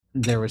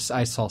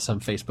I saw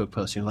some Facebook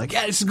posting like,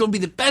 yeah, this is going to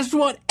be the best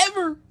one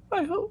ever,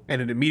 I hope. And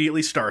it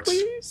immediately starts.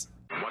 Please.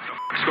 What the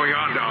f***'s going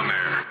on down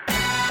there?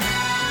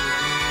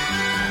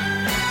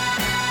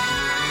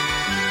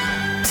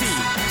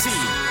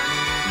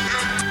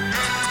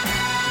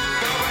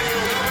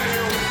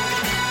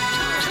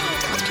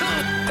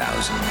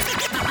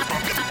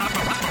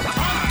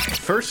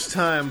 First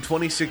time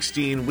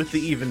 2016 with the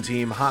Even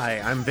Team. Hi,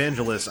 I'm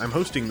Vangelis. I'm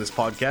hosting this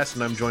podcast,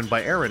 and I'm joined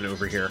by Aaron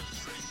over here.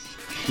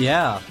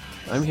 Yeah,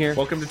 I'm here.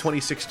 Welcome to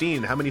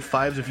 2016. How many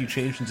 5s have you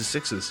changed into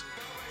 6s?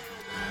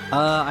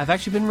 I've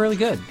actually been really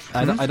good.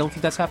 I don't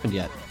think that's happened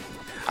yet.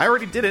 I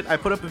already did it. I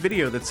put up a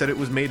video that said it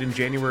was made in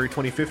January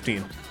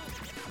 2015.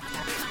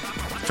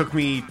 Took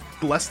me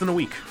less than a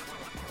week.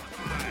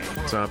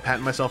 So I'm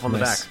patting myself on the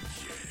back.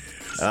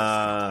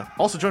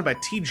 Also joined by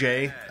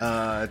TJ.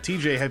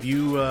 TJ, have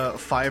you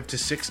 5 to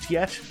 6'd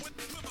yet?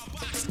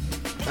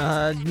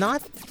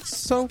 Not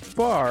so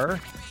far.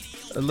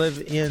 I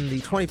live in the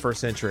 21st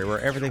century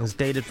where everything is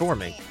dated for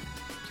me.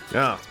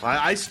 Yeah,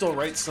 I still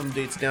write some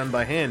dates down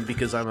by hand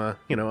because I'm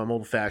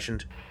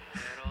old-fashioned.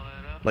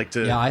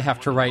 Yeah, I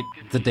have to write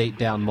the date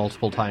down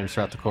multiple times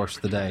throughout the course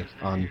of the day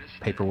on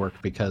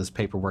paperwork because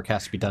paperwork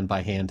has to be done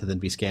by hand to then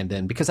be scanned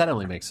in because that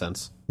only makes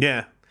sense.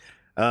 Yeah.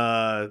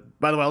 By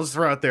the way, I'll just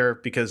throw out there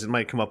because it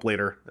might come up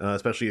later,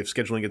 especially if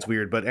scheduling gets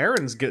weird, but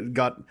Aaron's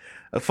got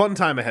a fun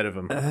time ahead of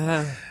him.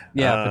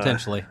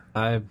 Potentially.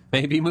 I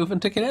may be moving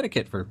to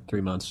Connecticut for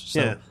 3 months.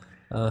 So,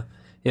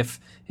 if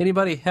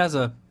anybody has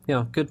a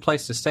good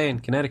place to stay in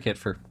Connecticut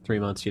for 3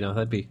 months,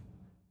 that'd be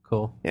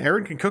cool. Yeah,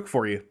 Aaron can cook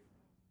for you.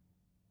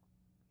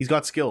 He's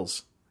got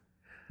skills.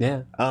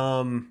 Yeah.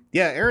 Aaron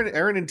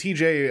and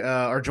TJ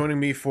are joining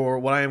me for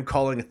what I am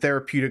calling a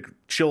therapeutic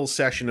chill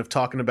session of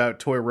talking about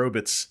toy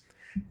robots.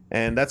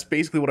 And that's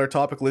basically what our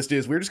topic list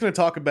is. We're just going to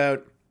talk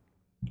about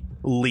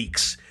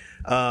leaks.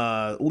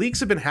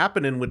 Leaks have been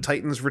happening with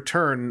Titan's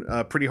return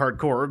pretty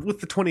hardcore, with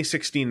the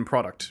 2016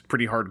 product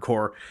pretty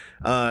hardcore.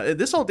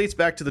 This all dates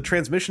back to the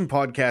Transmission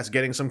podcast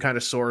getting some kind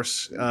of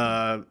source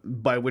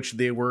by which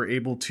they were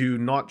able to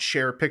not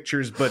share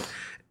pictures, but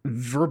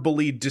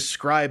verbally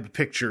describe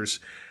pictures,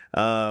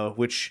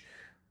 which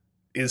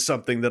is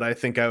something that I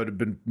think I would have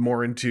been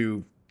more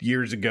into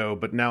years ago,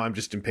 but now I'm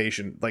just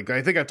impatient. Like,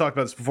 I think I've talked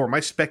about this before. My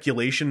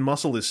speculation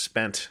muscle is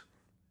spent.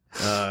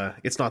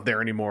 It's not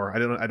there anymore. I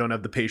don't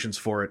have the patience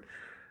for it.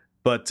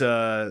 But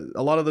a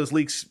lot of those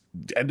leaks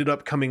ended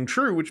up coming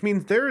true, which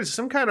means there is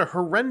some kind of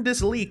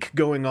horrendous leak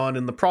going on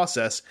in the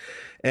process.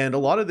 And a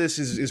lot of this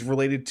is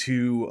related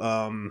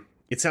to,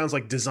 it sounds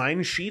like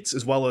design sheets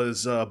as well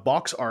as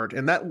box art.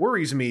 And that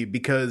worries me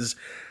because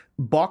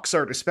box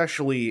art,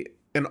 especially,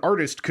 an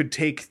artist could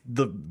take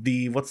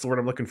the what's the word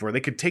I'm looking for? They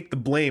could take the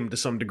blame to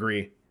some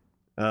degree.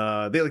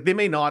 They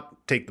may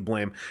not take the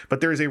blame, but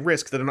there is a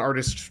risk that an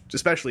artist,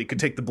 especially, could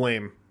take the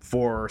blame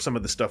for some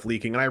of the stuff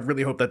leaking, and I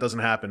really hope that doesn't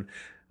happen.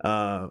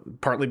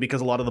 Partly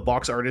because a lot of the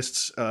box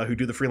artists who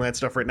do the freelance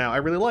stuff right now, I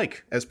really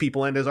like as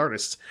people and as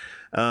artists,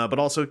 but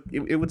also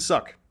it would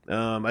suck.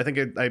 I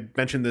think I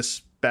mentioned this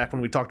back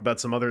when we talked about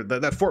some other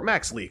that Fort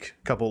Max leak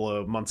a couple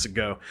of months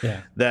ago.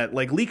 Yeah. That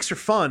leaks are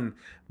fun,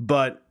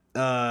 but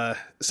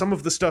some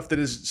of the stuff that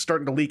is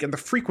starting to leak and the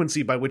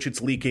frequency by which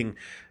it's leaking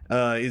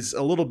is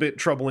a little bit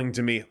troubling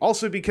to me.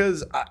 Also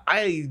because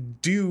I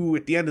do,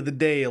 at the end of the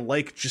day,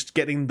 like just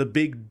getting the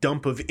big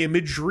dump of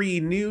imagery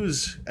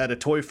news at a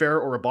toy fair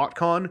or a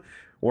BotCon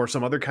or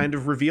some other kind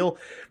of reveal.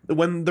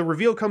 When the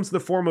reveal comes in the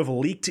form of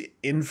leaked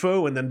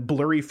info and then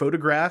blurry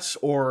photographs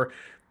or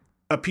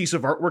a piece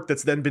of artwork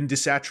that's then been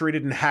desaturated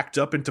and hacked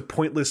up into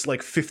pointless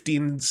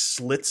 15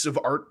 slits of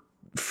art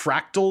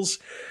fractals,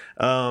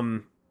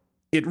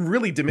 it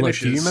really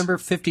diminishes. Look, do you remember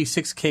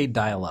 56K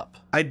dial-up?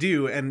 I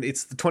do, and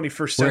it's the 21st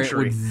where century.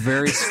 It would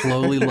very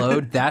slowly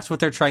load. That's what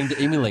they're trying to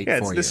emulate for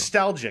you. It's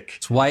nostalgic.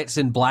 It's why it's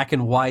in black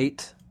and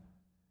white.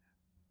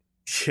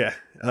 Yeah.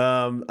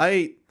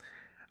 I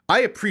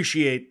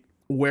appreciate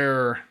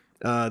where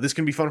this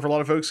can be fun for a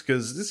lot of folks,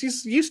 because this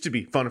used to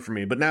be fun for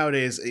me, but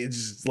nowadays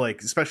it's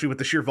especially with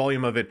the sheer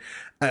volume of it,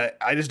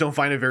 I just don't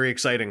find it very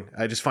exciting.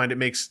 I just find it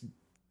makes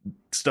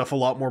stuff a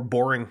lot more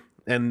boring.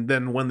 And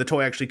then when the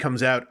toy actually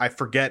comes out, I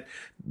forget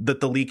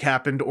that the leak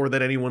happened or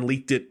that anyone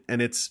leaked it. And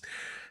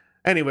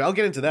anyway, I'll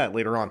get into that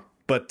later on.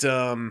 But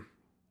we're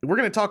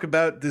going to talk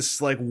about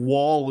this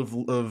wall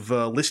of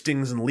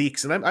listings and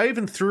leaks. And I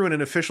even threw in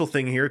an official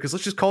thing here, because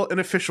let's just call it an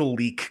official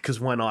leak, because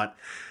why not?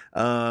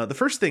 The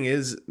first thing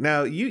is,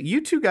 now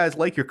you two guys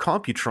like your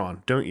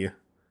Computron, don't you?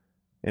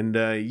 And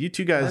you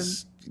two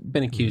guys... I've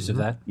been accused of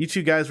that. You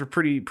two guys were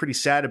pretty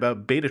sad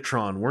about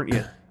Betatron, weren't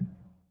you?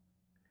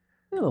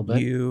 A little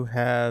bit. You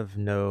have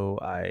no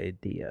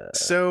idea.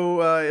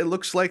 So it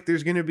looks like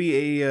there's going to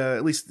be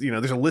at least,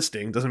 there's a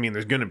listing. Doesn't mean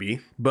there's going to be,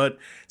 but it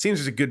seems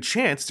there's a good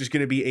chance there's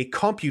going to be a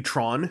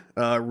Computron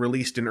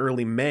released in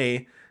early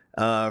May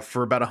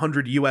for about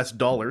 $100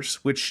 US,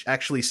 which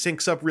actually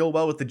syncs up real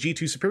well with the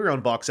G2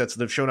 Superion box sets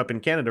that have shown up in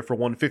Canada for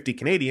 150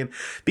 Canadian,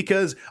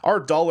 because our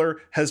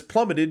dollar has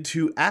plummeted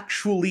to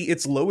actually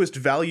its lowest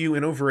value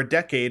in over a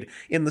decade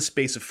in the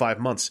space of 5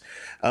 months.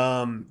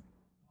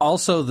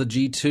 Also, the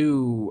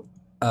G2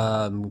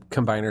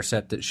 combiner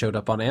set that showed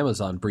up on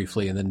Amazon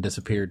briefly and then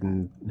disappeared,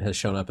 and has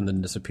shown up and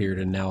then disappeared,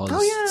 and now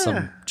is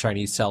some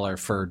Chinese seller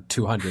for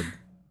 $200.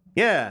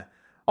 Yeah,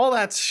 all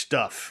that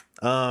stuff.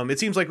 It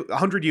seems like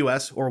 100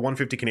 US or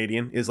 150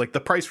 Canadian is like the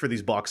price for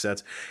these box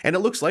sets, and it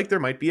looks like there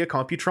might be a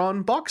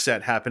Computron box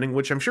set happening,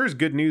 which I'm sure is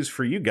good news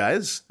for you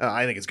guys.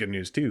 I think it's good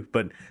news too,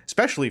 but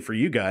especially for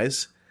you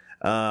guys.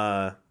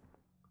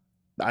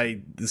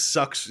 It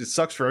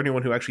sucks for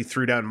anyone who actually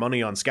threw down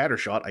money on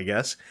Scattershot, I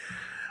guess.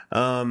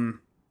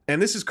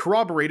 And this is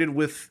corroborated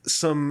with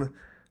some,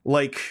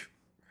 like,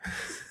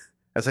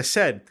 as I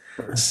said,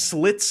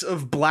 slits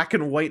of black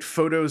and white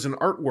photos and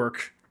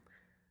artwork,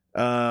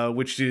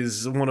 which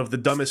is one of the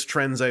dumbest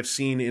trends I've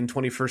seen in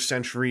 21st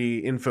century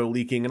info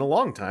leaking in a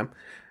long time,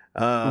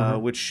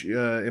 which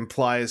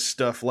implies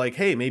stuff like,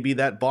 hey, maybe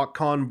that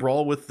BotCon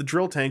brawl with the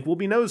drill tank will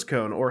be nose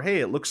cone, or hey,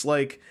 it looks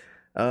like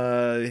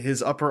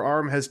his upper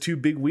arm has two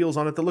big wheels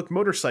on it that look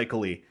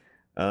motorcycle-y,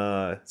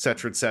 et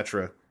cetera, et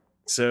cetera.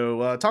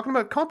 So, talking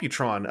about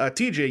Computron,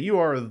 TJ, you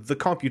are the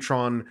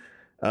Computron.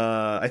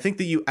 I think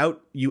that you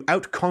out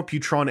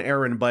Computron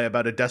Aaron by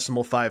about a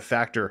 0.5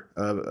 factor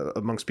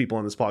amongst people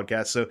on this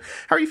podcast. So,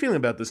 how are you feeling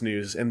about this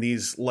news and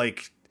these,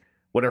 like,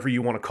 whatever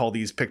you want to call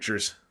these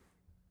pictures?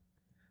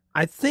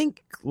 I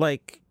think,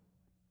 like,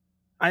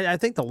 I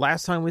think the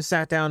last time we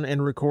sat down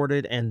and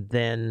recorded, and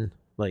then,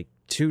 like,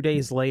 2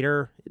 days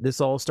later,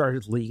 this all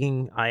started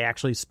leaking, I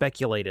actually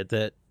speculated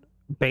that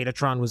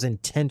Betatron was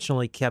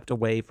intentionally kept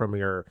away from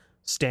your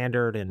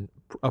standard and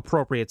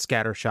appropriate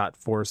scatter shot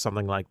for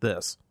something like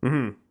this.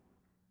 Mm-hmm.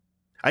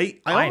 I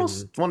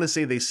almost want to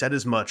say they said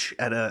as much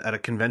at a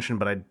convention,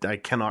 but I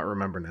cannot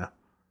remember now.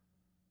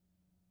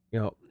 You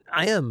know,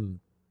 I am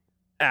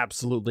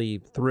absolutely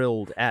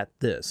thrilled at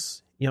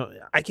this. You know,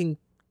 I can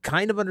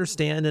kind of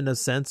understand in a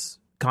sense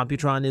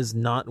Computron is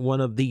not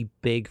one of the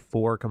big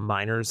four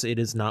combiners. It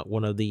is not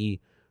one of the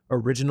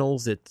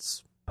originals.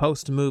 It's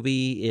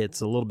post-movie.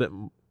 It's a little bit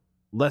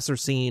lesser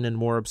seen and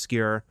more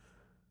obscure.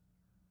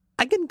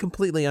 I can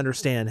completely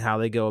understand how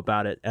they go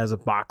about it as a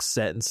box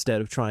set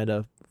instead of trying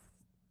to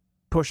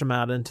push them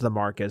out into the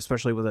market,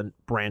 especially with a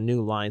brand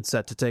new line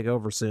set to take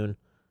over soon.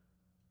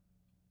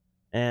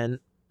 And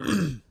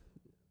given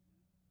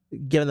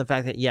the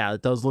fact that, yeah,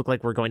 it does look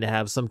like we're going to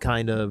have some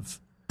kind of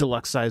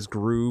deluxe size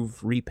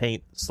groove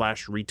repaint /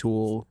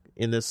 retool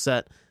in this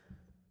set,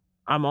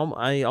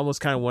 I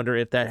almost kind of wonder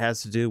if that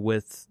has to do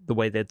with the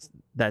way that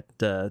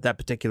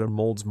particular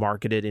mold's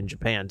marketed in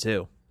Japan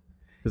too,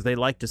 because they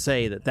like to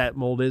say that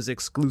mold is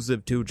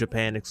exclusive to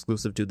Japan,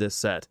 exclusive to this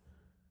set.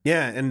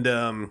 Yeah, and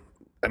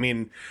I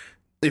mean,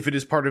 if it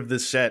is part of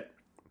this set,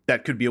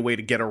 that could be a way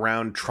to get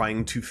around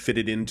trying to fit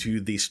it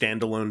into the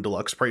standalone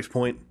deluxe price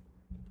point,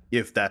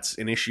 if that's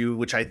an issue,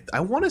 which I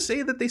want to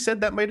say that they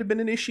said that might have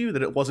been an issue,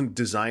 that it wasn't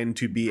designed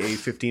to be a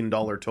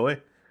 $15 toy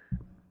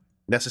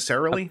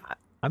necessarily.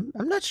 I'm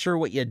not sure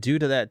what you do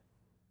to that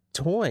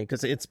toy,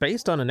 because it's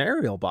based on an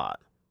aerial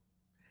bot.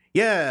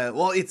 Yeah,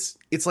 well, it's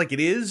like it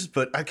is,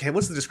 but okay,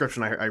 what's the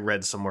description I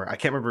read somewhere? I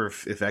can't remember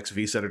if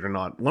XV said it or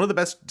not. One of the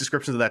best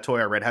descriptions of that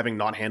toy I read, having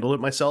not handled it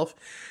myself,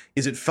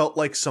 is it felt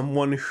like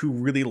someone who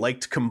really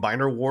liked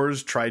Combiner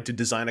Wars tried to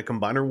design a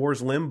Combiner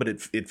Wars limb, but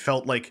it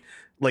felt like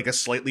a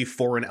slightly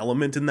foreign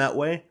element in that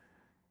way.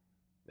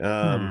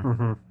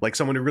 Like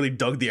someone who really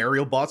dug the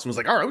aerial bots and was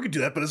like, all right, we could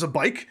do that, but as a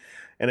bike.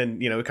 And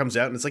then, it comes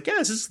out and it's like, yeah,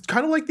 this is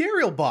kind of like the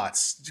aerial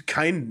bots,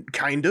 kind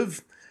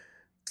of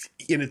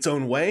in its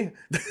own way.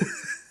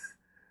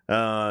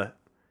 But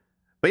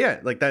yeah,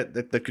 like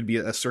that could be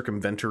a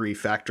circumventory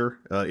factor.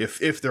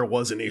 If there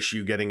was an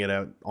issue getting it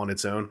out on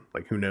its own,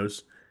 like who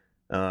knows?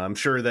 I'm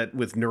sure that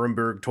with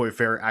Nuremberg Toy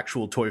Fair,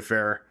 actual Toy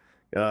Fair,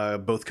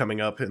 both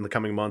coming up in the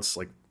coming months,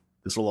 like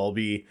this will all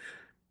be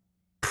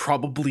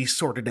probably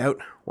sorted out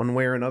one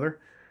way or another.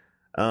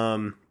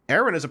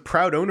 Aaron, as a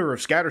proud owner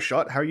of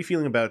Scattershot, how are you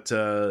feeling about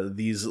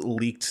these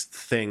leaked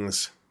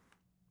things?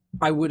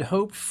 I would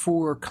hope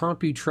for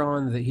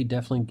Computron that he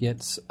definitely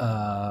gets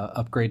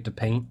upgrade to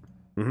paint.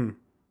 Mm-hmm.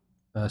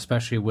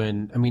 Especially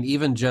when, I mean,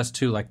 even just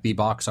to like the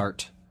box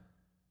art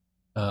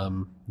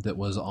that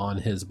was on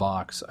his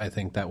box, I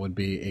think that would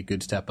be a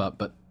good step up.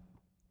 But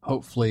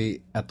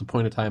hopefully at the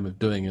point of time of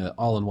doing an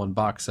all-in-one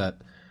box set,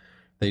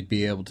 they'd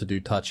be able to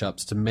do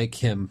touch-ups to make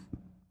him,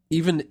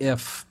 even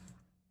if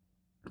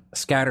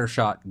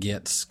Scattershot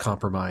gets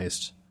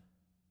compromised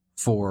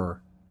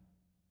for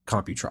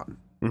Computron,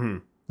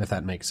 if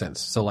that makes sense.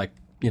 So like,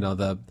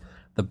 the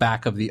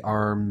back of the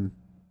arm,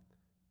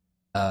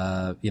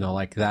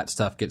 like that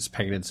stuff gets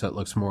painted so it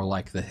looks more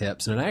like the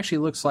hips. And it actually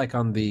looks like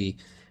on the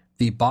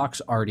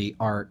box arty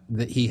art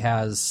that he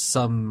has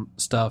some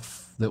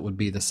stuff that would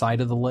be the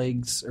side of the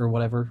legs or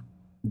whatever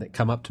that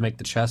come up to make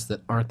the chest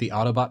that aren't the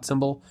Autobot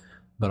symbol,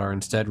 but are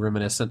instead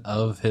reminiscent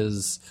of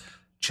his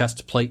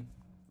chest plate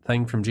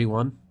thing from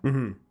G1.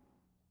 Mm-hmm.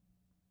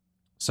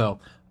 So,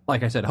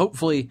 like I said,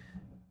 hopefully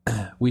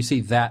we see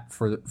that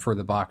for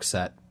the box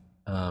set.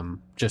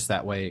 Just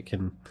that way it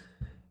can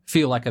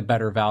feel like a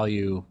better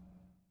value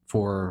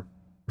for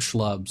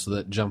schlubs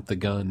that jump the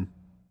gun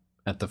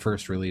at the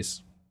first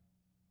release.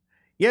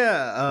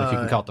 Yeah, If you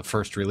can call it the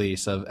first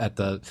release at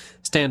the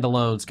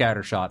standalone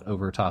scattershot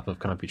over top of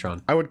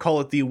Computron. I would call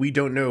it the "we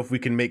don't know if we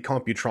can make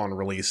Computron"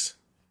 release.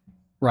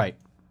 Right.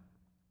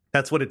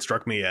 That's what it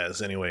struck me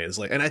as, anyways.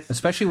 Like, and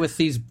especially with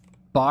these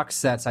box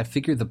sets, I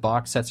figure the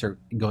box sets are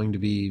going to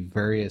be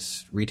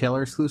various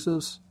retailer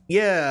exclusives.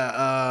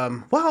 Yeah,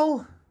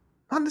 well,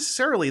 not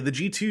necessarily. The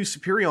G2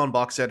 Superion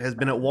box set has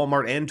been at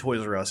Walmart and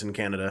Toys R Us in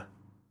Canada.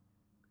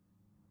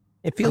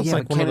 It feels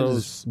like one of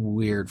those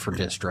weird for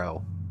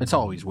distro. It's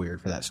always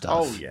weird for that stuff.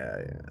 Oh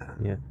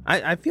yeah.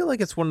 I feel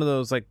like it's one of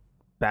those like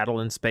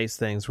battle in space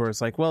things where it's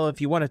like, well, if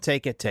you want to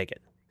take it, take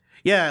it.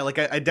 Yeah, like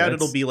I doubt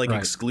it'll be like right.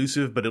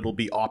 exclusive, but it'll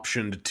be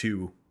optioned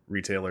to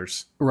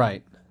retailers.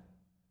 Right.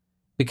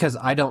 Because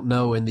I don't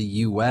know in the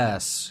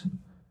US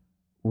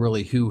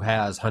really who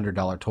has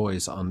 $100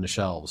 toys on the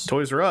shelves.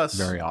 Toys R Us.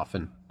 Very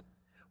often.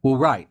 Well,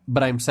 right.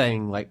 But I'm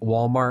saying like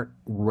Walmart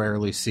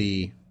rarely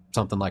see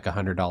something like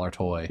 $100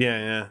 toy.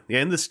 Yeah.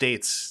 In the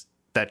States,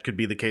 that could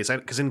be the case.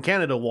 Because in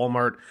Canada,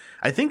 Walmart,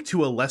 I think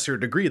to a lesser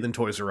degree than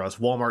Toys R Us,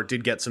 Walmart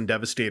did get some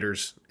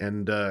Devastators,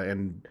 and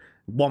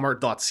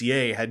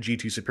Walmart.ca had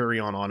G2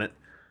 Superion on it.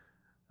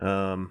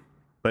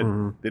 But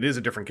it is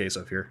a different case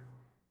up here.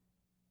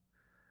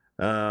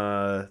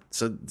 So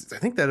I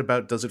think that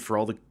about does it for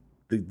all the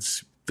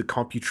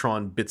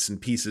Computron bits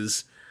and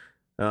pieces.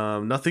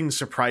 Nothing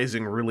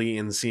surprising really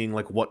in seeing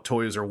like what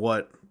toys are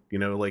what. You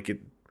know, like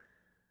it.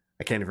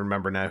 I can't even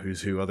remember now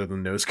who's who other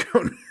than Nose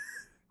Cone.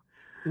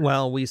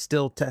 Well, we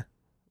still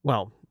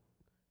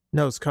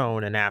Nose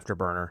Cone and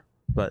Afterburner,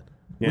 but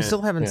we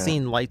still haven't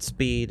seen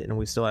Lightspeed, and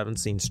we still haven't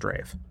seen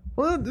Strafe.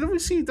 Well, don't we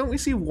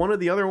see one of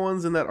the other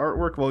ones in that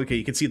artwork? Well, okay,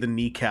 you can see the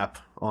kneecap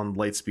on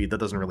Lightspeed. That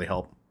doesn't really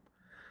help.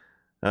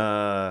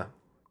 But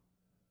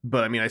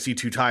I mean, I see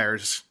 2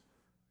 tires.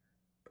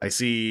 I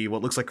see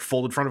what looks like a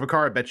folded front of a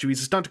car. I bet you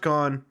he's a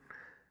Stunticon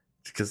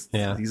because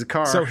he's a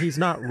car. So he's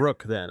not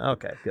Rook then.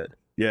 Okay, good.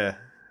 Yeah.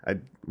 I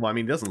mean,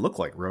 he doesn't look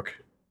like Rook.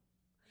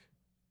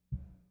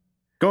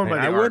 Going by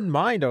the I art. wouldn't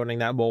mind owning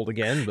that mold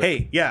again. But...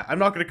 Hey, yeah, I'm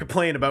not going to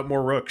complain about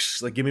more Rooks.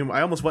 Like,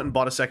 I almost went and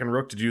bought a second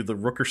Rook to do the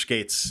Rooker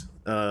Skates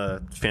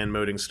fan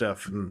moding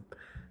stuff,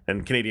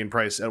 and Canadian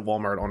price at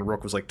Walmart on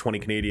Rook was like 20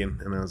 Canadian,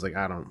 and I was like,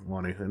 I don't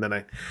want to. And then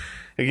I,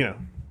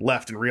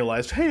 left and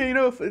realized, hey,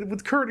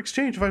 with current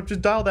exchange, if I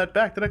just dial that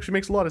back, that actually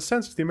makes a lot of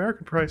sense to the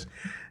American price.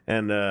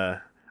 And I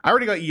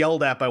already got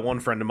yelled at by one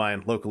friend of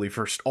mine locally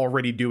for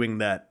already doing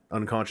that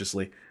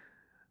unconsciously.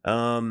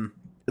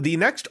 The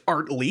next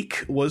art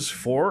leak was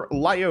for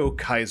Lio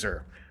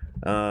Kaiser,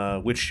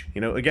 which,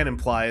 again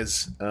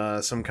implies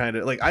some kind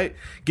of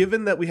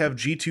given that we have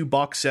G2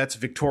 box sets,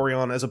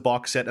 Victorion as a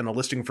box set, and a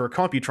listing for a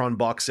Computron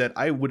box set,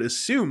 I would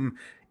assume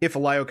if a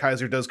Lio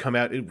Kaiser does come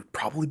out, it would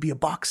probably be a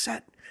box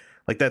set.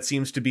 Like, that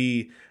seems to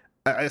be,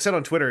 I said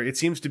on Twitter, it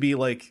seems to be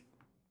like,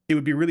 it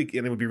would be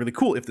really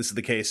cool if this is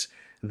the case,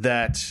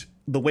 that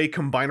the way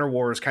Combiner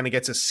Wars kind of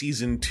gets a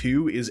season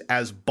 2 is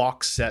as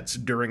box sets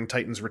during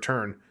Titan's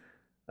Return.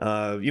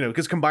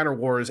 Because Combiner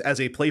Wars as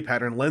a play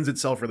pattern lends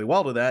itself really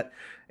well to that,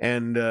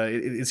 and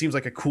it seems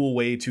like a cool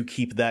way to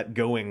keep that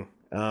going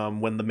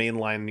when the main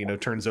line,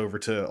 turns over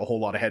to a whole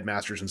lot of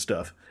headmasters and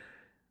stuff.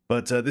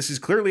 But this is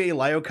clearly a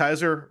Lio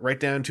Kaiser, right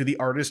down to the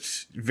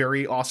artist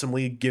very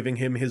awesomely giving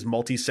him his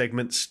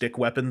multi-segment stick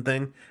weapon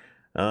thing.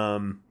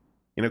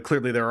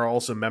 Clearly there are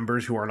also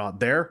members who are not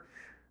there,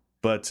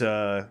 but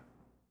I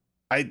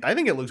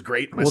think it looks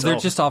great myself. Well, they're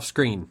just off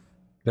screen.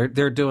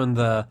 They're doing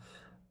the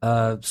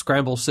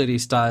Scramble City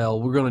style.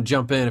 We're going to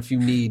jump in if you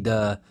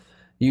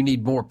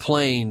need more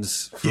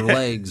planes for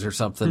legs or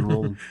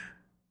something.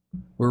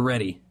 We're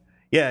ready.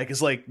 Yeah,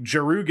 because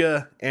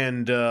Jaruga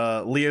and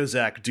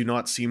Leozak do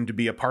not seem to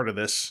be a part of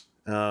this,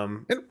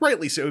 and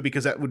rightly so,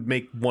 because that would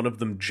make one of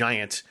them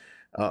giant.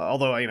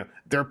 Although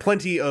there are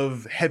plenty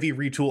of heavy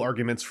retool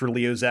arguments for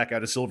Leozak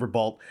out of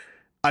Silverbolt.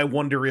 I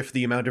wonder if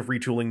the amount of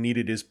retooling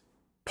needed is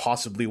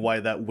possibly why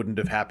that wouldn't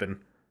have happened.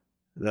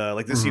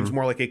 This seems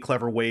more like a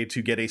clever way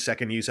to get a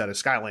second use out of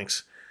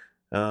Skylinks.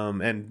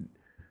 And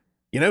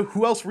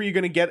who else were you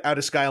going to get out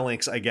of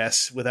Skylinks, I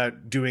guess,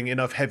 without doing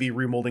enough heavy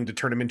remolding to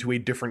turn him into a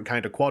different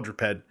kind of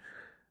quadruped?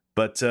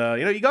 But,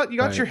 you got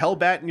right. Your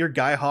Hellbat and your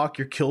Skyhawk,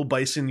 your Kill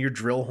Bison, your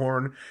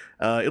Drillhorn.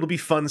 It'll be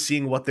fun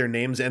seeing what their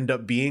names end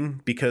up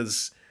being,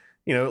 because,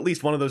 at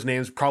least one of those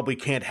names probably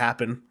can't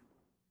happen.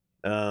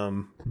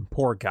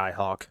 Poor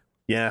Skyhawk.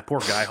 Yeah,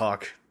 poor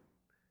Skyhawk.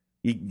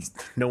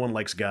 No one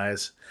likes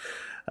guys.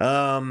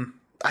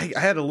 I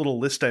had a little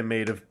list I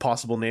made of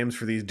possible names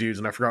for these dudes,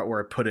 and I forgot where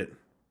I put it.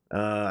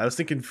 I was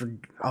thinking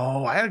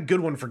I had a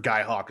good one for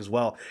Skyhawk as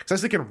well. Because I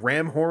was thinking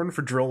Ramhorn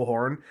for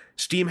Drillhorn,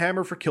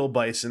 Steamhammer for Kill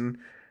Bison.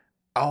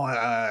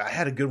 I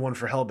had a good one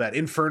for Hellbat.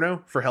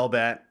 Inferno for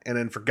Hellbat. And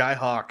then for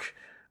Skyhawk,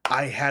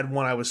 I had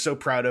one I was so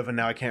proud of, and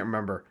now I can't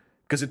remember.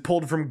 Because it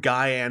pulled from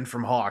Guy and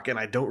from Hawk, and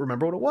I don't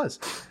remember what it was.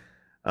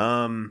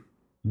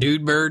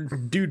 Dude Bird.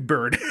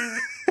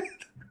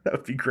 That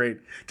would be great.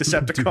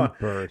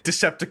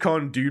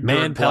 Decepticon Dude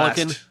Man Bird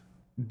Pelican. Blast.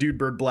 Dude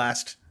Bird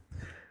Blast.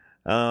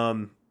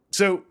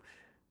 So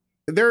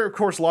there are, of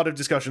course, a lot of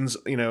discussions,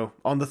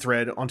 on the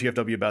thread on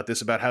TFW about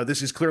this, about how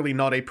this is clearly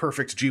not a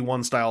perfect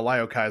G1 style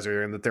Lio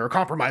Kaiser, and that there are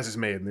compromises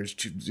made, and there's,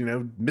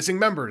 missing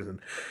members,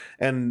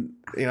 and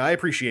I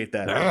appreciate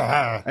that.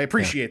 I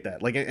appreciate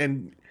that. Like,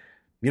 and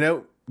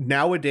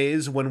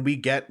nowadays when we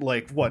get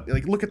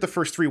look at the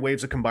first 3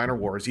 waves of Combiner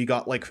Wars, you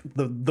got like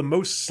the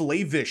most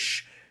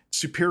slavish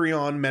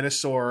Superion,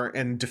 Menasor,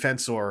 and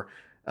Defensor.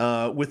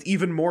 With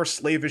even more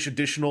slavish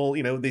additional,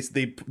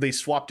 they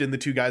swapped in the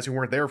 2 guys who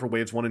weren't there for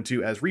waves 1 and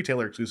 2 as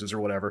retailer exclusives or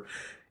whatever.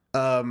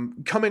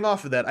 Coming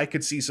off of that, I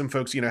could see some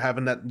folks,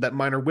 having that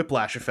minor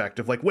whiplash effect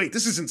of like, wait,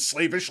 this isn't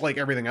slavish like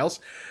everything else.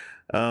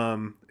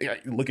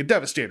 Look at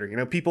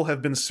Devastator. People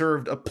have been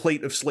served a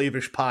plate of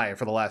slavish pie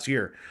for the last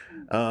year.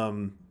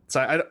 So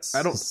I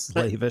don't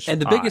slavish.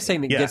 And the biggest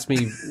thing that gets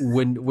me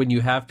when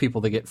you have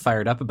people that get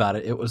fired up about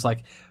it, it was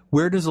like,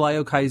 where does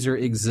Lio Kaiser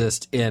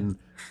exist in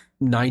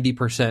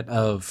 90%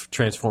 of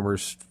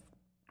Transformers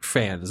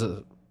fans?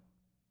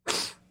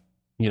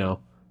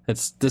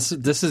 It's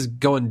this is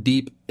going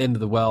deep into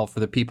the well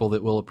for the people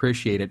that will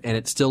appreciate it, and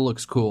it still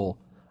looks cool,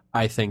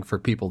 I think, for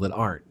people that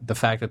aren't. The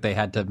fact that they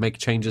had to make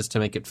changes to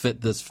make it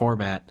fit this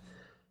format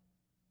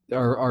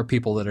are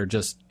people that are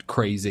just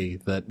crazy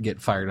that get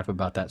fired up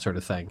about that sort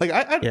of thing. Like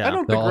I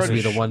don't. They'll also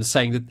be the ones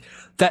saying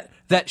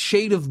that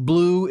shade of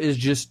blue is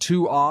just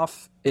too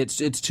off. It's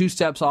 2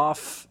 steps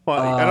off. Well,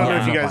 I don't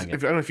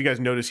know if you guys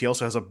notice, he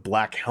also has a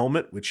black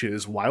helmet, which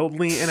is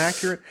wildly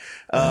inaccurate.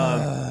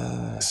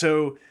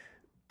 So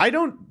I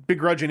don't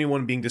begrudge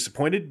anyone being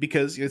disappointed,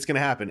 because it's going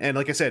to happen. And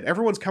like I said,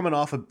 everyone's coming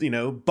off of,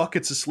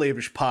 buckets of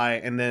slavish pie,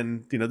 and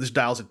then, this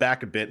dials it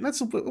back a bit. And that's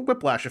a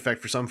whiplash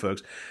effect for some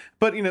folks.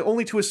 But,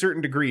 only to a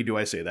certain degree do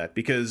I say that,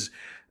 because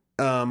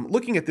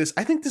looking at this,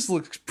 I think this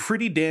looks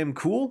pretty damn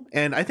cool.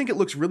 And I think it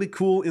looks really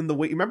cool in the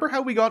way, remember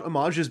how we got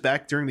homages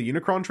back during the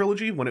Unicron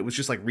trilogy when it was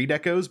just like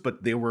redecos,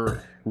 but they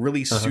were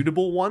really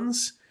suitable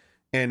ones?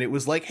 And it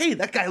was like, hey,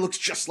 that guy looks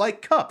just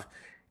like Cup.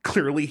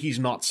 Clearly, he's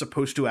not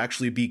supposed to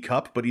actually be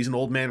Cup, but he's an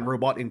old man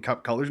robot in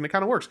Cup colors, and it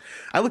kind of works.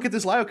 I look at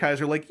this Lio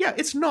Kaiser like, yeah,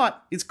 it's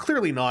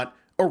clearly not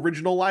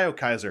original Lio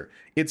Kaiser.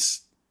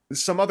 It's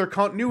some other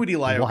continuity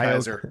Lio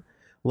Kaiser.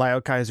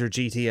 Lio Kaiser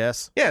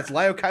GTS. Yeah, it's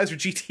Lio Kaiser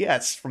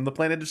GTS from the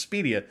planet of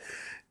Speedia.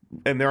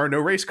 And there are no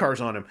race cars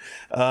on him.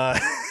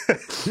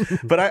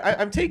 But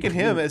I'm taking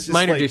him as just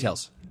minor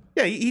details.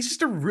 Yeah, he's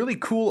just a really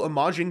cool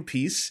homaging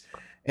piece.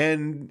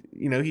 And,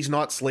 he's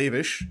not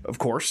slavish, of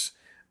course,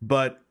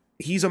 but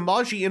he's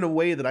homagey in a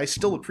way that I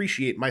still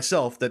appreciate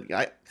myself,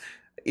 that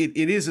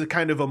it is a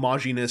kind of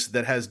homaginess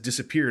that has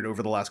disappeared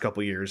over the last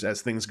couple of years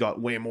as things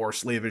got way more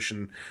slavish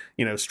and,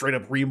 straight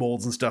up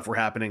remolds and stuff were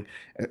happening.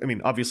 I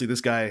mean, obviously this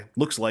guy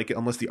looks like,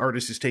 unless the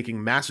artist is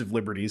taking massive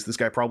liberties, this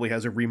guy probably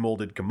has a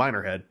remolded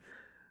Combiner head.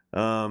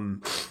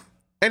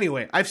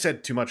 Anyway, I've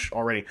said too much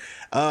already.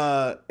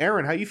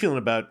 Aaron, how you feeling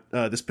about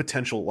this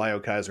potential Lio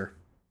Kaiser?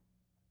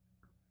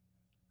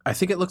 I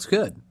think it looks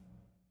good.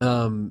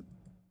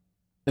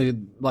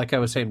 Like I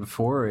was saying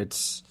before,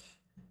 it's,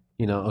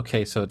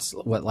 okay, so it's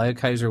what Lio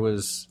Kaiser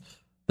was,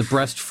 the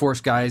breast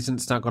force guys, and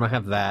it's not going to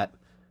have that,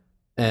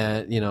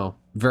 and,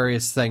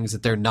 various things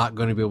that they're not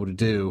going to be able to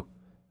do.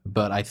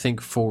 But I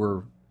think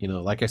for,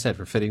 like I said,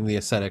 for fitting the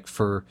aesthetic,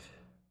 for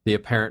the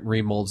apparent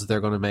remolds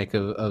they're going to make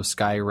of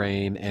Sky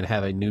Rain, and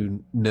have a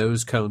new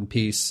nose cone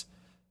piece,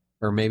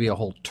 or maybe a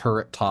whole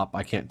turret top,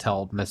 I can't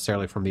tell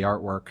necessarily from the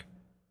artwork.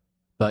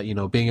 But,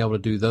 being able to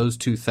do those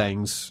 2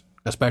 things,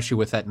 especially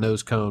with that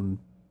nose cone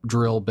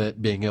drill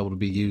bit being able to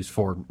be used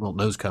for,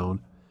 nose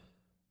cone,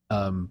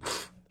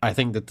 I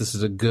think that this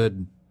is a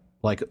good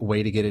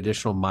way to get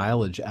additional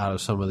mileage out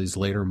of some of these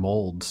later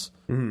molds.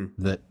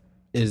 That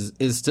is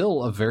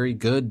still a very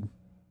good,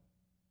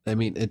 I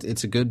mean,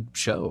 it's a good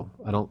show.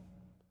 I don't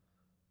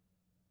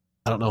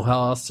know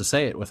how else to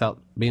say it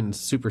without being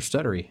super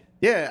stuttery.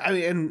 Yeah, I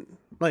mean, and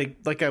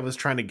like I was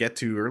trying to get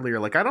to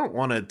earlier, I don't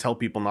want to tell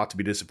people not to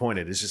be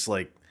disappointed. It's just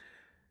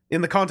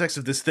in the context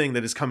of this thing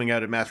that is coming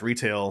out at mass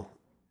retail,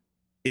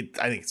 I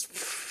think it's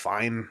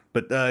fine.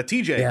 But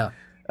TJ,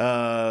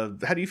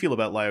 how do you feel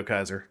about Lio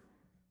Kaiser?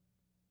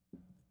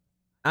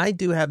 I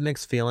do have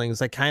mixed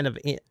feelings.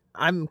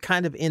 I'm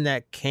kind of in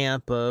that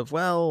camp of,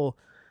 well,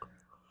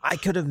 I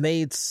could have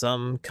made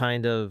some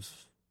kind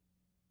of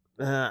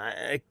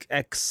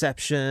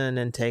exception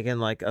and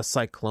taken a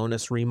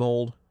Cyclonus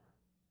remold.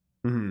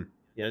 Mm-hmm.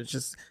 It's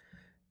just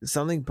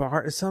some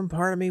part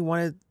of me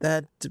wanted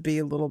that to be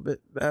a little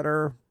bit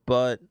better,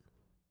 but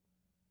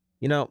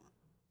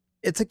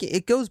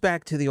it goes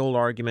back to the old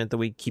argument that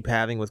we keep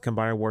having with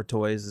Combiner War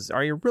toys: is,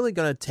 are you really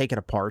going to take it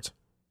apart?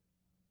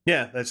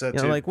 Yeah, that's that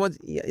too. Once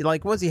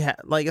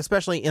you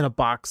especially in a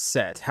box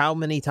set, how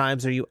many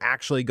times are you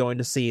actually going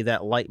to see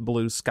that light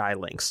blue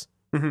Skylinks?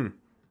 Mm-hmm.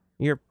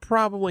 You're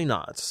probably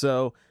not.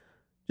 So,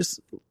 just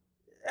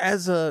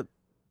as a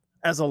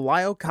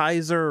Lio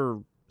Kaiser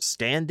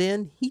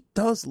stand-in, he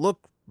does look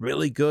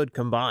really good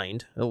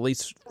combined. At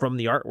least from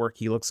the artwork,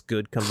 he looks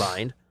good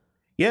combined.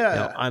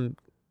 Yeah,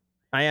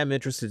 I am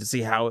interested to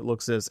see how it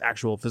looks as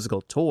actual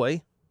physical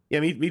toy. Yeah,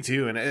 me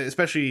too, and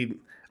especially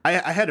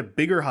I had a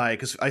bigger high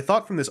because I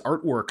thought from this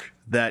artwork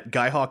that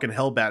Skyhawk and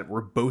Hellbat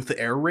were both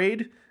air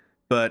raid,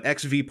 but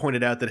XV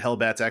pointed out that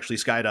Hellbat's actually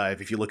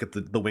skydive if you look at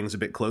the wings a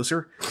bit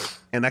closer.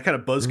 And that kind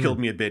of buzzkilled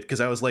me a bit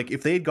because I was like,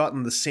 if they had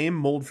gotten the same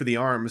mold for the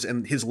arms,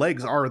 and his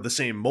legs are the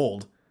same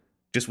mold,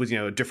 just with,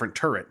 a different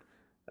turret,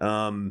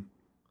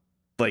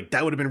 like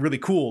that would have been really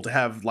cool to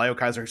have Lio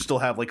Kaiser still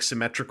have like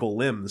symmetrical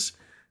limbs.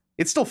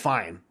 It's still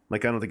fine.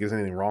 Like, I don't think there's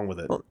anything wrong with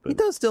it. Well, he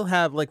does still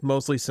have like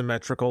mostly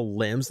symmetrical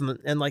limbs,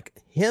 and like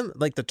him,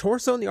 like the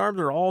torso and the arms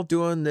are all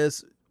doing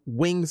this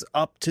wings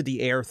up to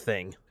the air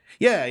thing.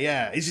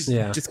 Yeah. It's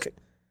just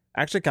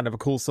actually kind of a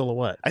cool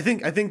silhouette. I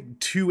think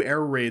 2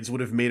 air raids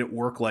would have made it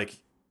work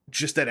like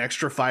just that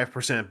extra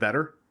 5%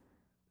 better.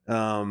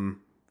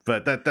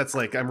 But that's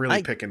like, I'm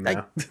really picking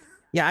now.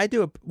 Yeah, I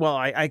do. Well,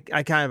 I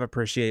kind of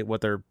appreciate what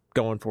they're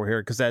going for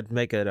here because that'd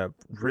make it a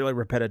really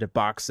repetitive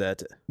box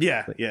set.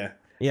 Yeah.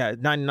 Yeah,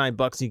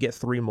 $99, you get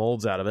 3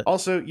 molds out of it.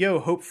 Also,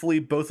 hopefully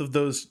both of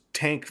those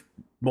tank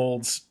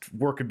molds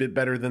work a bit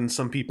better than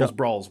some people's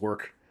brawls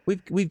work.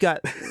 We've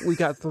got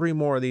 3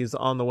 more of these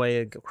on the way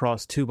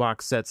across 2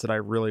 box sets that I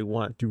really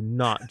want. Do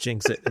not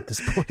jinx it at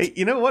this point. Hey,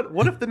 you know what?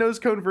 What if the nose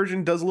cone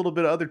version does a little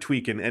bit of other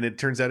tweaking and it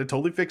turns out it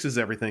totally fixes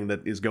everything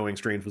that is going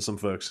strange with some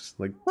folks?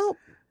 Like, well,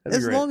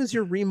 as long as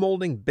you're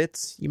remolding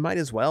bits, you might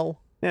as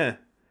well. Yeah.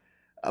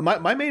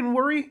 My main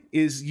worry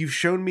is you've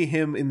shown me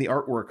him in the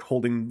artwork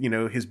holding,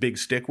 his big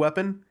stick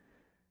weapon.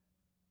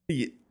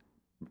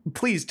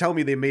 Please tell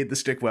me they made the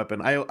stick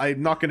weapon.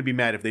 I'm not going to be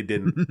mad if they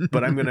didn't,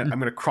 but I'm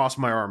gonna cross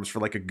my arms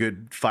for like a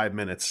good 5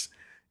 minutes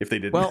if they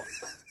didn't.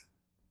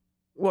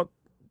 Well,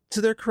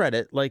 to their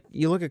credit, like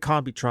you look at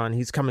Computron,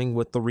 he's coming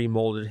with the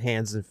remolded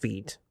hands and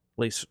feet,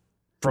 at least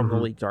from the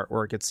leaked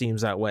artwork. It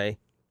seems that way.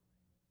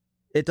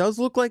 It does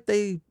look like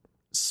they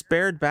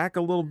spared back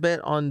a little bit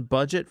on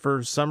budget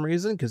for some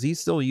reason because he's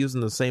still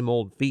using the same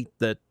old feet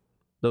that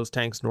those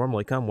tanks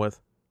normally come with.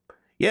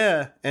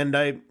 Yeah, and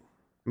I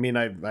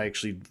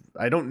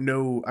don't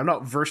know. I'm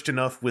not versed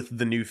enough with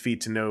the new feet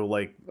to know.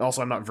 Like,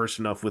 also, I'm not versed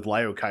enough with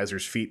Lio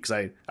Kaiser's feet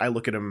because I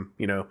look at him,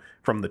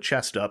 from the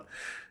chest up,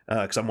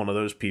 because I'm one of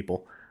those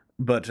people.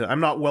 But I'm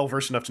not well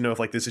versed enough to know if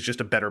like this is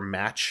just a better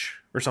match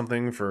or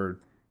something for,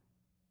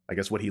 I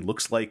guess, what he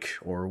looks like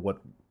or what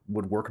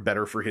would work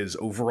better for his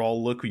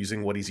overall look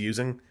using what he's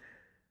using.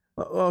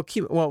 Well,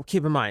 keep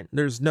in mind,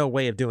 there's no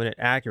way of doing it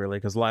accurately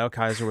because Lio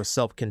Kaiser was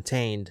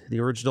self-contained.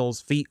 The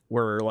original's feet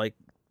were like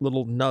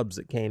little nubs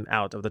that came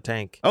out of the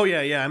tank. Oh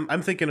yeah.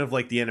 I'm thinking of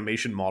like the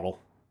animation model,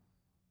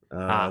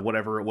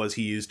 whatever it was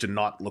he used to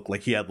not look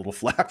like he had little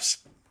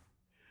flaps.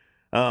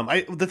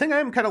 The thing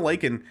I'm kind of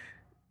liking,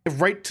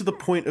 right to the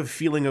point of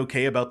feeling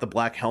okay about the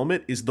black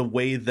helmet, is the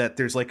way that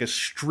there's like a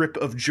strip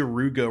of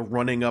Jaruga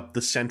running up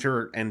the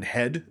center and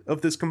head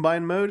of this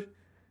combined mode.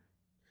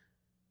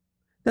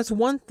 That's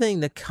one thing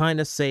that kind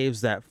of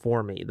saves that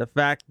for me. The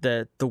fact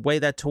that the way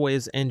that toy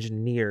is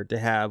engineered to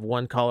have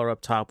one color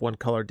up top, one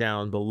color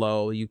down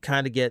below, you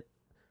kind of get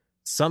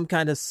some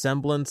kind of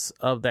semblance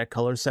of that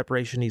color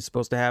separation he's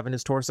supposed to have in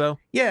his torso.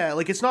 Yeah,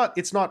 like it's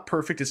not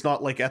perfect. It's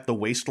not like at the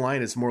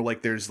waistline. It's more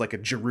like there's like a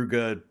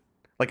Jaruga,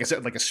 like I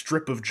said, like a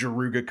strip of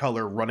Jaruga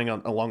color running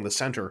along the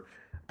center.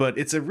 But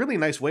it's a really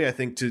nice way, I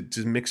think,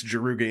 to mix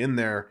Jaruga in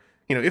there.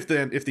 If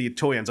the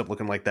toy ends up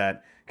looking like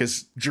that,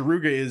 because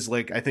Jaruga is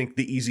like, I think,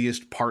 the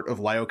easiest part of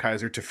Lio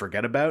Kaiser to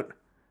forget about,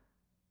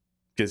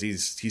 because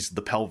he's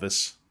the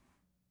pelvis.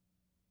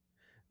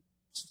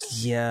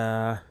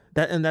 Yeah,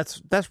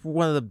 that's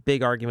one of the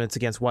big arguments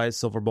against why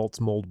Silverbolt's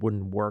mold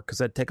wouldn't work, because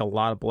that'd take a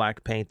lot of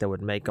black paint that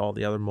would make all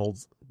the other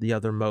modes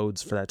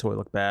for that toy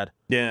look bad.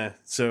 Yeah,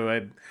 so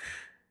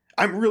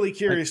I'm really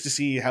curious to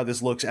see how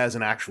this looks as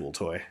an actual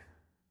toy.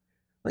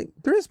 Like,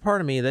 there is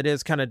part of me that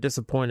is kind of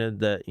disappointed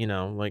that,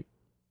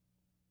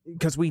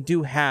 because we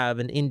do have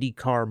an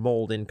IndyCar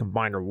mold in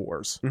Combiner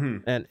Wars,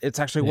 and it's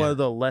actually one of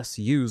the less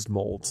used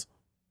molds.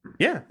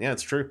 Yeah,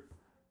 it's true.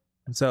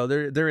 And so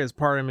there is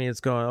part of me that's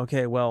going,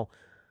 okay, well,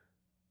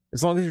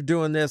 as long as you're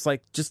doing this,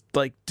 like, just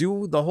like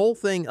do the whole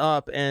thing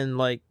up and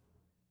like,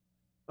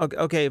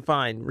 okay,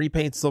 fine,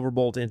 repaint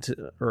Silverbolt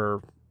into,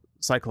 or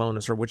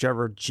Cyclonus or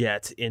whichever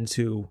jet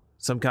into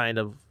some kind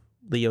of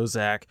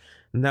Leozak,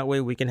 and that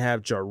way we can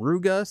have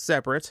Jaruga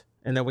separate,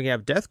 and then we can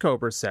have Death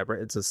Cobra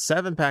separate. It's a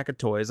 7-pack of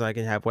toys, and I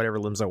can have whatever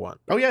limbs I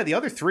want. Oh yeah, the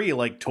other 3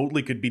 like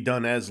totally could be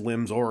done as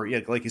limbs, or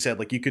yeah, like you said,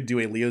 like you could do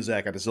a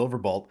Leozak out of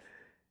Silverbolt,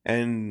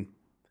 and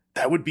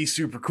that would be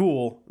super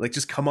cool. Like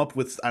just come up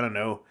with, I don't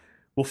know,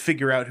 we'll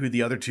figure out who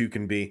the other 2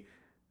 can be.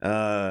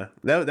 That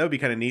would be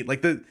kind of neat.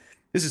 Like this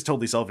is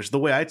totally selfish. The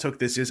way I took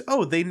this is,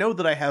 they know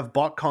that I have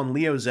BotCon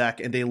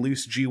Leozak and a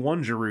loose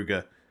G1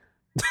 Jaruga,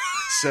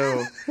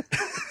 so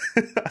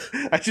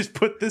I just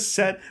put this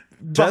set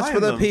just for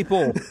the them.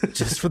 people,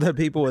 just for the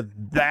people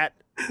with that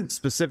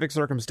specific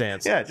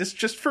circumstance. Yeah,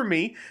 just for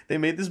me, they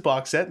made this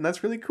box set, and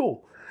that's really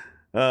cool.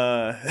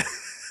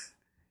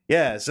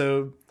 Yeah,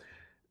 so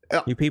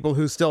you people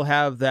who still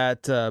have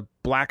that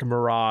Black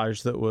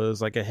Mirage that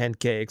was like a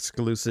Henkei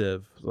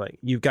exclusive, like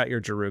you've got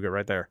your Jaruga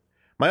right there.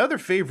 My other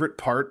favorite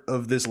part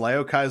of this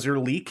Lio Kaiser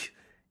leak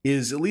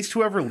is at least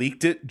whoever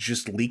leaked it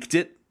just leaked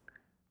it.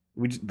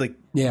 We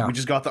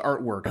just got the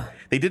artwork.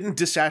 They didn't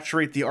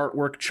desaturate the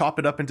artwork, chop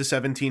it up into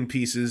 17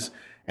 pieces,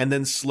 and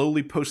then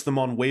slowly post them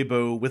on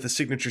Weibo with a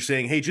signature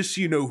saying, "Hey, just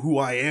so you know who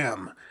I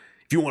am.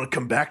 If you want to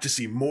come back to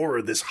see more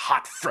of this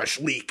hot, fresh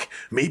leak,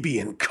 maybe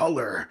in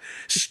color,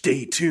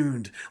 stay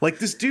tuned." Like,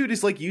 this dude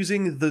is like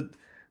using the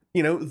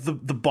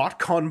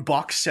BotCon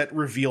box set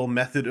reveal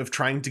method of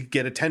trying to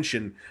get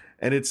attention,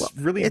 and it's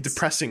really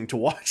depressing to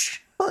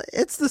watch. Well,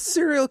 it's the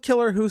serial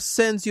killer who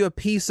sends you a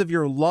piece of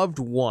your loved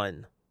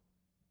one.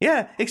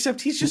 Yeah,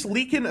 except he's just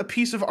leaking a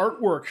piece of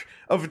artwork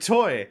of a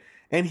toy,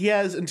 and he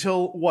has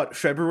until,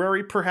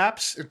 February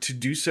perhaps, to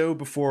do so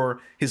before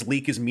his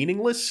leak is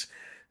meaningless.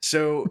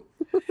 So,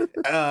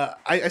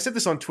 I said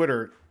this on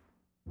Twitter,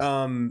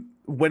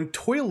 when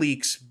toy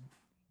leaks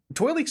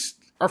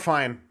are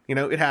fine,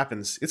 it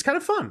happens. It's kind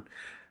of fun.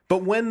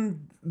 But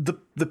when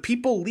the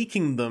people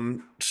leaking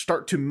them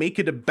start to make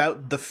it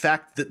about the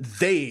fact that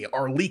they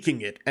are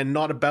leaking it and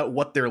not about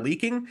what they're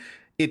leaking,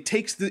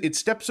 it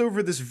steps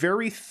over this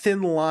very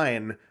thin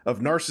line of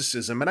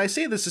narcissism. And I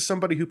say this as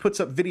somebody who puts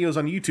up videos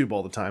on YouTube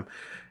all the time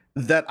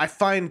that I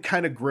find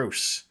kind of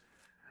gross,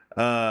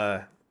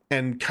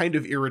 and kind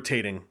of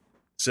irritating.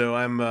 So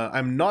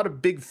I'm not a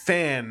big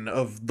fan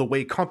of the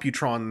way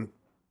Computron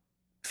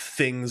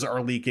things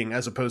are leaking,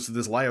 as opposed to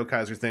this Leo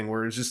Kaiser thing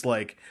where it's just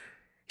like,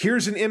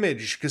 here's an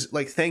image, because,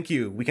 thank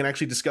you, we can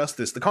actually discuss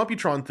this. The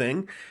Computron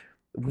thing,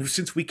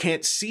 since we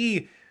can't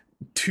see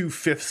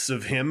 2/5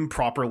 of him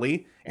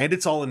properly, and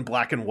it's all in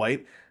black and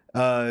white,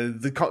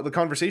 the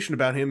conversation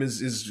about him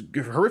is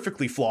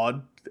horrifically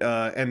flawed,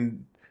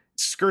 and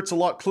skirts a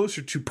lot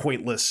closer to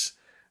pointless,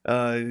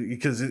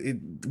 because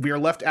we are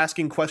left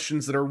asking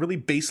questions that are really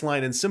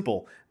baseline and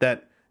simple,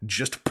 that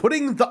just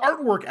putting the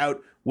artwork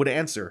out would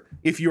answer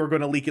if you are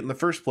going to leak it in the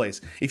first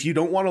place. If you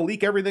don't want to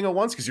leak everything at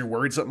once because you're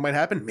worried something might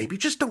happen, maybe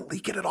just don't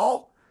leak it at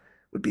all,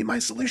 would be my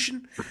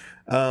solution.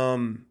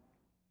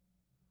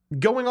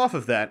 Going off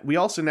of that, we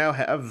also now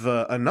have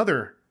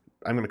another,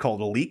 I'm going to call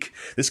it a leak.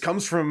 This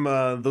comes from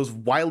those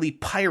wily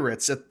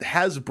pirates at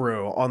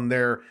Hasbro on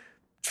their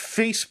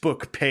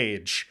Facebook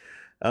page,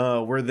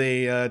 where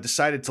they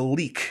decided to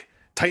leak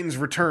Titans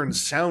Return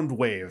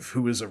Soundwave,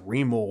 who is a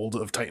remold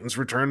of Titans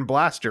Return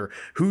Blaster.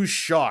 Who's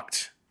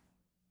shocked?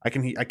 I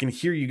can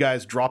hear you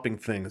guys dropping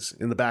things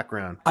in the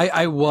background.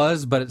 I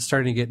was, but it's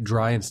starting to get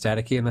dry and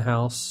staticky in the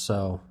house,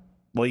 so...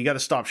 Well, you got to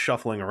stop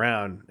shuffling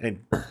around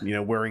and,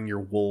 wearing your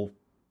wool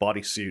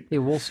bodysuit. Hey,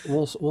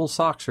 wool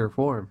socks are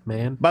warm,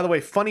 man. By the way,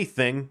 funny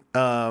thing,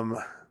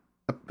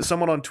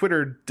 someone on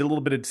Twitter did a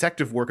little bit of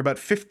detective work. About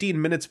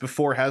 15 minutes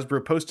before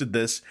Hasbro posted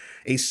this,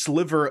 a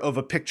sliver of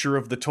a picture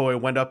of the toy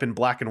went up in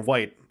black and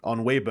white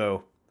on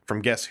Weibo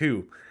from Guess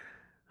Who.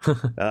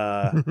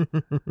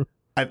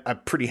 I'm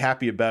pretty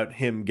happy about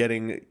him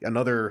getting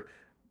another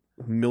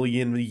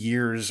million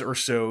years or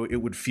so, it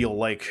would feel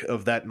like,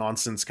 of that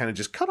nonsense kind of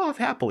just cut off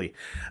happily.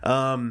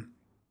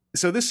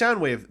 So this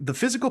Soundwave, the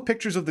physical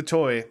pictures of the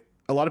toy,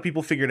 a lot of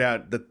people figured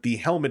out that the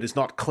helmet is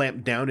not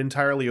clamped down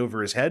entirely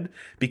over his head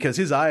because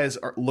his eyes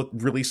look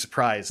really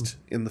surprised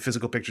in the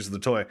physical pictures of the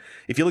toy.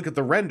 If you look at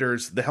the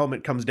renders, the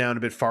helmet comes down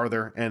a bit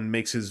farther and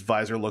makes his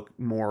visor look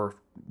more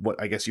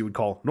what I guess you would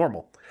call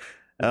normal.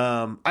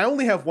 I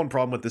only have one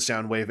problem with the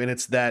Soundwave, and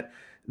it's that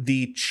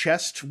the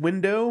chest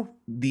window,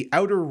 the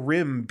outer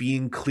rim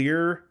being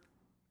clear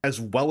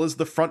as well as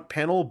the front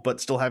panel, but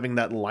still having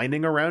that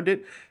lining around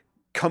it,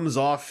 comes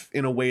off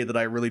in a way that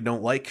I really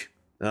don't like.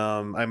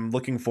 I'm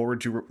looking forward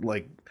to,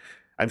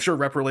 I'm sure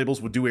Repro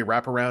Labels would do a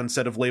wraparound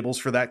set of labels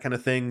for that kind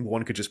of thing.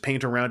 One could just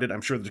paint around it.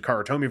 I'm sure the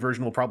Karatomi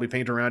version will probably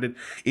paint around it.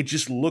 It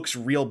just looks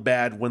real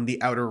bad when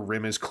the outer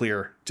rim is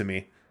clear to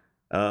me.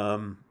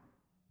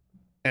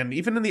 And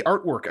even in the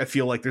artwork, I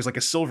feel like there's a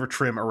silver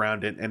trim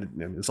around it,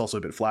 and it's also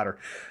a bit flatter.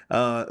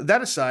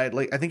 That aside,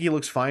 I think he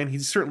looks fine. He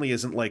certainly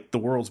isn't the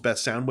world's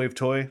best Soundwave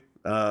toy,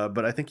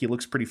 but I think he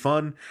looks pretty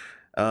fun.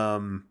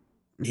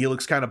 He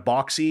looks kind of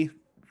boxy.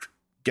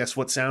 Guess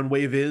what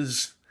Soundwave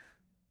is?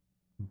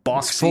 Boxy.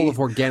 It's full of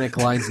organic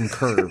lines and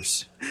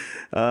curves.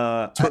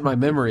 That's what my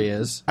memory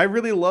is. I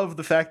really love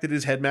the fact that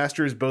his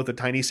headmaster is both a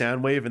tiny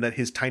Soundwave and that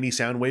his tiny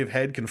Soundwave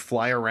head can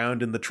fly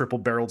around in the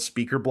triple-barreled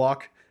speaker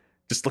block.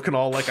 Just looking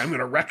all like, I'm going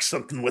to wreck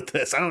something with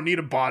this. I don't need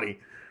a body.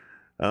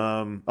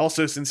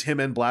 Also, since him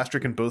and Blaster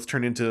can both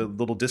turn into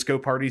little disco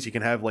parties, you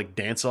can have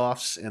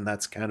dance-offs, and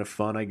that's kind of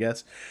fun, I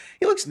guess.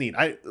 He looks neat.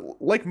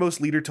 Like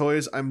most leader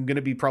toys, I'm going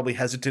to be probably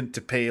hesitant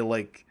to pay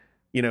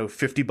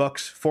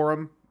 $50 for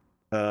him,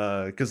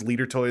 because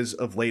leader toys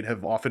of late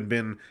have often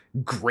been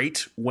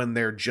great when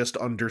they're just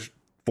under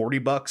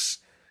 $40,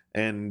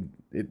 and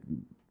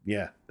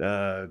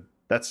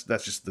that's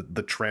just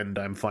the trend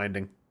I'm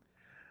finding.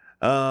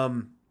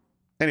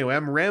 Anyway,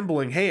 I'm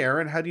rambling. Hey,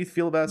 Aaron, how do you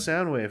feel about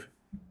Soundwave?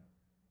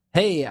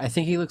 Hey, I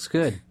think he looks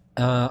good.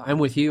 I'm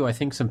with you. I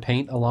think some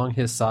paint along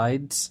his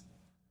sides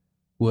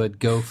would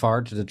go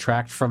far to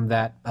detract from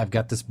that. I've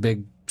got this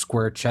big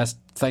square chest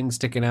thing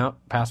sticking out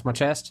past my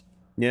chest.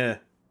 Yeah.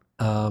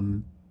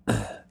 Kind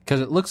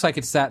because it looks like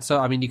it's that.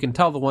 So I mean, you can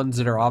tell the ones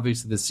that are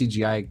obviously the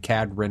CGI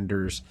CAD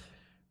renders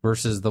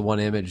versus the one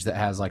image that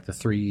has like the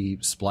 3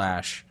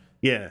 splash.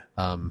 Yeah.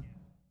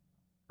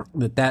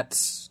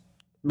 That's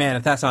man,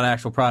 if that's not an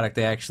actual product,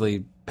 they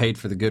actually paid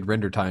for the good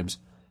render times.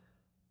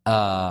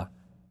 But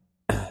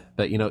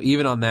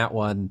even on that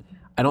one,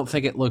 I don't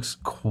think it looks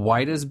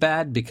quite as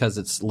bad because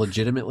it's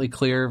legitimately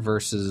clear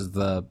versus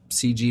the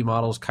CG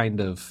models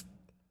kind of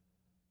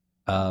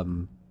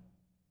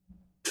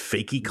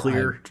fakey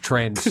clear,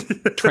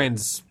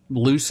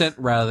 translucent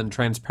rather than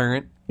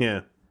transparent.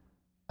 Yeah.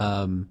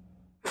 But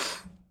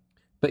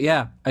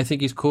yeah, I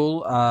think he's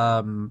cool.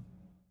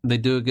 They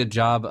do a good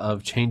job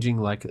of changing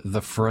like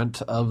the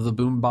front of the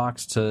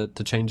boombox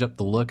to change up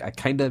the look. I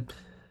kind of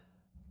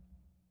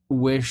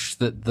wish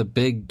that the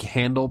big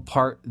handle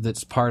part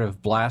that's part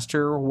of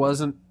Blaster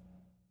wasn't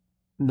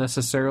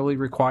necessarily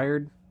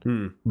required,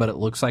 but it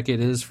looks like it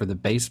is for the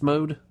base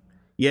mode.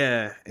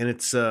 Yeah, and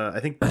it's I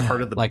think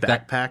part of the like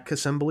backpack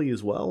assembly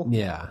as well.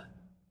 Yeah,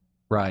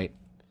 right.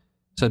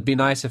 So it'd be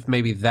nice if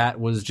maybe that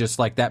was just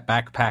like that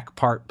backpack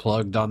part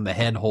plugged on the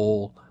head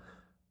hole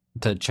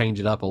to change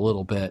it up a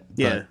little bit.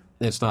 Yeah,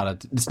 but it's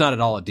not at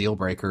all a deal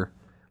breaker.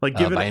 Like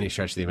by any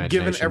stretch of the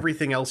imagination. Given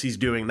everything else he's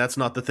doing, that's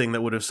not the thing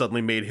that would have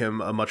suddenly made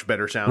him a much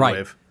better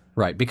Soundwave.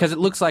 Right, because it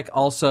looks like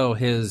also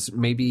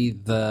maybe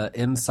the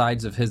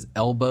insides of his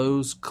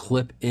elbows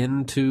clip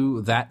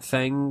into that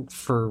thing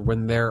for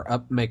when they're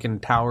up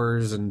making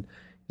towers, and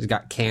he's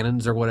got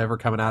cannons or whatever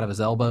coming out of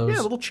his elbows. Yeah,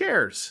 little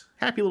chairs.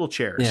 Happy little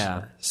chairs.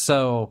 Yeah,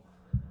 so,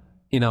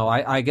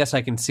 I guess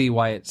I can see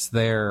why it's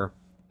there,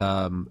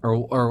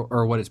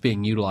 or what it's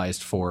being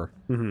utilized for.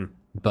 Mm-hmm.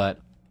 But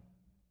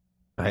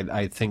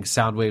I think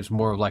Soundwave's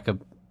more of like a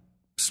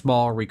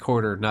small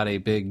recorder, not a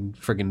big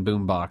friggin'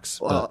 boombox.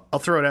 Well, I'll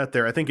throw it out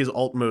there. I think his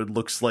alt mode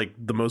looks like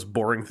the most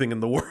boring thing in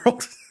the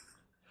world.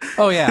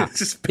 Oh yeah, it's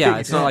just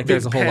it's not like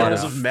there's a whole lot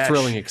of mesh.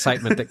 thrilling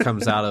excitement that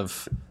comes out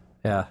of.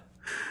 Yeah,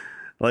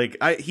 like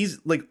he's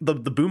like the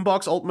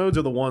boombox alt modes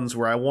are the ones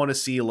where I want to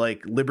see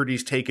like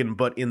liberties taken,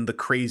 but in the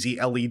crazy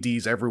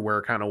LEDs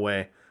everywhere kind of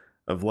way.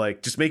 Of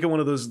like just make it one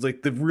of those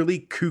like the really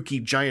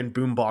kooky giant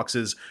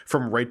boomboxes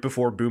from right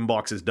before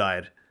boomboxes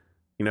died.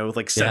 With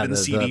like 7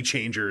 CD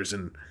changers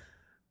and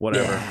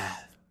whatever.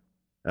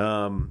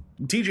 Yeah.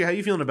 TJ, how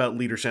you feeling about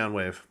Leader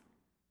Soundwave?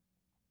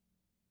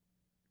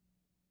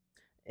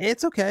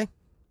 It's okay.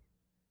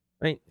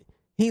 I mean,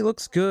 he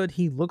looks good.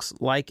 He looks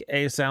like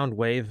a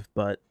Soundwave,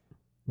 but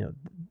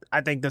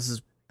I think this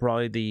is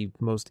probably the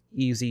most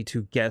easy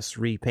to guess,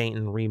 repaint,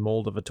 and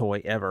remold of a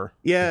toy ever.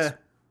 Yeah.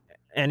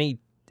 Any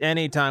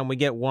time we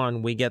get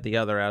one, we get the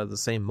other out of the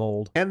same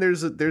mold. And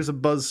there's a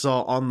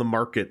buzzsaw on the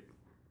market.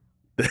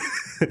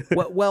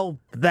 well,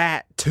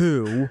 that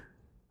too.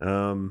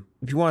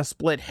 If you want to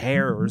split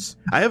hairs,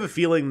 I have a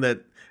feeling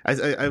that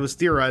I was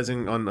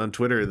theorizing on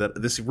Twitter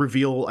that this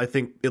reveal, I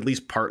think, at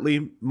least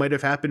partly might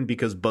have happened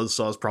because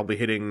Buzzsaw's probably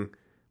hitting,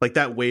 like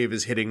that wave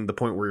is hitting the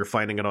point where you're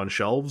finding it on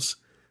shelves,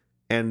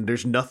 and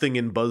there's nothing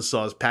in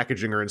Buzzsaw's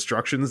packaging or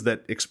instructions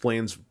that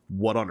explains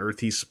what on earth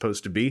he's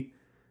supposed to be.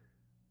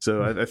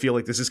 So I feel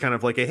like this is kind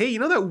of like hey,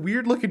 that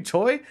weird looking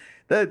toy?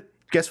 That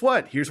guess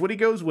what? Here's what he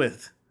goes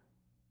with.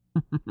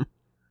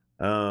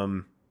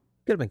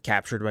 Could have been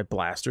captured by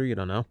Blaster. You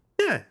don't know.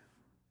 Yeah.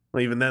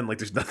 Well, even then, like,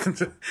 there's nothing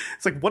to.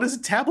 It's like, what is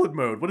a tablet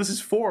mode? What is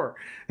this for?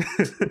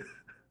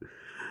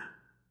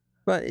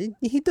 But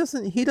he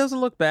doesn't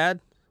look bad.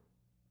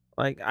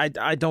 Like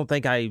I don't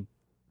think I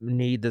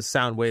need the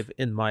Soundwave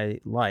in my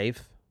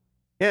life.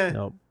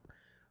 Yeah.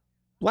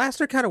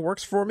 Blaster kind of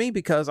works for me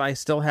because I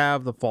still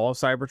have the Fall of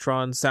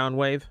Cybertron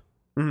Soundwave,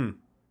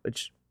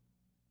 which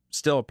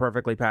still a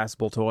perfectly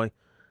passable toy.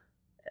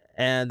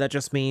 And that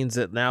just means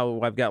that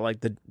now I've got like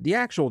the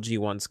actual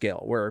G1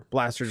 scale where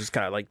Blaster just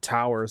kind of like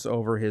towers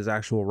over his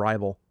actual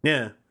rival.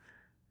 Yeah.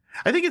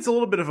 I think it's a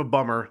little bit of a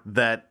bummer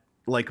that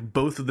like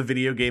both of the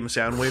video game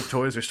Soundwave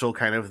toys are still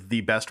kind of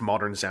the best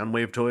modern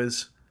Soundwave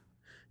toys.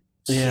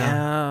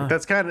 Yeah.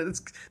 That's kind of,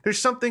 there's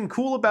something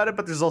cool about it,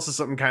 but there's also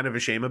something kind of a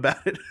shame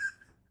about it.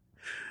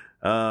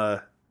 I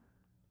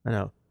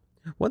know.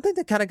 One thing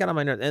that kind of got on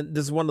my nerves, and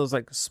this is one of those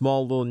like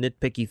small little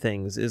nitpicky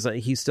things, is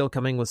he's still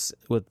coming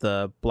with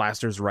the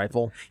Blaster's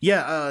rifle.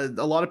 Yeah,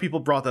 a lot of people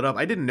brought that up.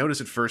 I didn't notice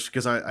at first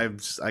because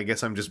I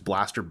guess I'm just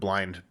Blaster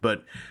blind,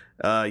 but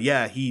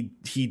yeah, he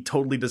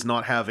totally does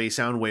not have a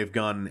Soundwave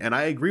gun, and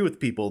I agree with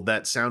people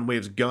that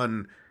Soundwave's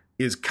gun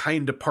is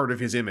kind of part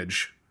of his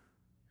image.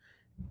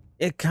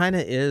 It kind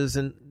of is,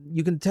 and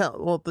you can tell.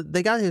 Well,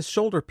 they got his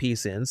shoulder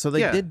piece in, so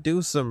they did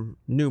do some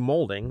new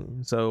molding.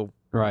 So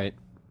right.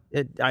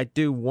 I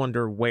do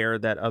wonder where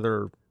that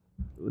other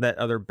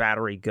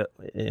battery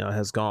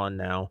has gone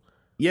now.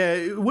 Yeah,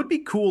 it would be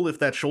cool if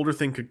that shoulder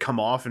thing could come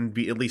off and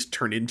be at least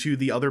turn into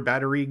the other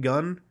battery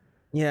gun.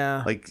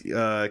 Yeah, like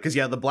because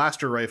the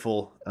Blaster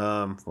rifle.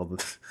 Well,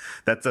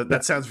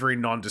 that sounds very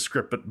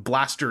nondescript, but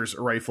Blaster's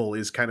rifle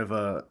is kind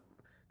of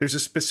there's a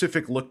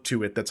specific look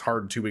to it that's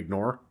hard to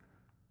ignore.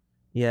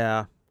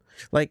 Yeah,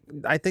 Like,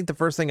 I think the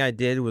first thing I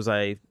did was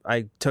I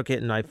took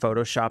it and I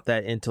photoshopped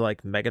that into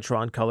like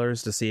Megatron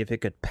colors to see if it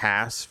could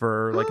pass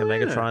for like a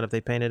Megatron if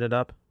they painted it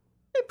up.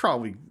 It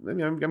probably. I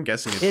mean, I'm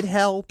guessing it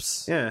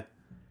helps. Yeah,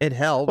 it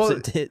helps.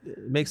 Well,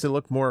 it makes it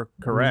look more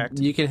correct.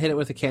 You can hit it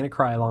with a can of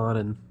Krylon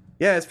and.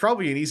 Yeah, it's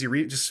probably an easy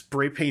just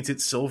spray paint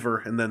it silver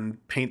and then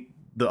paint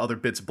the other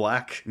bits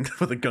black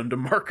with a Gundam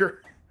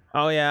marker.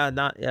 Oh yeah,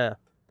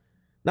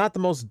 not the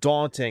most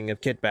daunting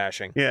of kit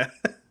bashing. Yeah.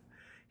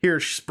 Here,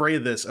 spray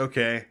this.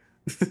 Okay.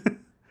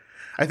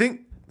 I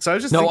think so. I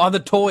was just on the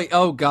toy.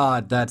 Oh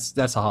God, that's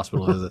a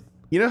hospital visit.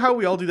 You know how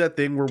we all do that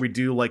thing where we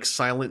do like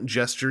silent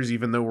gestures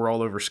even though we're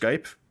all over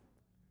Skype?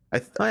 I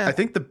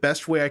think the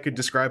best way I could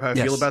describe how I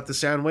feel about the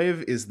sound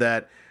wave is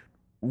that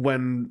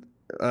when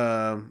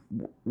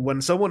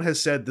someone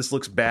has said this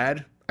looks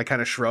bad, I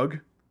kind of shrug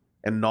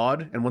and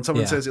nod, and when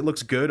someone says it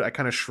looks good, I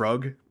kind of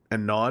shrug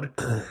and nod.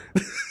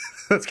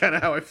 That's kind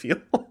of how I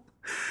feel.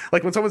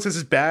 Like when someone says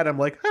it's bad, I'm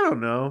like, I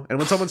don't know. And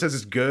when someone says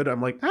it's good,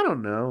 I'm like, I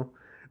don't know.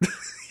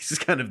 He's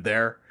just kind of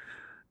there.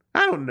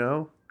 I don't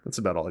know. That's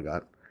about all I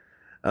got.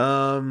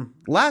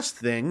 Last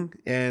thing,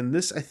 and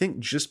this I think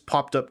just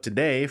popped up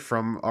today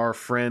from our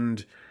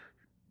friend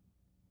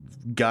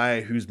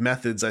guy whose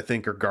methods I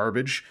think are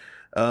garbage.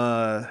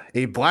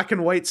 A black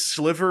and white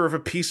sliver of a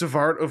piece of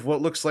art of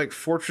what looks like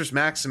Fortress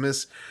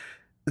Maximus.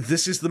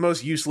 This is the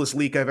most useless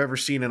leak I've ever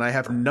seen, and I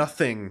have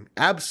nothing,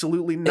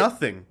 absolutely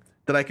nothing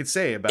that I could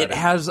say about it. It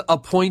has a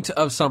point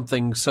of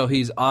something, so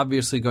he's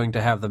obviously going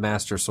to have the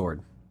Master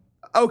Sword.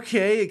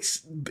 Okay,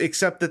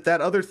 except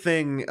that other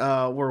thing,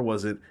 where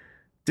was it?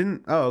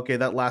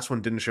 That last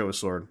one didn't show a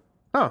sword.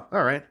 Oh,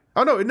 all right.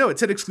 Oh, no, it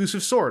said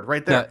exclusive sword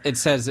right there. Yeah, it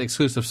says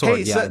exclusive sword,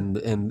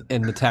 in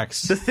the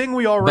text. The thing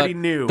we already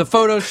knew. The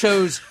photo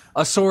shows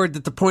a sword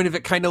that the point of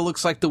it kind of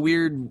looks like the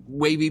weird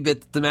wavy bit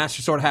that the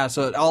Master Sword has,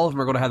 so all of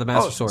them are going to have the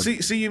Master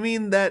Sword. So you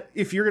mean that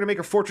if you're going to make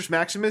a Fortress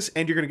Maximus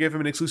and you're going to give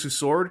him an exclusive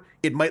sword,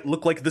 it might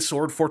look like the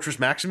sword Fortress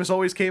Maximus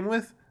always came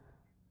with?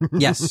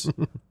 Yes.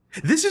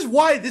 This is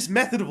why this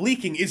method of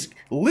leaking is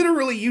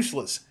literally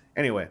useless.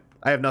 Anyway,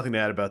 I have nothing to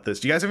add about this.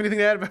 Do you guys have anything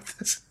to add about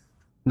this?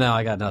 No,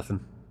 I got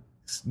nothing.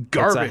 It's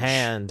garbage. It's a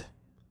hand.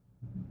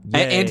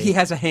 And he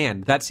has a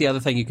hand. That's the other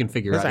thing you can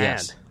figure out.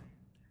 Yes.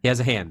 He has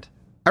a hand.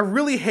 I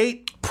really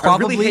hate...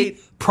 Probably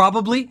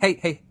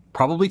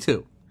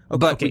two.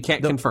 But we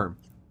can't confirm.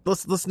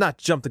 Let's not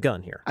jump the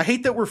gun here. I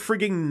hate that we're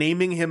frigging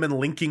naming him and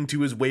linking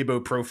to his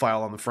Weibo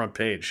profile on the front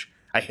page.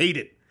 I hate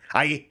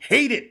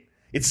it.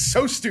 It's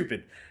so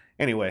stupid.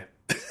 Anyway,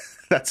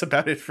 that's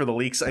about it for the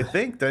leaks, I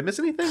think. Did I miss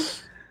anything?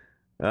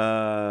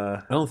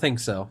 I don't think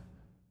so.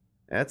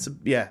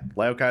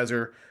 Leo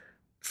Kaiser,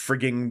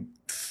 frigging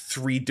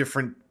 3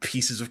 different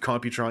pieces of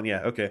Computron.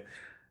 Yeah, okay.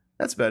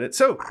 That's about it.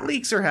 So,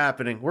 leaks are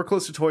happening. We're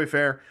close to Toy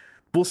Fair.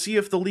 We'll see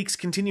if the leaks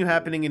continue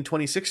happening in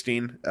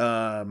 2016.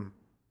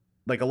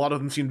 Like, a lot of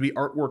them seem to be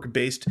artwork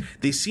based.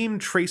 They seem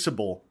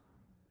traceable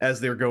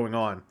as they're going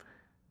on.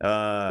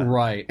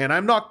 Right. And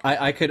I'm not...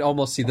 I could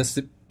almost see this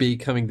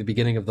becoming the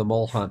beginning of the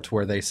mole hunt,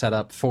 where they set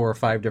up 4 or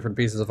 5 different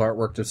pieces of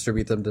artwork,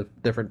 distribute them to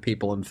different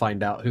people, and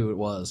find out who it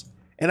was.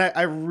 And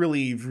I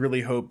really,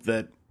 really hope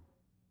that,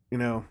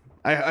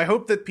 I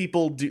hope that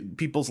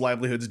people's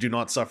livelihoods do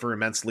not suffer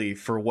immensely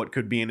for what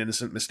could be an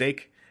innocent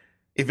mistake.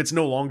 If it's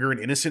no longer an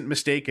innocent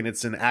mistake and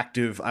it's an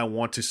active, I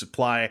want to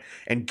supply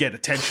and get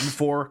attention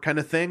for kind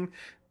of thing,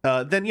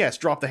 then yes,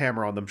 drop the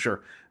hammer on them,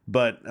 sure.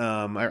 But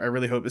I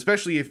really hope,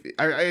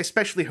 I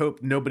especially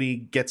hope nobody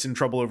gets in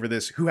trouble over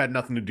this who had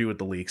nothing to do with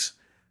the leaks.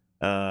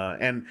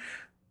 And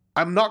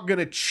I'm not going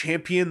to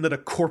champion that a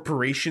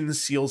corporation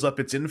seals up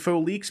its info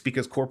leaks,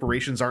 because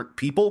corporations aren't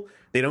people.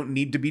 They don't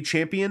need to be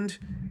championed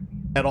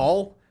at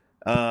all.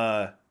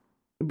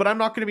 But I'm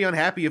not going to be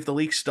unhappy if the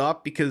leaks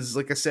stop, because,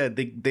 like I said,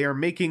 they are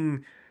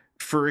making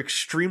for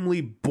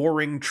extremely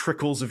boring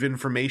trickles of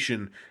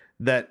information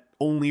that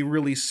only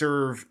really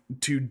serve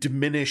to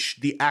diminish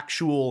the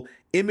actual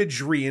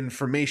imagery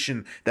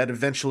information that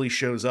eventually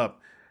shows up.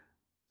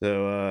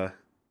 So,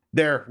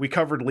 we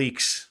covered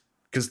leaks,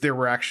 because there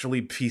were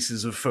actually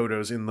pieces of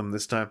photos in them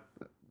this time.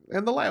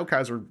 And the Lyle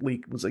Kaiser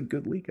leak was a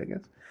good leak, I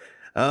guess.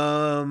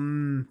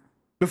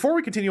 Before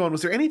we continue on,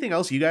 was there anything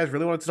else you guys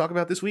really wanted to talk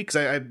about this week?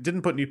 Because I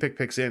didn't put new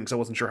picks in because I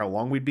wasn't sure how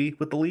long we'd be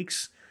with the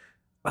leaks.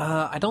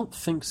 I don't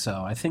think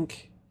so. I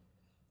think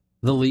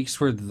the leaks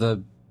were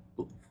the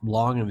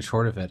long and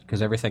short of it,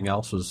 because everything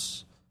else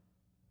was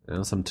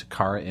some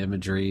Takara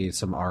imagery,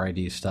 some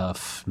RID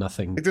stuff,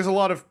 nothing. There's a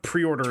lot of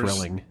pre-orders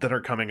thrilling that are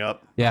coming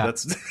up. Yeah.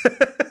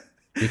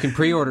 You can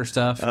pre-order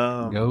stuff.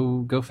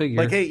 Go figure.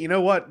 Like, hey, you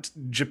know what?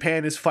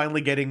 Japan is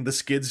finally getting the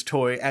Skids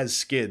toy as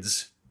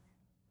Skids.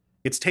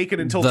 It's taken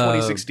until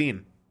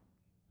 2016.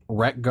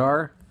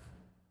 Retgar?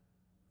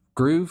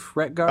 Groove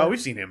Retgar? Oh,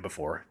 we've seen him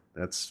before.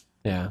 That's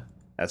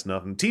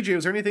nothing. TJ,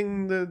 was there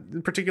anything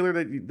in particular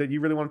that you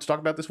really wanted to talk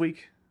about this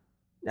week?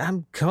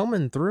 I'm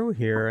combing through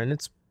here, and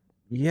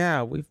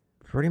we've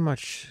pretty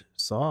much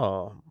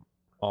saw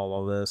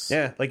all of this.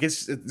 Yeah, like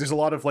there's a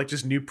lot of like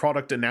just new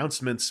product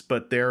announcements,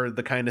 but they're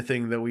the kind of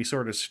thing that we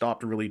sort of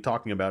stopped really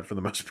talking about for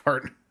the most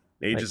part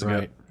ages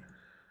ago.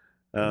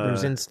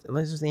 There's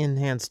the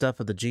in-hand stuff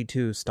of the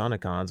G2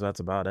 Stonicons. That's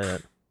about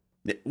it.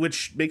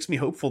 Which makes me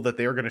hopeful that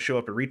they are going to show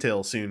up at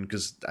retail soon,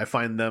 because I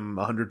find them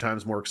 100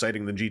 times more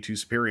exciting than G2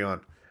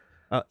 Superion.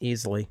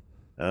 Easily.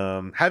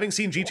 Having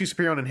seen G2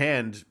 Superion in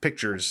hand,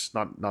 pictures,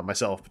 not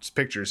myself, but just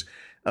pictures,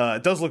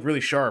 it does look really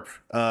sharp,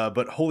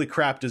 but holy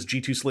crap does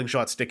G2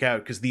 Slingshot stick out,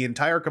 because the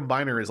entire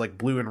combiner is like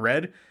blue and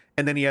red,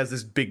 and then he has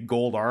this big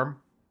gold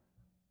arm.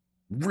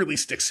 Really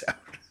sticks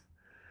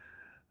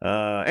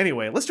out.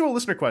 Anyway, let's do a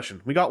listener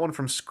question. We got one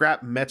from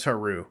Scrap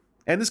Metaru,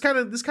 and this kind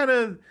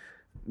of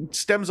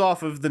stems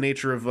off of the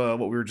nature of what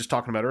we were just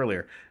talking about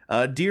earlier.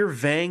 Dear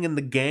Vang and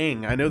the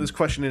gang, I know this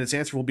question and its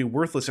answer will be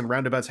worthless in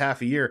roundabouts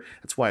half a year.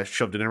 That's why I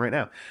shoved it in right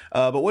now.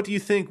 But what do you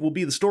think will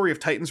be the story of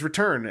Titan's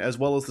return, as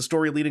well as the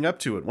story leading up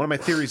to it? One of my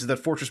theories is that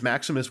Fortress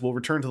Maximus will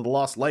return to the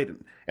Lost Light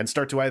and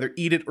start to either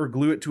eat it or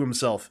glue it to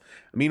himself.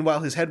 Meanwhile,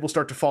 his head will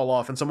start to fall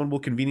off, and someone will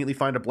conveniently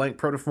find a blank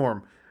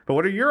protoform. But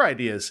what are your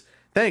ideas?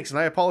 Thanks, and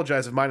I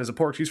apologize if mine is a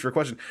poor excuse for a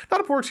question.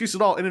 Not a poor excuse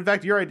at all, and in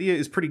fact, your idea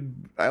is pretty...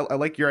 I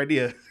like your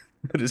idea.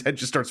 But his head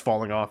just starts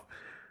falling off.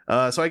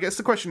 So I guess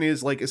the question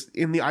is, like,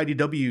 in the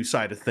IDW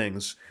side of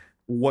things,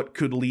 what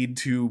could lead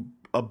to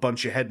a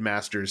bunch of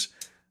headmasters?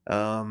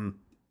 Aaron,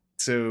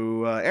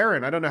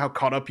 I don't know how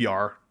caught up you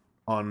are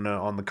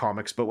on the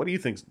comics, but what do you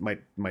think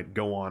might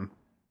go on?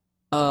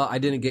 I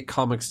didn't get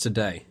comics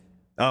today.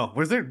 Oh,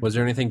 was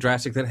there anything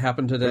drastic that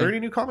happened today? Were there any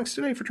new comics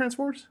today for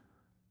Transformers?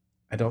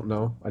 I don't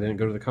know. I didn't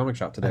go to the comic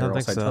shop today, or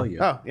else I'd tell you.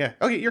 Oh, yeah.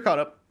 Okay, you're caught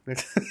up.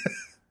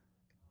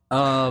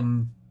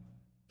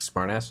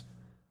 Smartass.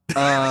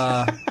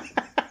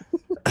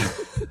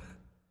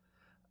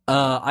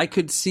 I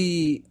could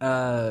see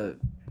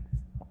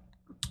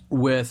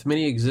with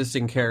many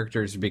existing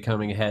characters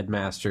becoming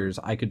headmasters,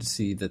 I could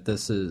see that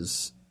this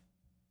is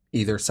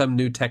either some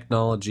new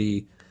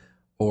technology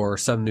or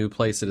some new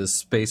place it is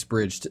space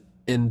bridged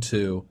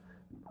into,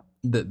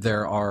 that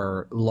there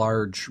are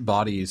large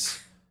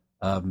bodies,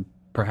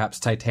 perhaps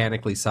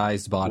titanically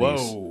sized bodies.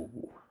 Whoa.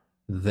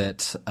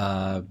 That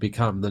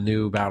become the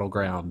new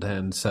battleground,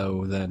 and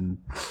so then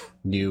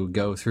you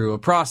go through a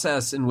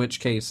process, in which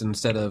case,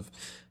 instead of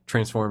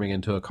transforming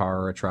into a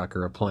car or a truck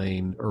or a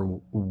plane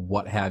or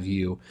what have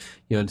you,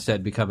 you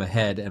instead become a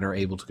head and are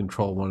able to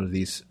control one of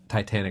these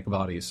titanic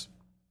bodies.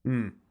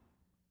 And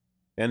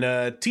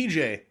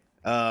TJ,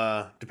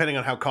 depending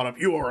on how caught up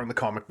you are on the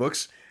comic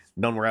books,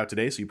 none were out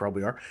today, so you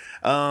probably are.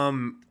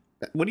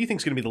 What do you think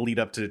is going to be the lead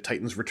up to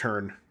Titan's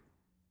return?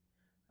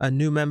 A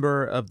new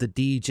member of the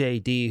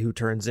DJD who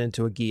turns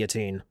into a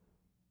guillotine.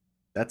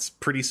 That's a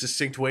pretty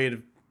succinct way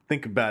to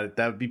think about it.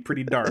 That would be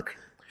pretty dark.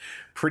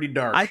 Pretty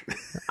dark.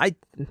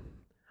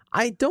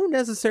 I don't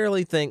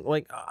necessarily think,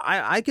 like,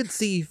 I could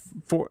see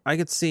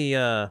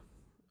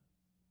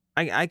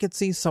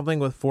something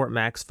with Fort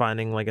Max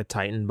finding like a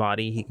Titan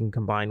body he can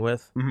combine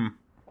with. Mm-hmm.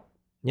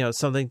 You know,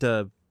 something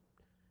to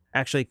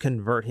actually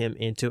convert him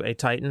into a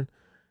Titan.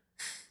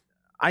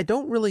 I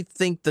don't really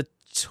think the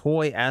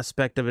toy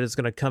aspect of it is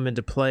going to come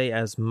into play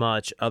as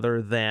much, other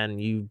than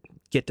you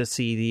get to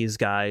see these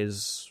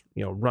guys,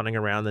 you know, running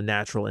around the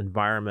natural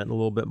environment a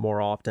little bit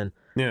more often.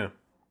 Yeah.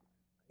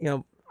 You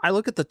know, I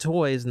look at the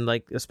toys, and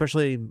like,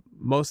 especially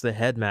most of the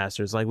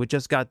headmasters, like we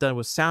just got done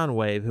with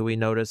Soundwave, who we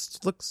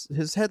noticed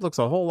his head looks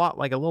a whole lot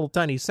like a little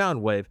tiny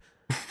Soundwave,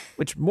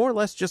 which more or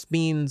less just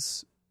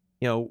means,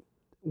 you know,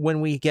 when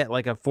we get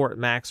like a Fort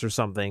Max or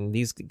something,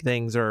 these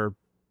things are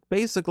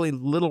basically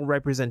little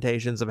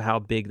representations of how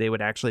big they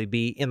would actually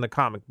be in the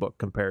comic book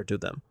compared to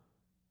them.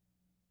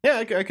 Yeah,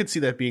 I could see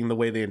that being the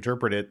way they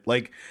interpret it.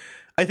 Like,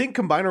 I think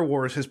Combiner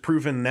Wars has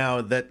proven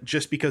now that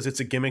just because it's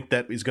a gimmick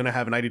that is going to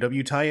have an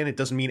IDW tie-in, it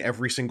doesn't mean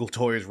every single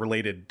toy is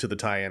related to the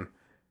tie-in.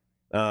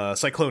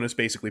 Cyclone is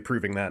basically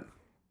proving that.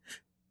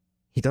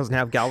 He doesn't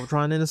have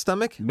Galvatron in his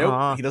stomach?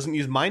 Nope, he doesn't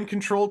use mind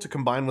control to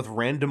combine with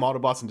random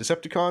Autobots and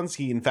Decepticons.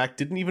 He, in fact,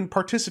 didn't even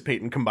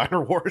participate in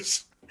Combiner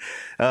Wars.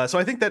 So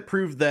I think that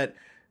proved that,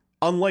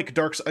 unlike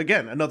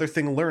again, another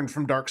thing learned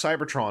from Dark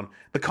Cybertron,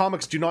 the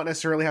comics do not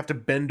necessarily have to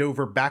bend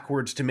over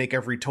backwards to make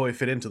every toy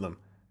fit into them.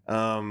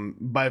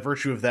 By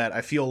virtue of that,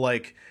 I feel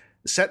like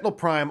Sentinel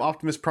Prime,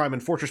 Optimus Prime,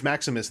 and Fortress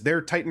Maximus,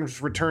 their Titan's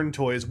Return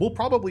toys will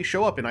probably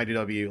show up in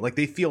IDW. Like,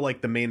 they feel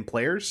like the main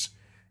players.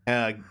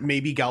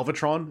 Maybe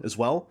Galvatron as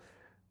well.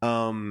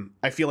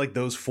 I feel like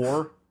those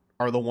four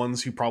are the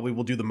ones who probably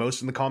will do the most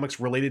in the comics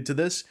related to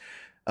this.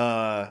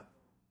 I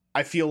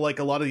feel like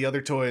a lot of the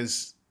other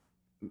toys,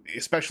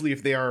 especially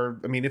if they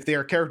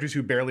are characters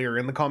who barely are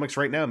in the comics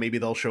right now, maybe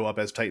they'll show up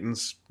as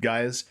Titans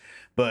guys.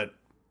 But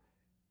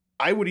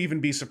I would even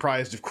be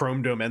surprised if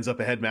Chrome Dome ends up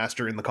a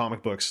headmaster in the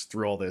comic books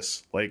through all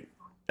this. Like,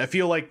 I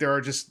feel like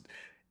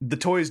the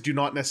toys do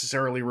not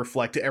necessarily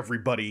reflect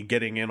everybody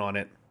getting in on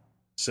it.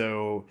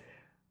 So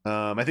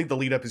I think the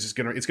lead up is just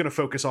gonna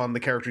focus on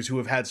the characters who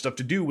have had stuff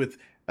to do with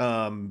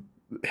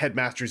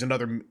headmasters and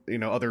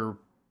other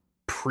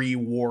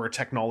pre-war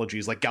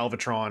technologies like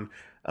Galvatron,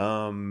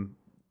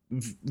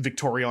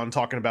 Victorion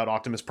talking about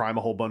Optimus Prime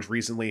a whole bunch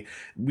recently.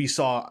 We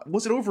saw,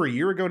 was it over a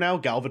year ago now,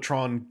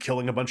 Galvatron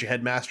killing a bunch of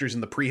headmasters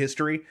in the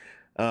prehistory.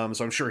 So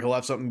I'm sure he'll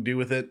have something to do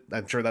with it.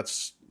 I'm sure that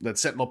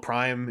Sentinel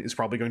Prime is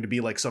probably going to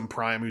be like some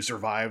Prime who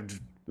survived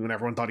when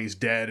everyone thought he's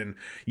dead, and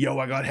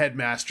I got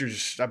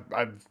Headmasters.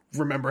 I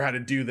remember how to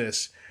do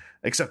this,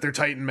 except they're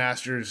Titan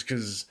Masters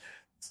because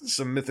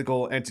some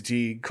mythical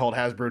entity called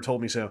Hasbro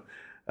told me so.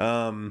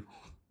 So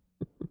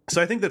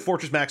I think that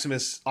Fortress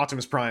Maximus,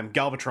 Optimus Prime,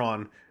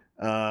 Galvatron,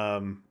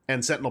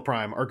 and Sentinel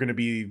Prime are going to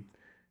be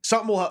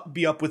something. Will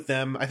be up with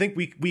them. I think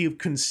we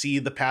can see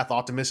the path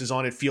Optimus is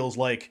on. It feels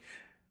like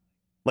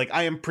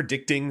I am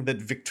predicting that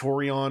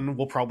Victorion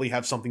will probably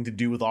have something to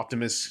do with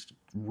Optimus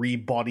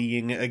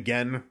rebodying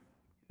again,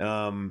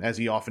 as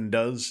he often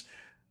does.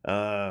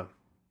 I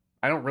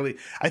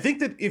think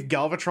that if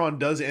Galvatron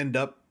does end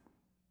up,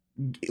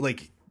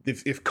 like,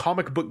 if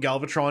comic book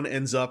Galvatron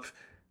ends up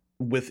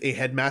with a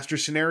Headmaster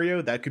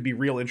scenario, that could be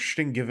real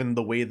interesting given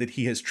the way that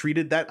he has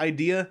treated that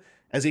idea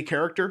as a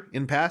character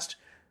in past.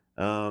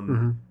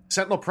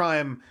 Sentinel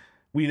Prime,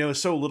 we know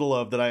so little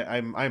of that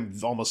I'm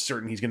almost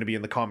certain he's going to be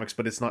in the comics,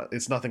 but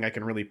it's nothing I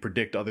can really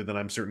predict other than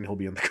I'm certain he'll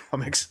be in the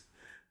comics.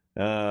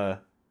 But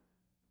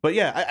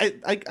yeah,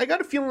 I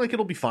got a feeling like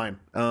it'll be fine.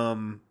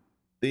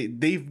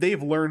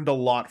 They've learned a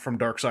lot from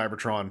Dark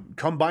Cybertron.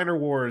 Combiner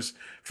Wars,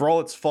 for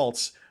all its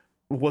faults,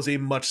 was a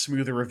much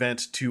smoother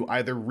event to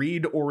either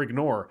read or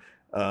ignore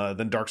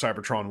than Dark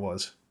Cybertron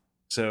was.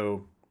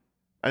 So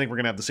I think we're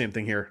gonna have the same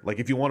thing here. Like,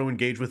 if you want to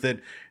engage with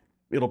it,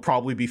 it'll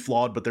probably be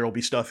flawed, but there will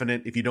be stuff in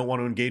it. If you don't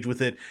want to engage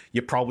with it,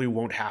 you probably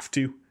won't have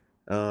to.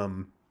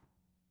 So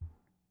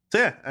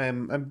yeah,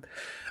 I'm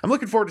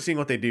looking forward to seeing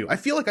what they do. I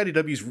feel like I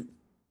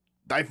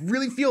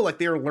really feel like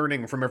they are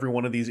learning from every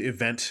one of these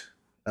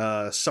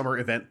summer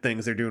event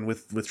things they're doing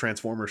with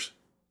Transformers.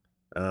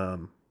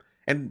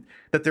 And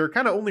that they're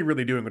kind of only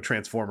really doing with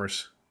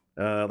Transformers.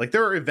 Like,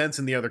 there are events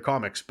in the other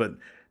comics, but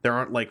there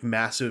aren't like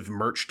massive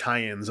merch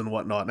tie-ins and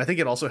whatnot. And I think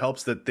it also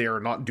helps that they are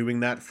not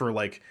doing that for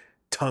like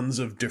tons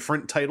of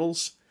different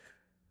titles.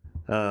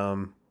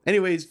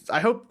 Anyways, I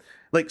hope,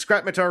 like,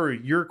 Scrap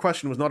Mataru, your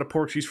question was not a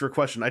poor excuse for a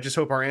question. I just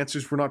hope our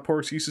answers were not poor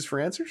excuses for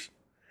answers.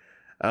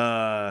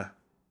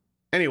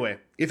 Anyway,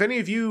 if any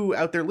of you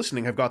out there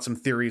listening have got some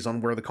theories on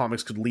where the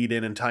comics could lead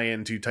in and tie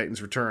into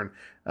Titan's Return,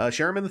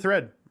 share them in the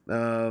thread.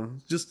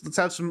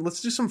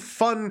 Let's do some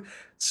fun,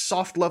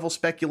 soft level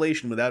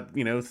speculation without,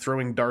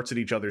 throwing darts at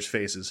each other's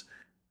faces.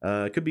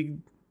 It could be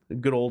a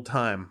good old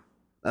time.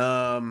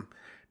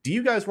 Do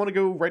you guys want to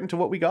go right into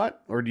what we got,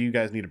 or do you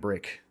guys need a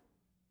break?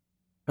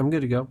 I'm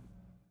good to go.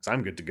 'Cause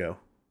I'm good to go.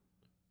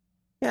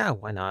 Yeah,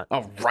 why not?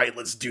 All right,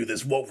 let's do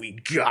this. What we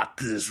got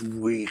this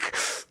week?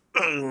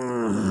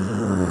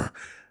 Okay,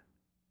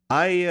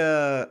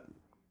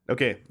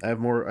 I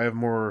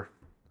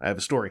have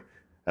a story.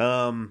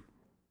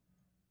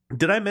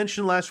 Did I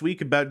mention last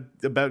week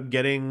about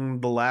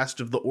getting the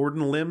last of the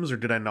Orden limbs, or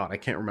did I not? I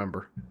can't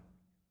remember.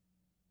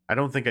 I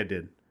don't think I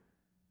did.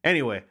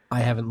 Anyway,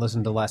 I haven't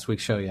listened to last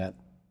week's show yet.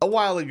 A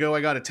while ago,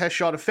 I got a test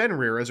shot of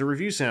Fenrir as a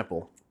review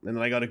sample, and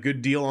then I got a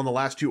good deal on the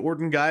last two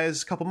Orden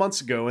guys a couple months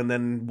ago, and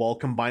then while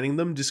combining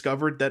them,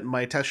 discovered that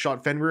my test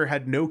shot Fenrir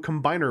had no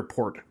combiner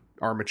port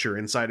armature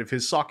inside of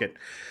his socket.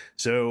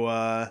 So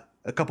a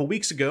couple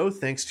weeks ago,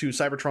 thanks to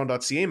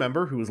Cybertron.ca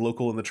member who was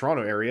local in the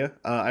Toronto area,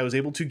 I was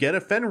able to get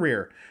a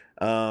Fenrir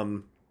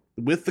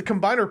with the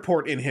combiner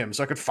port in him,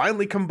 so I could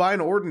finally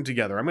combine Orden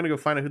together. I'm going to go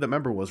find out who that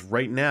member was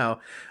right now.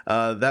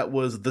 That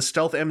was the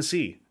Stealth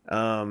MC,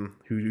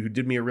 who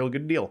did me a real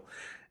good deal.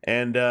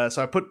 And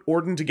so I put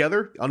Orden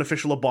together,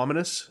 unofficial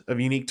Abominus of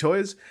Unique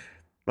Toys.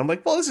 I'm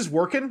like, well, this is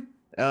working.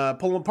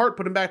 Pull him apart,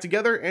 put him back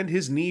together, and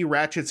his knee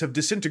ratchets have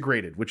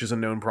disintegrated, which is a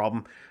known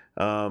problem.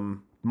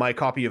 My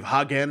copy of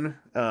Hagen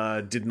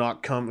did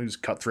not come, it was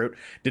Cutthroat,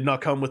 did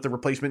not come with the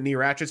replacement knee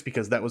ratchets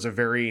because that was a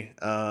very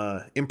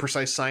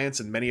imprecise science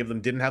and many of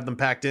them didn't have them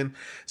packed in.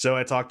 So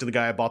I talked to the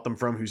guy I bought them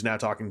from, who's now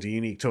talking to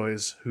Unique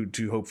Toys,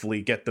 to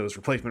hopefully get those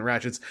replacement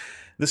ratchets.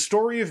 The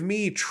story of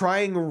me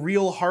trying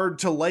real hard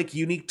to like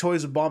Unique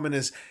Toys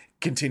Abominus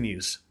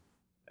continues.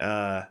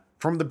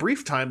 From the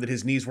brief time that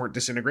his knees weren't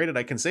disintegrated,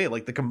 I can say,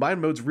 like, the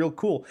combined mode's real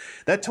cool.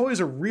 That toy is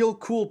a real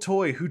cool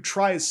toy who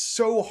tries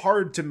so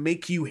hard to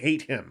make you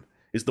hate him,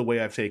 is the way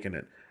I've taken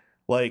it.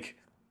 Like,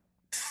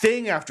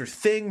 thing after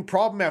thing,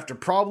 problem after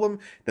problem,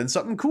 then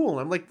something cool. And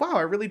I'm like, wow,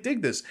 I really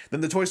dig this.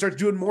 Then the toy starts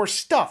doing more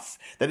stuff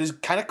that is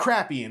kind of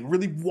crappy and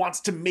really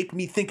wants to make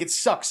me think it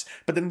sucks.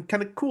 But then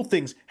kind of cool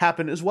things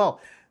happen as well.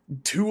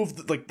 Two of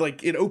the,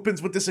 like it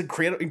opens with this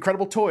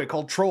incredible toy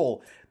called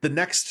Troll. The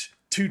next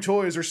two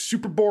toys are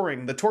super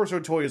boring. The torso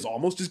toy is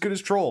almost as good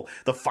as Troll.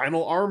 The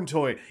final arm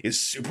toy is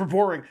super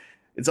boring.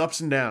 It's ups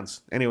and downs.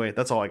 Anyway,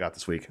 that's all I got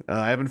this week.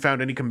 I haven't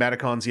found any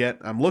Combaticons yet.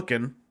 I'm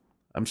looking.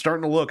 I'm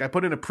starting to look. I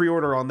put in a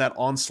pre-order on that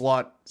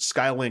Onslaught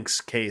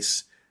Skylynx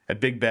case at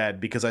Big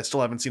Bad because I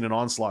still haven't seen an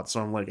Onslaught, so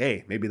I'm like,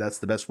 hey, maybe that's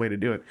the best way to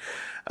do it.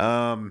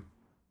 But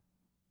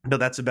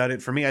that's about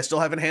it for me. I still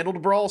haven't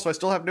handled Brawl, so I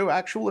still have no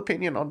actual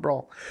opinion on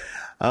Brawl.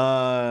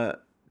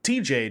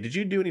 TJ, did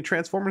you do any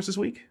Transformers this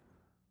week?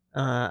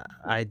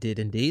 I did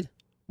indeed.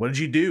 What did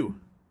you do?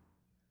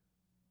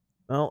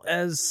 Well,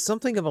 as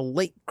something of a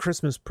late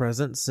Christmas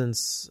present,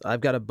 since I've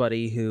got a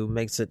buddy who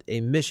makes it a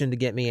mission to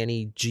get me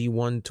any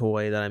G1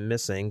 toy that I'm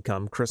missing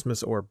come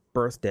Christmas or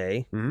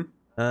birthday, in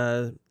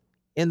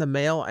the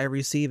mail I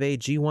receive a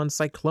G1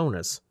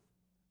 Cyclonus.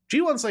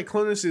 G1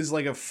 Cyclonus is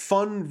like a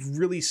fun,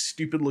 really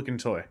stupid looking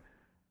toy.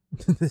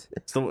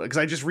 Because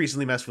I just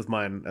recently messed with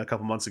mine a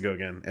couple months ago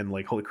again, and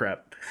like, holy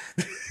crap,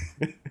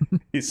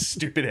 his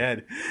stupid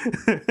head.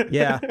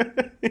 Yeah,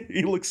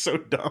 he looks so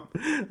dumb.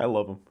 I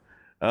love him.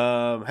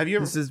 Have you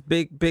ever? This is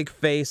big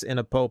face and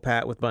a Pope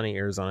hat with bunny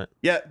ears on it.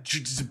 Yeah,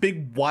 just a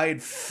big,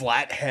 wide,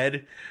 flat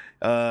head.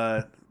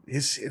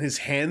 His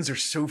hands are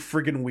so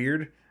friggin'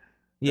 weird.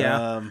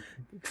 Yeah,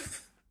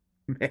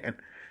 man.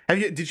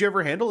 Did you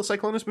ever handle a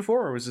Cyclonus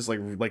before, or was this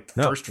like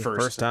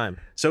first time?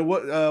 So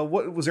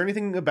what was there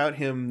anything about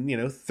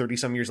him, 30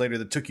 some years later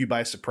that took you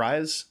by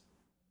surprise?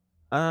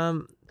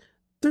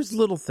 There's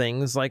little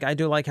things like I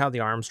do like how the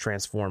arms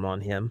transform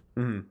on him.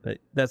 But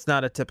that's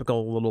not a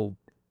typical little,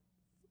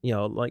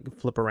 like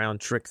flip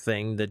around trick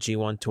thing that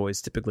G1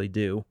 toys typically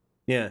do.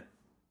 Yeah.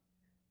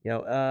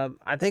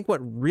 I think what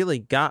really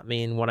got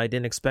me and what I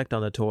didn't expect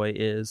on the toy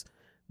is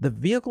the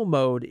vehicle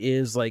mode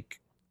is like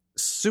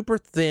super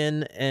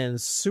thin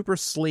and super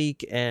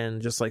sleek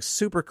and just like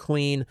super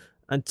clean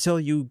until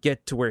you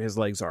get to where his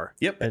legs are.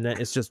 Yep. And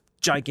then it's just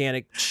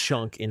gigantic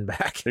chunk in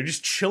back. They're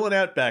just chilling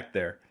out back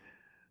there.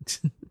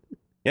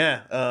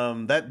 Yeah.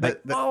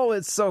 Oh,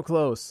 it's so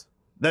close.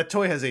 That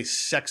toy has a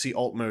sexy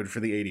alt mode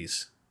for the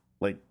 80s.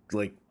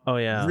 Like oh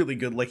yeah, really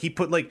good. Like he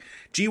put like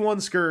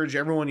G1 Scourge,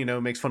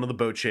 everyone makes fun of the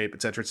boat shape,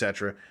 etc.,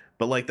 etc.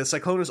 But like the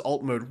Cyclonus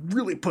alt mode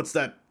really puts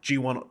that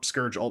G1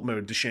 Scourge alt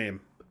mode to shame.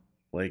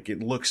 Like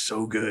it looks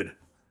so good.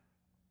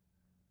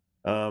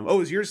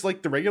 Is yours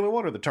like the regular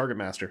one or the Target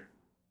Master?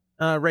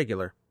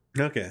 Regular.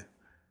 Okay.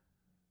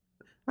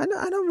 I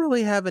don't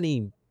really have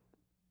any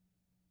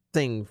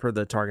thing for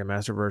the Target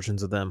Master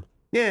versions of them.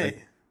 Yeah.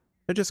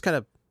 They're just kind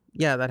of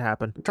that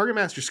happened. Target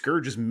Master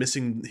Scourge is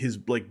missing his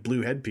like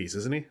blue headpiece,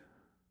 isn't he?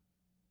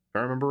 If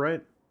I remember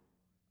right.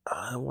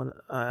 I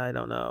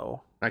don't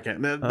know. I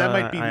can't. That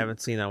might be. I haven't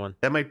seen that one.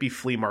 That might be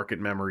flea market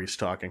memories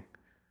talking.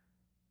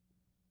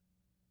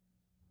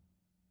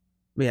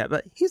 Yeah,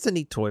 but he's a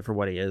neat toy for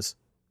what he is.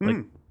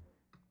 Like,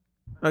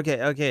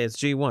 okay, it's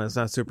G1. It's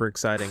not super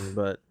exciting,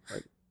 but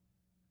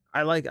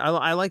like,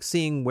 I like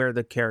seeing where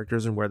the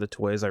characters and where the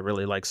toys I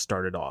really like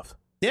started off.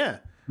 Yeah,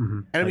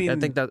 and I mean,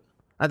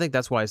 I think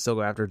that's why I still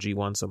go after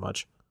G1 so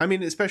much. I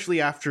mean, especially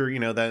after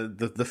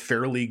the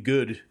fairly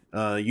good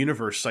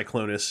Universe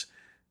Cyclonus,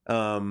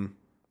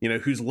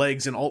 whose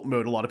legs in alt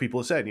mode a lot of people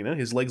have said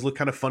his legs look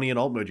kind of funny in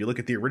alt mode. You look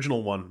at the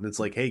original one, and it's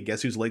like, hey,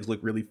 guess whose legs look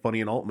really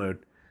funny in alt mode?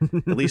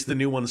 At least the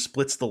new one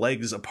splits the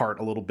legs apart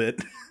a little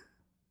bit.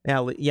 Yeah.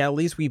 At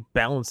least we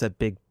balance that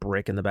big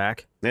brick in the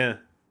back. Yeah,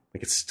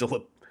 like it's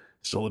still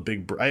a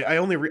big. I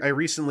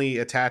recently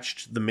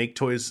attached the Make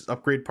Toys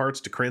upgrade parts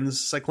to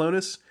Kryn's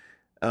Cyclonus,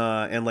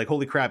 and like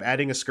holy crap,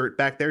 adding a skirt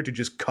back there to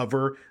just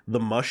cover the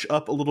mush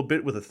up a little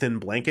bit with a thin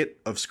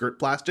blanket of skirt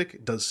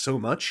plastic does so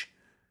much.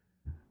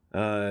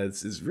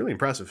 It's really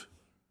impressive.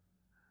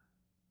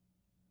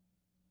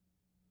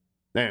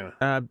 Anyway.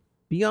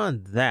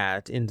 Beyond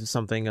that, into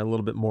something a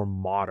little bit more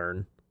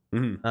modern.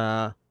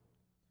 I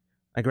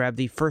grabbed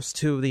the first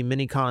two of the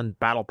Minicon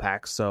battle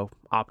packs, so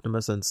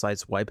Optimus and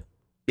Sideswipe.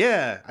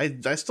 Yeah,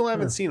 I still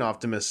haven't seen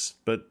Optimus,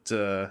 but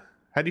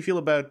how do you feel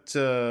about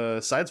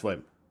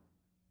Sideswipe?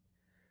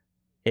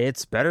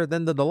 It's better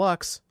than the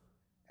deluxe.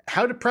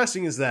 How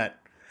depressing is that?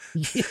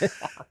 Yeah.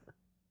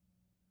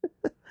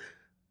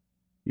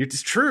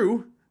 It's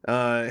true.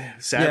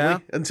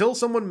 Sadly, until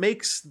someone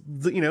makes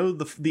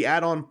the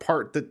add-on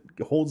part that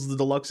holds the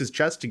deluxe's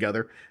chest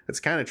together,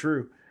 that's kind of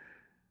true.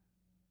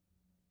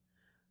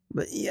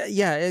 But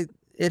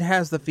it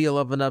has the feel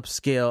of an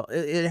upscale.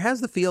 It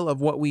has the feel of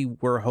what we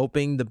were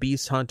hoping the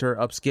Beast Hunter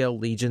upscale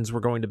legions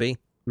were going to be.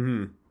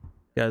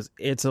 Because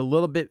it's a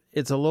little bit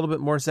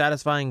more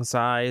satisfying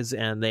size,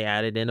 and they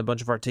added in a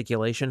bunch of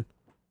articulation.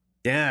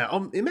 Yeah,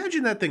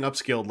 imagine that thing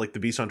upscaled like the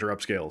Beast Hunter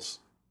upscales.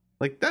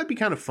 Like that'd be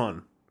kind of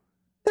fun.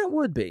 That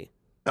would be.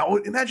 Oh,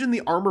 imagine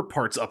the armor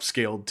parts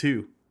upscaled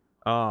too.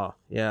 Oh,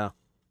 yeah.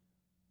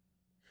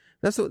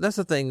 That's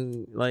the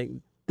thing. Like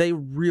they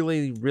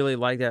really, really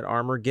like that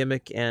armor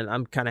gimmick, and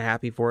I'm kind of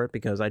happy for it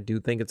because I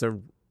do think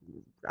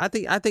I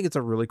think it's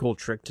a really cool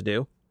trick to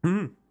do.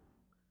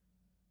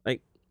 Like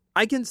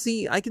I can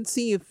see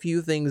a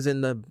few things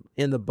in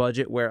the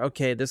budget where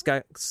okay, this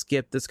got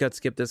skipped, this got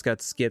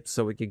skipped,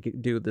 so we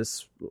could do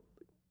this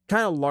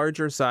kind of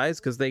larger size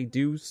because they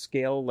do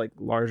scale like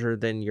larger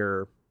than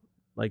your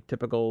like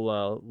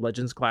typical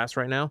Legends class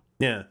right now.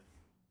 Yeah.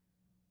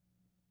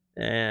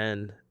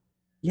 And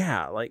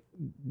yeah, like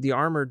the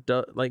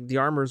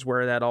armor's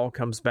where that all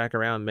comes back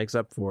around and makes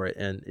up for it,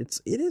 and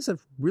it is a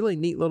really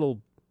neat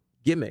little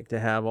gimmick to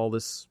have all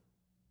this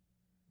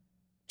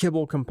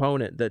kibble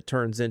component that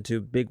turns into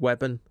big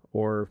weapon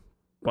or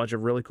a bunch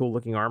of really cool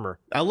looking armor.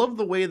 I love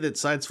the way that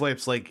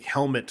Sideswipe's like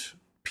helmet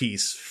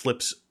piece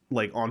flips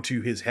like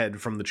onto his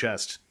head from the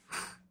chest.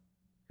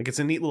 Like it's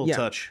a neat little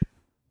touch.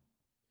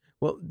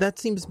 Well, that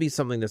seems to be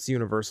something that's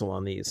universal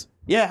on these.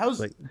 Yeah, how's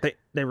Like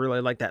they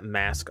really like that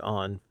mask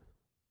on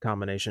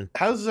combination.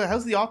 how's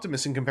the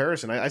Optimus in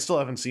comparison? I still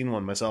haven't seen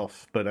one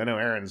myself, but I know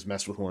Aaron's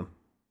messed with one.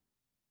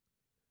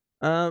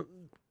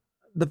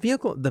 The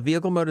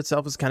vehicle mode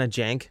itself is kind of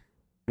jank.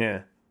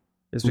 Yeah.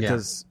 It's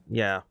because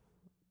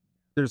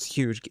there's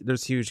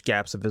huge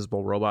gaps of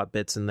visible robot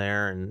bits in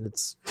there, and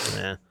it's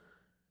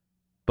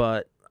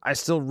But I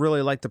still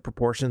really like the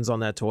proportions on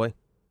that toy.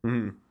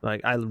 Mm-hmm.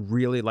 Like, I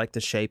really like the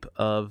shape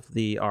of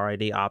the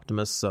RID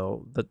Optimus,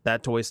 so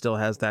that toy still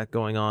has that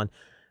going on.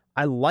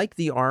 I like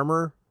the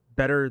armor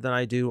better than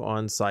I do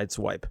on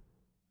Sideswipe.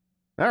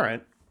 All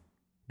right.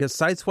 Because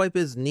Sideswipe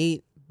is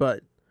neat,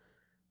 but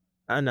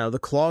I don't know, the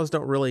claws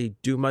don't really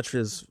do much for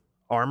his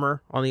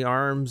armor on the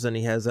arms, and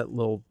he has that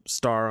little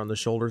star on the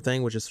shoulder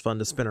thing, which is fun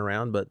to spin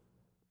around, but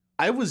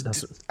I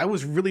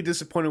was really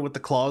disappointed with the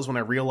claws when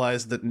I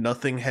realized that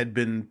nothing had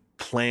been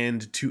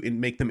planned to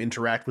make them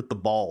interact with the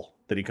ball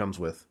that he comes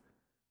with.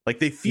 Like,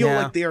 they feel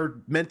like they are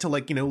meant to,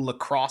 like, you know,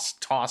 lacrosse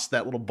toss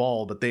that little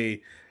ball, but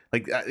they,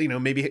 like, you know,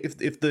 maybe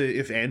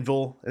if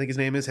Anvil, I think his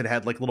name is,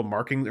 had like little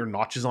markings or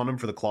notches on him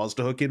for the claws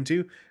to hook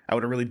into, I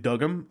would have really dug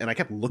them. And I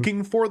kept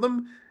looking for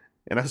them,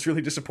 and I was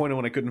really disappointed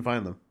when I couldn't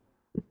find them.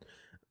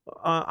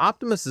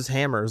 Optimus's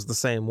hammer is the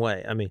same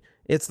way. I mean,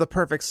 it's the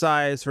perfect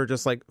size for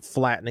just like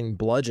flattening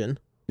bludgeon.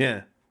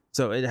 Yeah.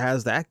 So it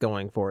has that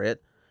going for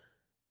it.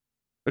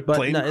 But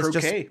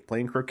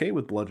playing croquet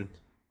with bludgeon.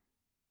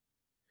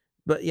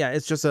 But yeah,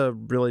 it's just a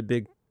really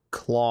big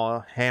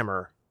claw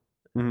hammer.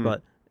 Mm-hmm.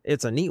 But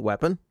it's a neat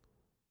weapon.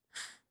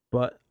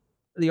 But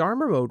the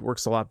armor mode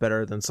works a lot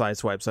better than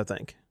Sideswipe's, I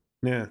think.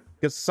 Yeah.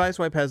 Because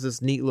Sideswipe has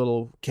this neat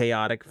little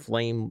chaotic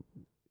flame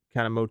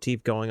kind of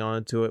motif going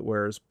on to it,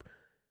 whereas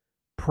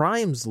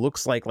Prime's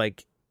looks like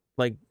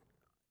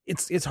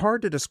it's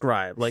hard to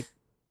describe. Like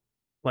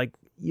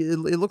it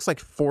looks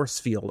like force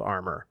field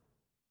armor.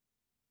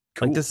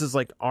 Cool. Like this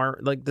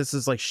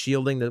is like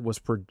shielding that was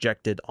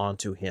projected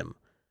onto him.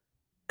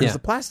 Because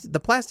the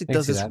plastic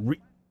does this.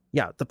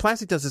 The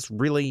plastic does this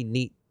really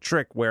neat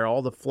trick where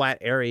all the flat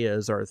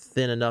areas are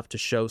thin enough to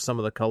show some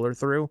of the color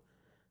through,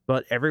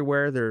 but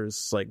everywhere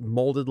there's like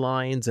molded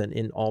lines, and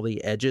in all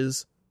the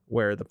edges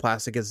where the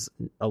plastic is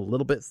a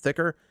little bit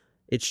thicker,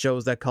 it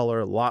shows that color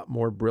a lot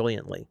more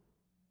brilliantly.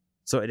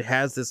 So it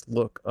has this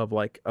look of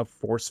like a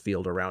force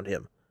field around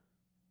him.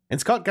 And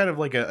it's got kind of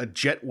like a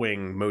jet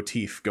wing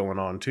motif going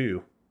on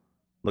too.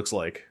 Looks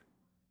like.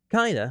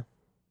 Kinda.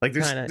 Like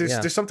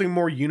there's something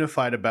more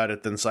unified about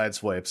it than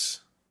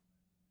Sideswipe's.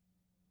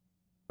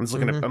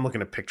 I'm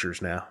looking at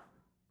pictures now.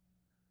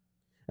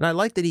 And I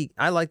like that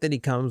he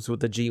comes with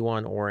the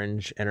G1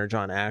 orange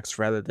Energon axe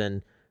rather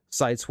than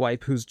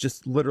Sideswipe, who's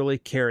just literally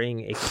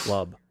carrying a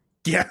club.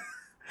 Yeah.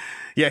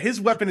 Yeah,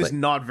 his weapon is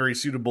not very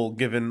suitable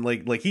given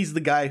like he's the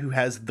guy who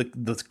has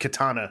the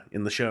katana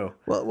in the show.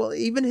 Well,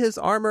 even his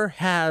armor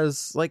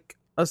has like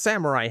a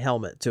samurai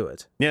helmet to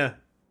it. Yeah.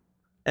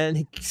 And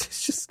he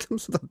just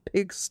comes with a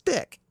big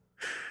stick.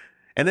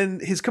 And then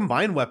his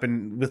combined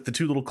weapon with the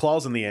two little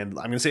claws in the end,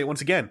 I'm going to say it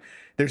once again.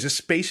 There's a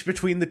space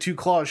between the two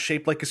claws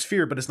shaped like a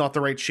sphere, but it's not the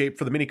right shape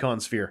for the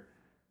Minicon sphere.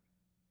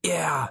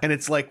 Yeah. And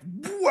it's like,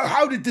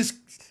 how did this...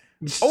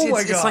 Oh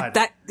my god! It's like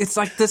that. It's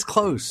like this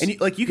close, and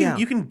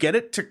you can get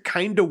it to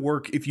kind of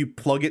work if you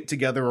plug it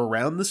together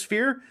around the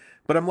sphere.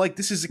 But I'm like,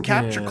 this is a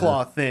capture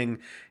claw thing.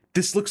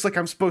 This looks like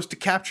I'm supposed to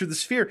capture the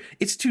sphere.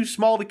 It's too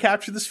small to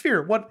capture the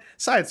sphere. What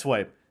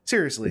Sideswipe?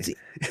 Seriously.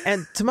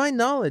 And to my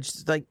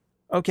knowledge, like,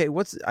 okay,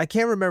 I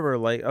can't remember.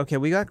 Like, okay,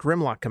 we got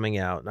Grimlock coming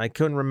out, and I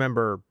couldn't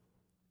remember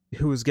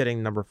who's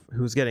getting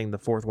the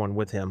fourth one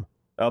with him.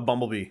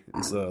 Bumblebee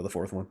is the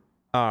fourth one.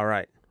 Oh,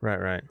 right.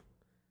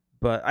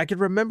 But I could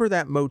remember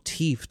that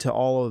motif to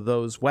all of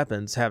those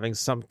weapons having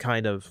some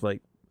kind of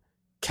like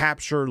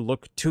capture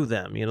look to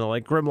them. You know,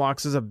 like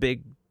Grimlock's is a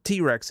big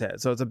T-Rex head,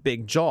 so it's a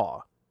big jaw.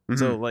 Mm-hmm.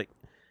 So like,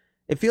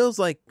 it feels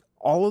like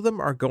all of them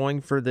are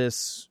going for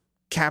this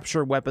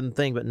capture weapon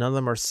thing, but none of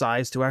them are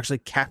sized to actually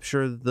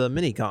capture the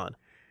Minicon.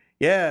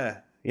 Yeah.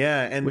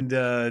 And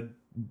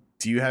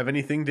do you have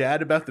anything to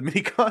add about the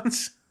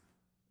Minicons?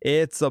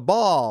 It's a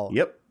ball.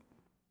 Yep.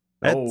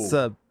 That's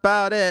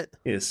about it.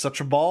 It is such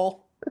a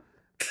ball.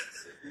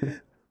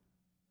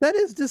 That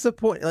is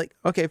disappointing. Like,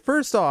 okay,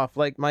 first off,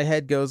 like my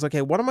head goes,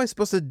 okay, what am I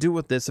supposed to do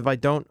with this if I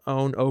don't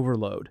own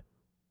Overload?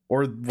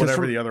 Or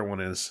whatever the other one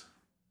is.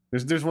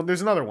 There's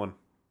another one.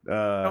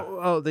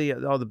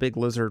 The big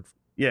lizard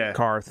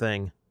car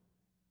thing.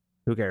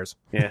 Who cares?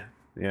 Yeah.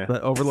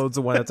 But Overload's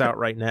the one that's out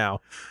right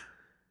now.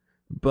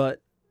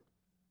 But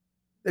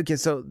okay,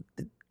 so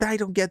I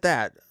don't get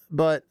that.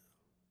 But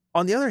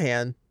on the other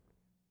hand,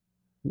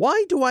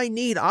 why do I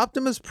need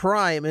Optimus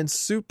Prime and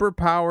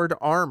super-powered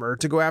armor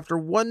to go after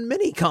one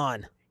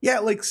Minicon? Yeah,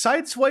 like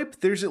Sideswipe,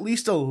 there's at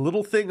least a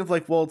little thing of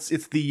like, well,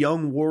 it's the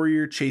young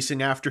warrior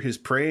chasing after his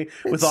prey.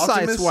 With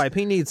Optimus, Sideswipe,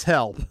 he needs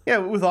help. Yeah,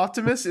 with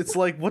Optimus, it's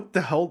like, what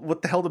the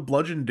hell did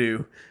Bludgeon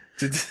do?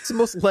 It's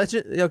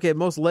the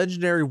most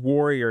legendary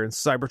warrior in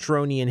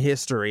Cybertronian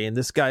history, and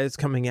this guy is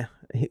coming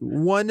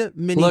One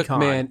mini Look, con.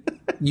 man,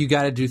 you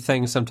got to do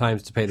things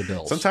sometimes to pay the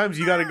bills. Sometimes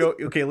you got to go.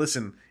 Okay,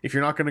 listen. If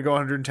you're not going to go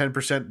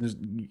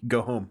 110%,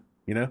 go home.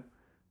 You know,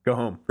 go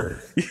home.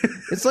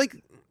 It's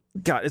like,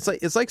 God,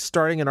 it's like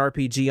starting an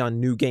RPG on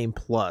New Game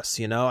Plus.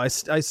 You know, I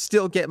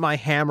still get my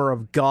Hammer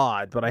of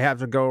God, but I have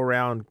to go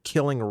around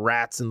killing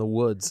rats in the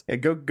woods. Yeah,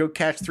 go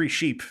catch 3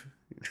 sheep.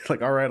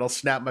 Like, all right, I'll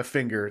snap my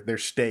finger. They're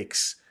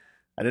steaks.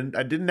 I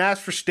didn't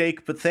ask for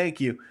steak, but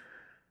thank you.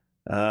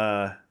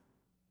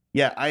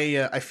 Yeah,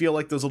 I feel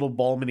like those little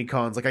ball mini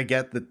cons. Like, I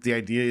get that the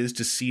idea is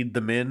to seed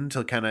them in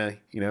to kind of,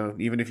 you know,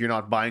 even if you're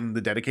not buying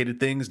the dedicated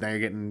things, now you're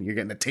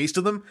getting a taste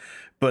of them.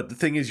 But the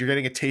thing is, you're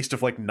getting a taste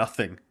of like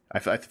nothing. I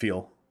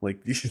feel like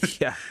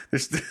Yeah,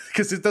 there's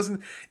because it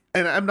doesn't.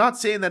 And I'm not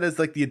saying that as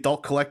like the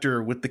adult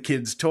collector with the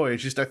kids'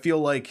 toys. Just I feel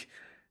like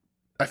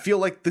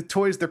the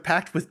toys they're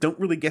packed with don't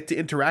really get to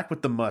interact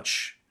with them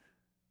much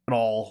at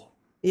all.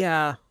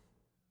 yeah.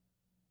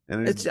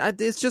 And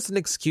It's just an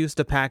excuse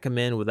to pack them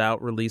in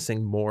without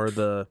releasing more of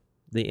the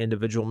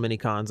individual mini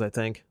cons, I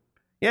think.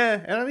 yeah,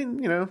 and I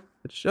mean, you know,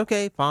 Which,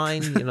 okay,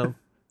 fine, you know,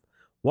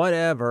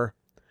 whatever.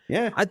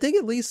 yeah, I think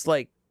at least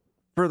like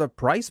for the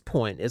price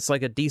point, it's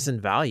like a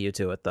decent value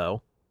to it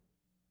though,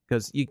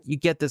 because you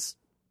get this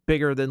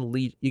bigger than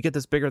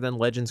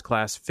Legends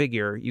class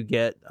figure, you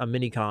get a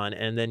mini con,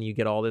 and then you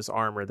get all this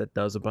armor that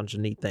does a bunch of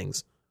neat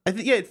things. I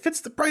think it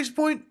fits the price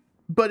point,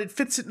 but it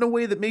fits it in a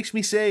way that makes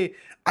me say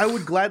I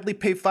would gladly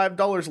pay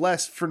 $5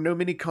 less for no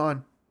mini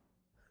con.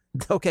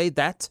 Okay,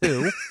 that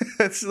too.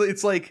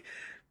 It's like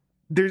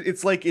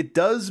it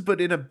does, but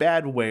in a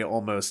bad way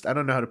almost. I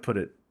don't know how to put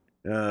it.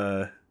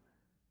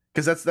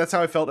 Because that's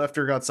how I felt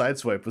after I got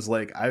Sideswipe. Was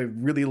like, I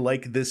really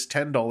like this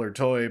 $10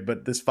 toy,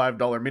 but this $5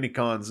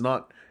 minicon's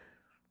not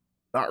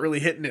really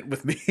hitting it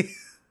with me.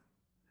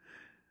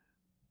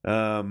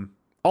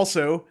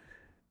 Also,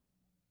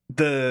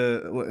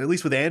 at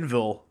least with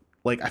Anvil,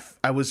 like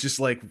I was just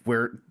like,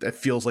 where it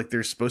feels like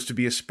there's supposed to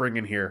be a spring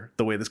in here.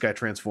 The way this guy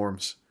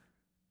transforms,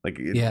 like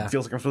it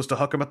feels like I'm supposed to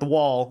huck him at the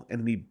wall,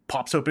 and then he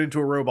pops open into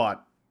a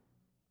robot,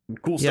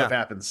 and cool stuff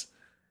happens.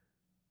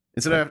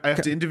 Instead, I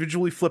have to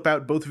individually flip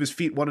out both of his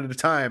feet one at a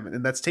time,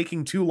 and that's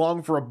taking too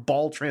long for a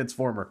ball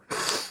transformer.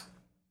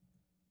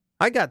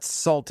 I got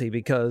salty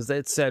because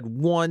it said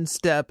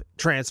 1-step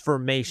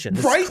transformation.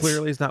 This Right?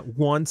 clearly is not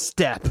 1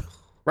 step.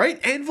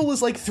 Right? Anvil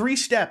is like 3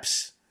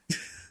 steps.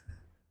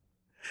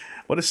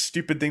 What a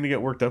stupid thing to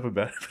get worked up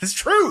about. But it's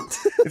true.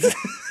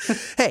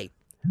 Hey,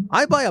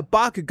 I buy a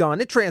Bakugan,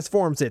 it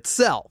transforms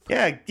itself.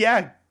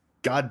 Yeah.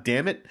 God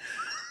damn it.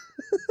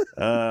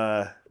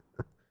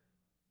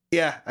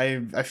 Yeah,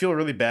 I feel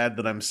really bad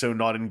that I'm so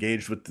not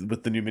engaged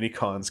with the new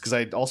minicons, because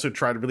I also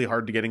tried really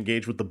hard to get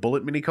engaged with the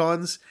bullet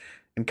minicons,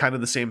 and kind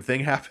of the same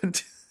thing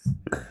happened.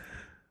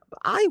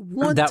 I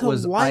want to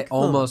like them. I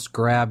almost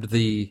grabbed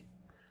the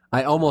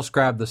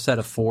set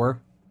of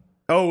 4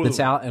 that's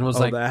out and was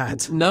like,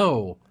 that.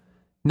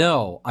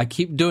 No, I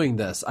keep doing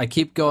this. I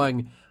keep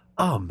going,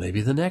 oh, maybe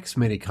the next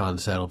minicon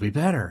set will be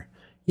better.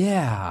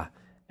 Yeah.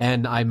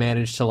 And I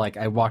managed to, like,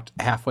 I walked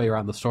halfway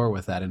around the store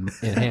with that in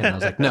hand. I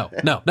was like, no.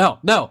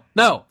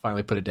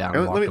 Finally put it down.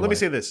 And let me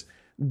say this.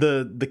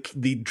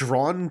 The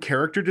drawn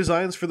character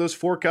designs for those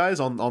 4 guys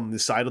on the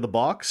side of the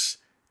box,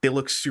 they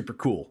look super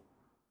cool.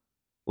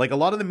 Like, a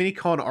lot of the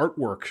minicon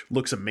artwork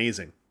looks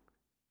amazing.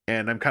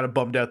 And I'm kind of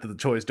bummed out that the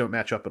toys don't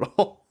match up at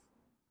all.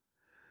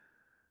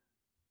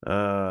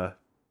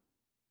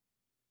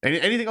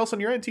 Anything else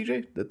on your end,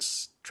 TJ,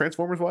 that's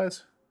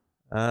Transformers-wise?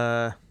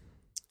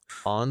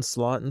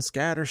 Onslaught and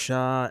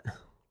Scattershot.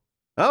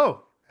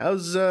 Oh,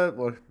 how's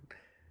well,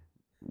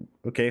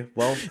 okay,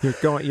 well,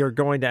 You're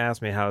going to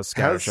ask me how's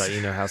Scattershot.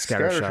 You know how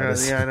Scattershot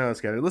is. Yeah, I know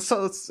it's Scattershot.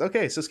 Let's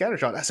okay, so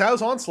Scattershot. So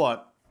how's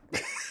Onslaught?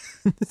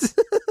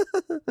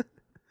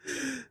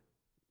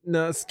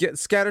 No,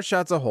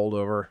 Scattershot's a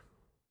holdover.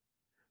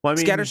 Well, I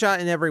mean, Scattershot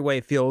in every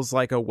way feels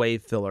like a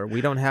wave filler.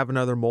 We don't have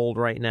another mold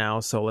right now,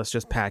 so let's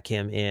just pack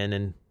him in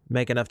and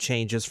make enough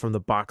changes from the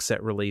box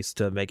set release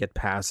to make it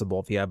passable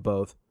if you have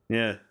both.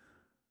 Yeah.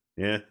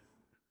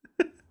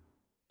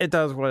 It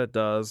does what it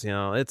does, you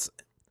know. It's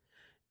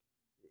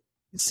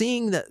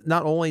seeing that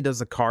not only does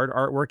the card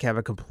artwork have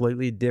a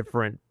completely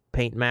different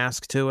paint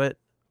mask to it,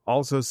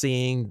 also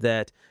seeing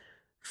that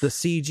the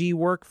CG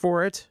work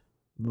for it,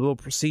 the little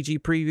CG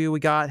preview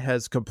we got,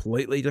 has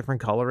completely different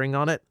coloring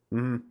on it.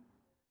 Mm-hmm.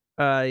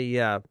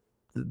 Yeah,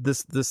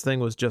 this thing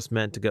was just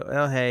meant to go,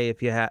 oh, hey,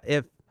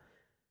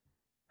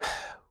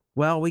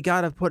 well, we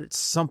got to put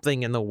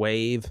something in the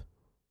wave.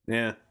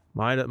 Yeah.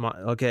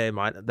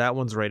 That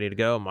one's ready to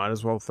go. Might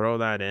as well throw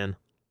that in.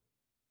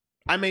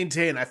 I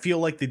maintain, I feel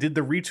like they did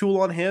the retool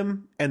on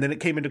him, and then it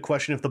came into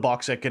question if the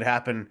box set could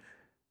happen.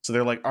 So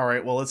they're like, all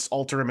right, well, let's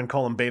alter him and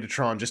call him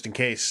Betatron just in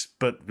case,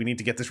 but we need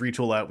to get this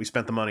retool out. We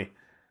spent the money.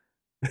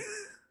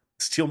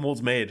 Steel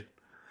mold's made.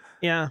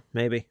 Yeah,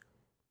 maybe.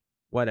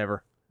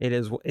 Whatever. It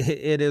is what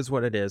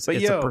it is. But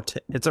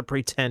it's a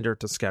pretender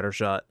to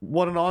Scattershot.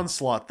 What an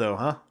onslaught, though,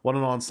 huh? What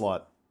an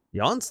onslaught.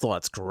 The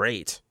Onslaught's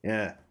great.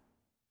 Yeah.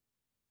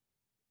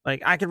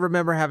 Like, I can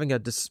remember having a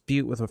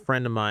dispute with a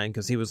friend of mine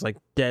because he was like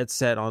dead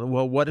set on,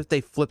 well, what if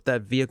they flip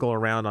that vehicle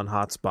around on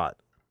Hotspot?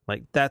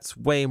 Like, that's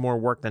way more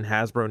work than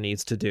Hasbro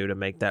needs to do to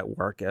make that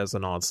work as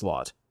an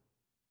Onslaught.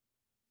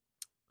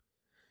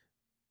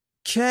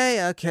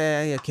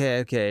 Okay.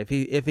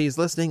 If he's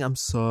listening, I'm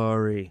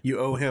sorry. You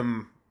owe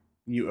him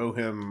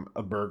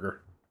a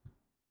burger.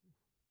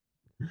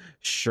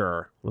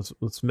 Sure,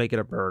 let's make it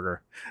a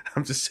burger.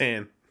 I'm just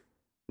saying.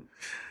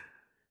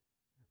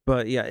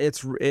 But yeah,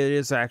 it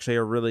is actually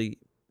a really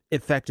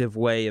effective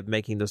way of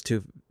making those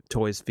two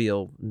toys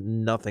feel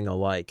nothing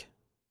alike.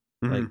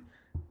 Mm-hmm. Like,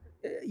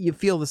 you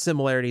feel the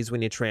similarities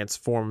when you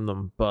transform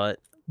them, but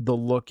the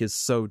look is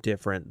so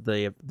different.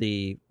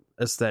 The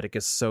aesthetic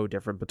is so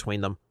different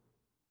between them.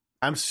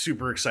 I'm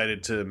super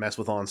excited to mess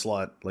with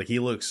Onslaught. Like, he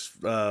looks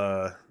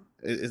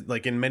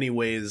like in many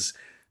ways,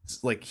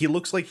 like he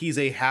looks like he's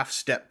a half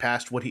step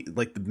past what he,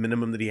 like, the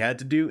minimum that he had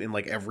to do in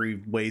like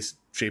every way,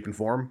 shape, and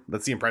form.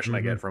 That's the impression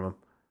I get from him.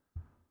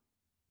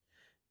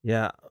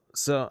 Yeah.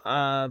 So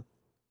I'm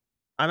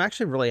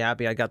actually really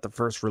happy I got the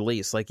first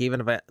release. Like,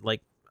 even if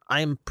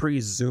I'm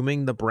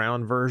presuming the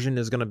brown version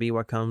is going to be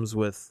what comes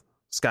with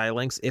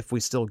Skylinks if we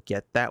still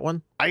get that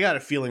one. I got a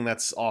feeling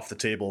that's off the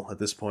table at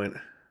this point.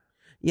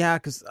 Yeah,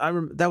 because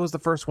that was the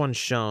first one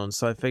shown,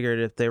 so I figured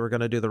if they were going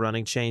to do the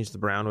running change, the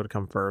brown would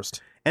come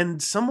first. And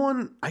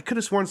I could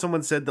have sworn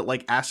someone said that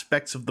like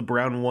aspects of the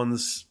brown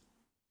one's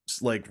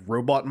like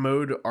robot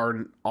mode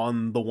are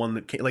on the one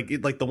that came, like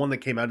the one that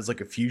came out is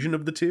like a fusion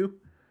of the two.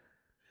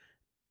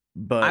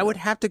 But I would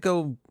have to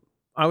go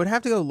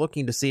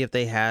looking to see if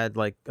they had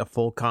like a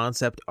full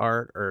concept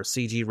art or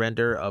CG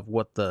render of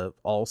what the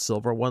all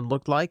silver one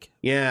looked like.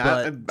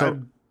 Yeah,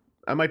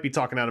 I might be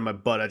talking out of my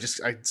butt. I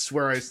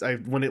swear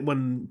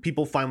when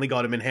people finally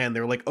got him in hand, they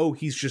were like, "Oh,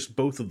 he's just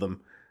both of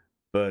them."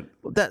 But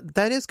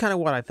that is kind of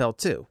what I felt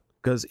too,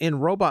 because in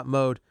robot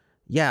mode,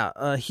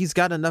 yeah, he's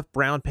got enough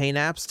brown paint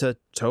apps to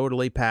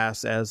totally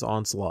pass as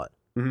Onslaught.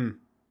 Mm-hmm.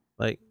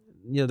 Like,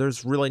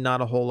 there's really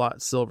not a whole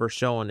lot silver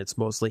showing. It's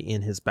mostly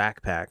in his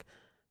backpack.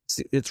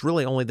 It's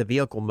really only the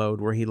vehicle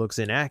mode where he looks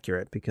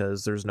inaccurate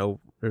because there's no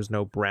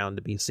brown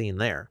to be seen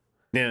there.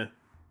 Yeah,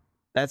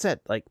 that's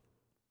it. Like,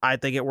 I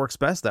think it works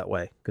best that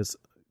way because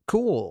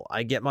cool.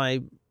 I get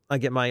my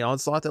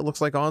Onslaught that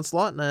looks like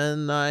Onslaught, and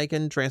then I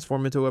can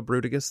transform into a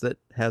Bruticus that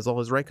has all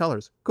his right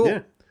colors. Cool. Yeah.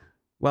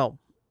 Well,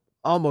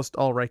 almost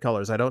all right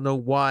colors. I don't know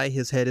why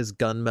his head is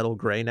gunmetal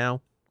gray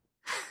now.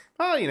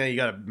 Oh, you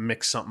gotta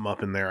mix something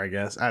up in there, I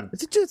guess.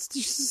 It's just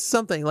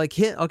something like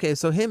him. Okay,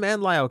 so him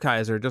and Lyle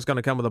Kaiser are just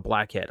gonna come with a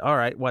black head. All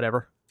right,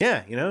 whatever.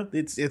 Yeah,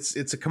 it's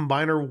a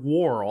combiner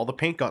war. All the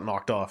paint got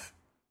knocked off.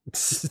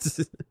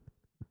 This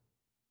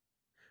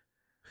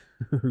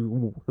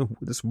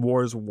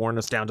war's worn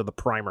us down to the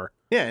primer.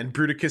 Yeah, and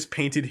Bruticus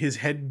painted his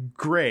head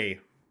gray.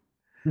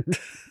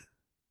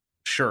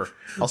 Sure,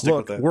 I'll stick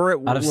with that. We're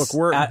at war.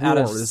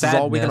 This is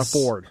all we can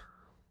afford.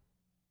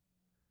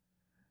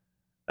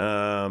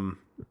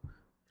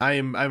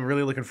 I'm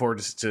really looking forward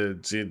to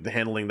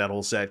handling that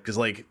whole set because,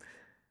 like,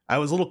 I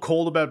was a little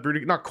cold about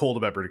Bruticus. Not cold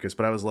about Bruticus,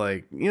 but I was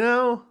like,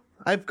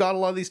 I've got a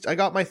lot of these. I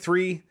got my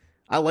 3.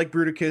 I like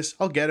Bruticus.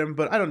 I'll get him,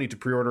 but I don't need to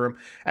pre-order him.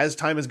 As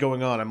time is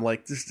going on, I'm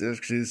like, this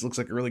looks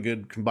like a really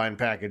good combined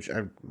package.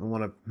 I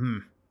want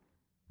to.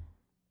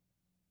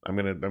 I'm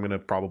gonna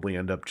probably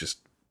end up just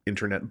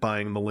internet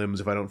buying the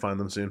limbs if I don't find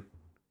them soon.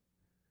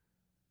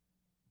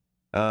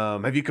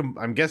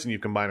 I'm guessing you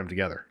combine them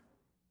together.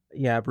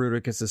 Yeah,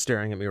 Bruticus is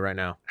staring at me right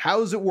now.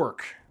 How's it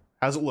work?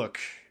 How's it look?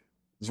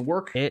 Does it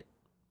work?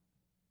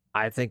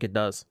 I think it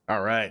does.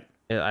 All right.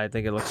 I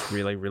think it looks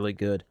really, really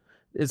good.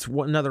 It's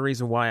another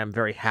reason why I'm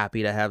very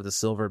happy to have the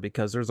silver,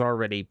 because there's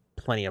already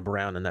plenty of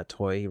brown in that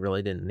toy. He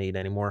really didn't need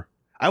any more.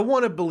 I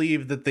want to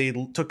believe that they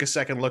took a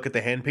second look at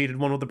the hand-painted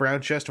one with the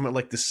brown chest and went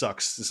like, this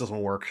sucks. This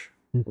doesn't work.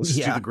 Let's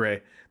do the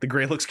gray. The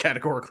gray looks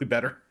categorically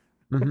better.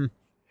 Mm-hmm.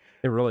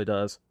 It really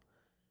does.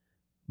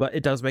 But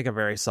it does make a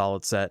very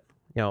solid set.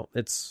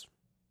 It's...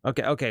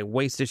 Okay,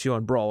 waste issue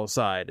and Brawl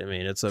aside. I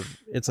mean,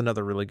 it's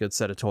another really good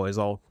set of toys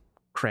all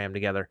crammed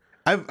together.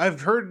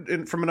 I've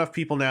heard from enough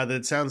people now that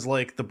it sounds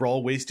like the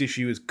Brawl waste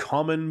issue is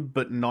common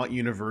but not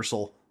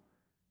universal.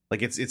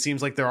 Like, it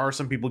seems like there are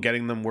some people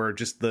getting them where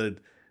just the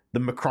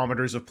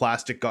micrometers of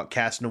plastic got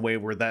cast in a way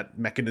where that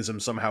mechanism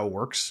somehow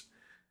works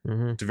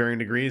to varying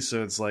degrees.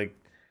 So it's like,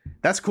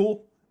 that's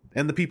cool.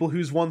 And the people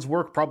whose ones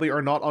work probably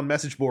are not on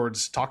message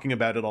boards talking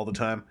about it all the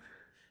time.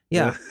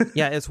 Yeah.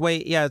 It's way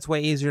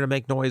easier to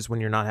make noise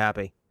when you're not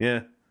happy.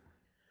 Yeah.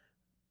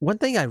 One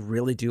thing I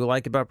really do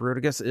like about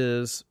Bruticus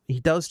is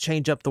he does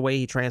change up the way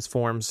he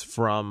transforms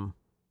from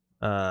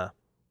God.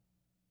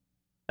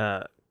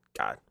 It's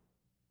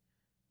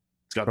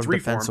got 3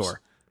 Defensor. forms.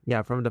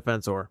 Yeah, from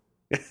Defensor.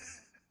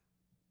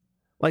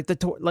 Like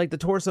the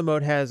torso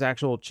mode has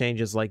actual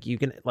changes. Like you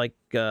can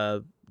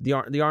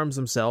the arms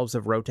themselves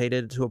have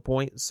rotated to a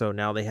point, so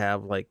now they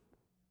have like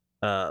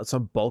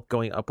some bulk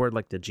going upward,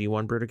 like the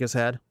G1 Bruticus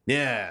had.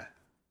 Yeah.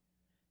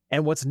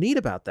 And what's neat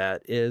about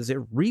that is it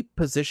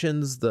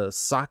repositions the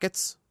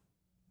sockets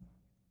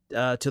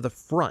to the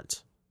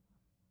front.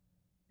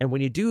 And when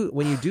you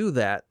do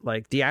that,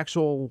 like the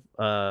actual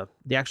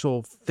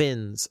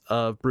fins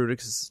of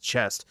Bruticus's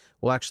chest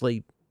will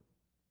actually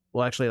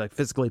like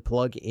physically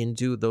plug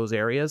into those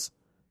areas.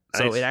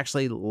 So Nice. it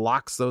actually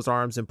locks those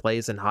arms in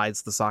place and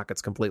hides the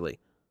sockets completely.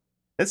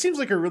 That seems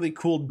like a really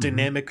cool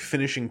dynamic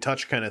finishing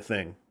touch kind of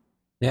thing.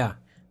 Yeah.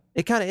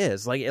 It kind of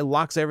is. Like, it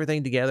locks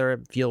everything together.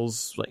 It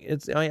feels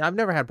like I've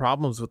never had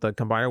problems with the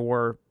Combiner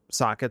War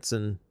sockets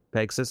and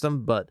peg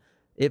system, but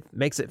it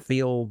makes it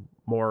feel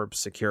more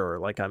secure.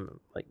 Like I'm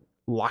like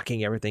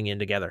locking everything in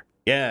together.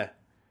 Yeah.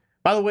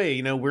 By the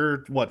way,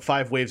 we're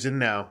 5 waves in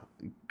now.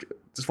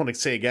 Just want to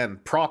say again,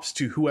 props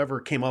to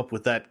whoever came up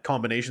with that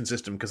combination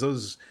system,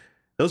 because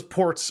those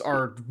ports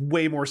are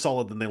way more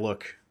solid than they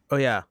look. Oh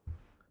yeah.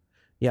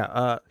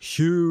 Yeah,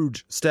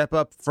 huge step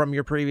up from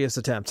your previous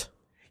attempt.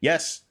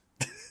 Yes.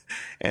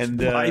 And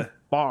by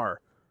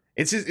far.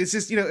 It's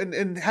just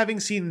and having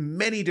seen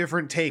many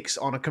different takes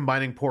on a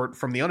combining port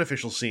from the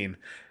unofficial scene,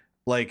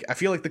 like I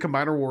feel like the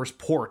Combiner Wars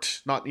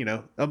port, not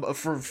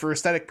for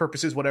aesthetic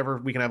purposes, whatever,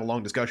 we can have a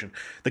long discussion.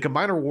 The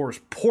Combiner Wars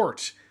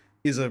port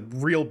is a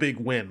real big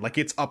win. Like,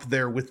 it's up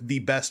there with the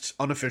best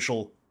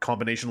unofficial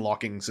combination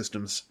locking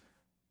systems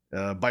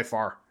by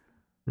far.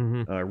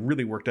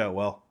 Really worked out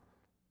well.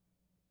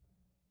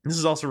 This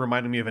is also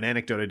reminding me of an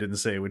anecdote I didn't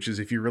say, which is,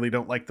 if you really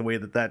don't like the way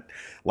that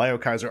Lio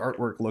Kaiser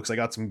artwork looks, I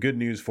got some good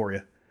news for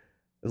you.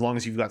 As long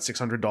as you've got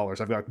 $600,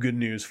 I've got good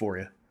news for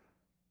you.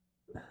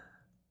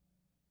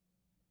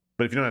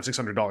 But if you don't have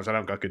 $600, I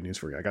don't got good news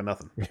for you. I got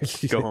nothing.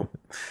 Go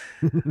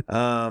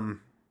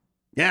home.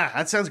 Yeah,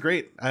 that sounds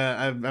great.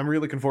 I'm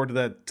really looking forward to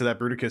that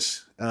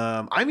Bruticus.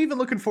 I'm even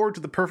looking forward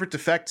to the Perfect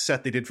Effect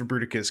set they did for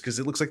Bruticus, because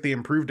it looks like they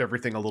improved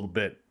everything a little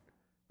bit.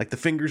 Like, the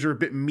fingers are a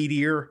bit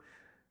meatier.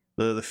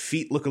 The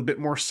feet look a bit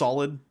more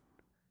solid.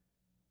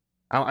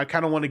 I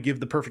kind of want to give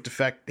the Perfect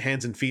Effect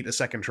hands and feet a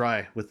second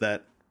try with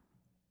that.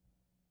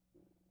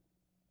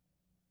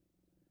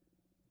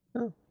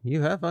 Oh,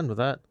 you have fun with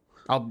that.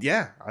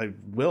 I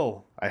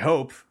will. I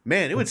hope.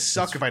 Man, it would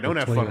suck if I don't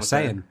have That's fun what with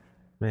saying.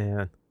 it.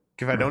 Man.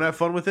 If I don't have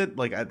fun with it,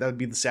 like, that would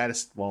be the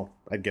saddest. Well,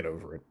 I'd get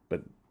over it,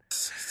 but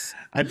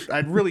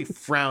I'd really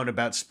frown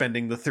about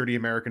spending the $30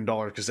 American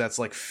dollars, because that's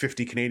like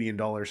 $50 Canadian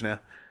dollars now.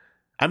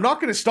 I'm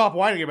not going to stop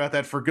whining about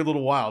that for a good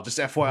little while. Just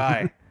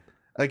FYI.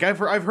 Like, I've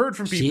heard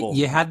from people.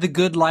 You had the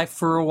good life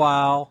for a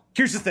while.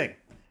 Here's the thing.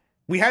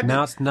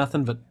 Now it's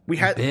nothing but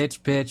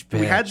bitch.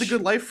 We had the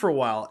good life for a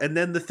while, and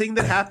then the thing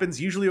that happens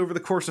usually over the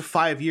course of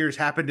 5 years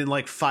happened in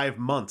like 5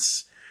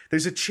 months.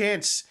 There's a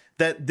chance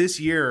that this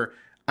year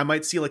I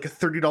might see like a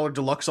 $30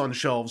 deluxe on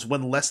shelves,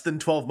 when less than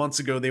 12 months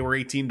ago they were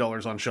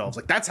 $18 on shelves.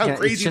 Like, that's how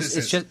crazy this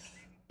is.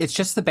 It's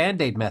just the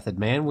Band-Aid method,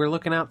 man. We're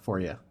looking out for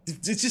you.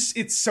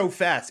 It's so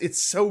fast. It's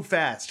so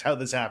fast how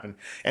this happened.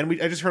 And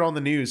I just heard on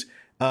the news.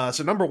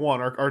 So number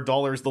one, our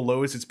dollar is the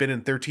lowest it's been in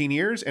 13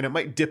 years, and it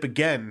might dip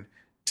again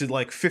to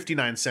like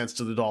 59 cents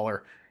to the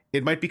dollar.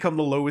 It might become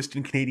the lowest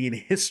in Canadian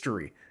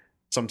history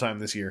sometime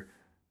this year.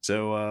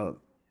 So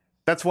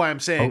that's why I'm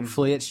saying,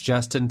 hopefully it's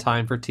just in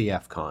time for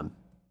TFCon.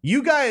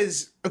 You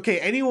guys, okay,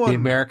 anyone... The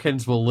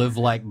Americans will live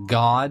like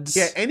gods.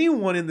 Yeah,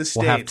 anyone in the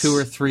States... We'll have 2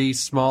 or 3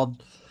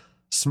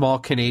 small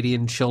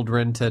Canadian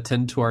children to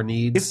attend to our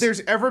needs. If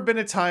there's ever been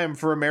a time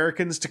for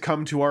Americans to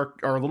come to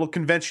our little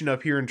convention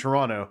up here in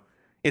Toronto,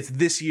 it's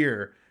this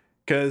year.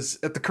 Because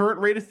at the current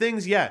rate of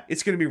things, yeah,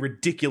 it's going to be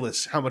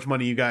ridiculous how much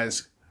money you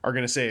guys are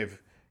going to save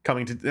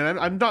coming to... And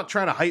I'm not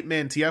trying to hype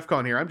man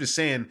TFCon here. I'm just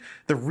saying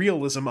the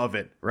realism of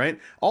it, right?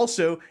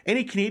 Also,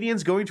 any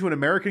Canadians going to an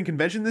American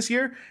convention this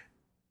year,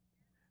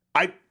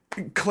 I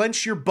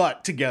clench your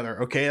butt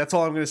together, okay? That's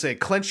all I'm going to say.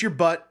 Clench your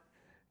butt,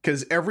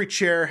 because every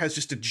chair has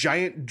just a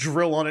giant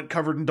drill on it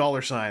covered in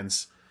dollar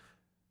signs.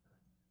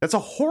 That's a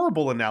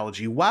horrible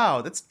analogy.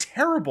 Wow, that's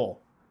terrible.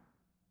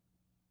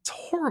 It's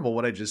horrible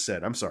what I just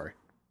said. I'm sorry.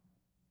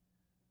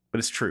 But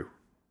it's true.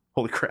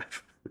 Holy crap.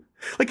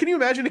 Like, can you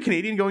imagine a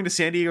Canadian going to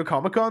San Diego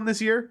Comic-Con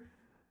this year?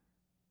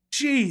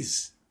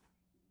 Jeez.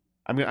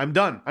 I'm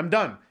done.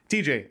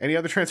 TJ, any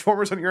other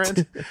Transformers on your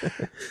end?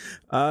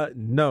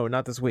 No,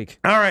 not this week.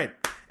 All right.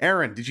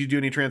 Aaron, did you do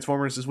any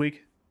Transformers this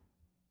week?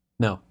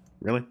 No.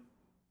 Really?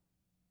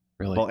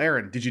 Well,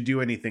 Aaron, did you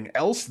do anything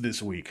else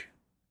this week?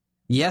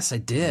 Yes, I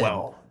did.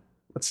 Well,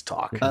 let's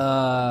talk.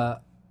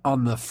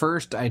 On the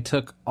 1st, I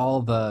took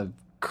all the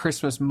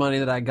Christmas money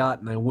that I got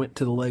and I went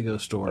to the Lego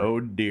store. Oh,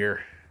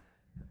 dear.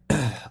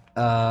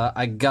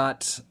 I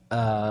got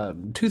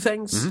 2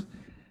 things. Mm-hmm.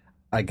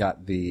 I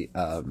got the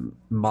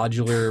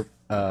modular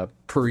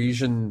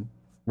Parisian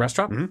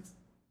restaurant.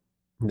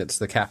 Mm-hmm. That's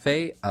the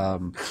cafe.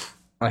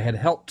 I had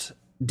helped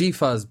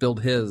Defuzz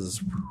build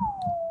his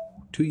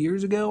 2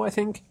 years ago, I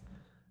think.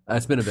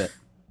 It's been a bit.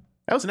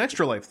 That was an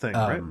Extra Life thing,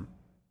 right?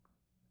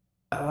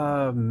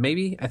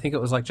 Maybe. I think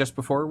it was like just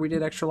before we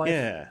did Extra Life.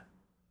 Yeah.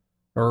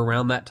 Or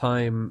around that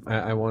time,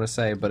 I want to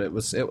say, but it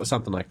was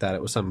something like that.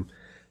 It was some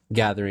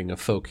gathering of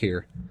folk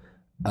here.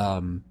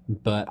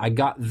 But I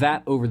got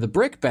that over the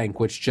Brick Bank,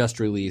 which just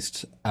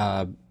released,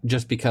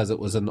 just because it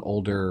was an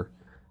older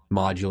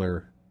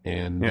modular,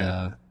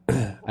 and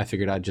I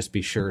figured I'd just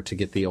be sure to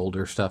get the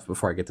older stuff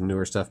before I get the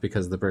newer stuff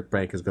because the brick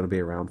bank is going to be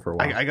around for a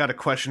while. I got a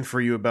question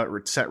for you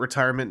about set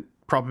retirement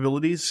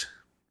probabilities.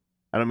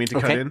 I don't mean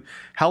to cut in.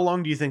 How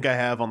long do you think I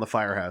have on the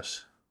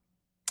Firehouse?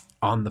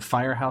 On the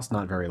Firehouse,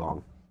 not very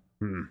long.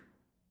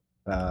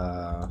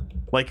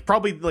 Like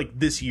probably like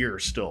this year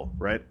still,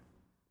 right?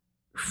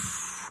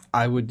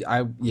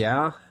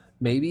 Yeah,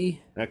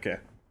 maybe. Okay.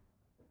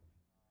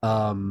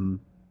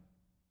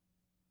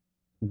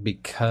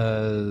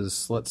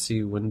 Because let's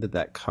see, when did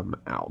that come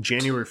out?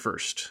 January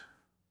 1st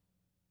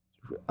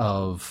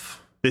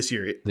of this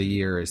year. The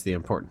year is the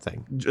important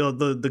thing.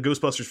 The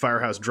Ghostbusters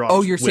Firehouse dropped.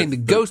 Oh, you're saying the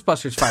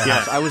Ghostbusters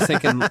Firehouse? Yeah. I was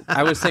thinking the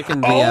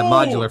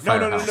modular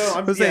Firehouse.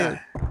 No.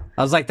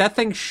 I was like, that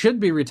thing should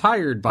be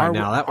retired by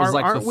now. That was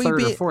like the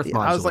third or fourth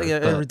modular. I was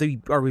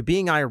like, are we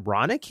being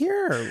ironic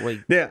here? Or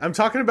like, yeah, I'm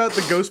talking about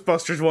the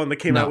Ghostbusters one that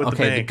came out with the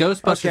bank. The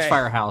Ghostbusters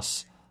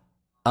Firehouse.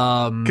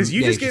 Because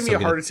you just gave me a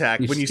heart attack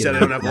when you said I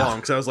don't have long.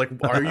 Because I was like,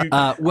 are you the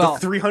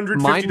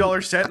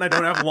 $350 set and I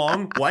don't have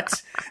long?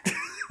 What?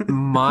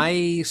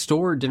 My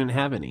store didn't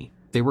have any.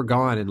 They were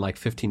gone in like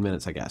 15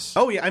 minutes, I guess.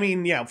 Oh, yeah. I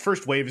mean, yeah,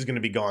 first wave is going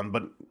to be gone,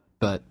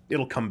 but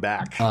it'll come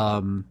back.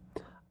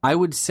 I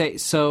would say,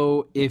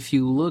 so if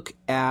you look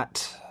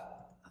at,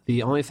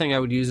 the only thing I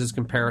would use as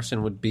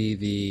comparison would be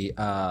the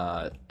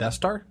Death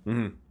Star.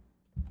 Mm-hmm.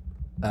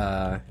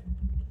 Let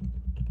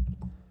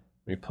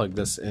me plug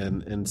this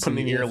in and put it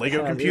in your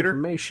Lego computer.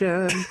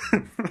 Information.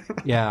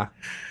 Yeah.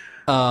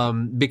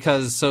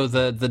 Because so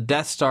the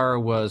Death Star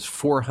was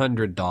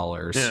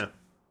 $400. Yeah.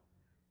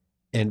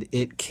 And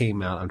it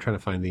came out. I'm trying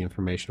to find the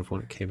information of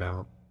when it came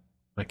out.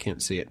 I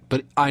can't see it,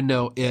 but I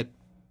know it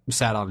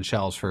sat on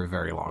shelves for a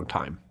very long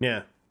time.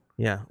 Yeah.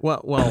 Yeah.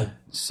 Well.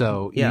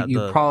 So yeah,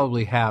 you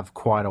probably have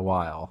quite a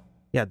while.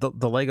 Yeah,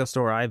 the Lego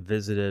store I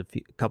visited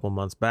a couple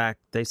months back,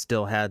 they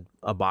still had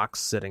a box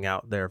sitting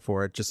out there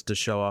for it just to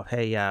show off,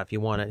 hey, yeah, if you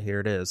want it, here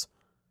it is.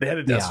 They had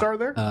a Death Star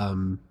there?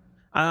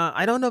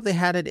 I don't know if they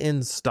had it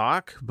in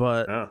stock,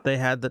 but they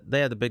had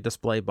the big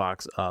display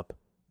box up.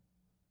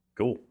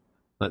 Cool.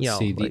 Let's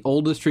see. The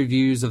oldest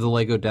reviews of the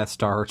Lego Death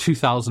Star are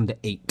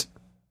 2008.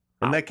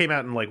 And that came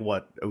out in like,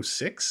 what,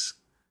 06?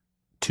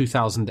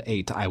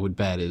 2008, I would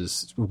bet,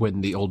 is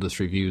when the oldest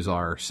reviews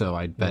are. So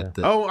I'd bet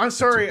that. Oh, I'm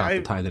sorry. About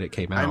the time that it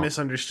came out. I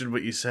misunderstood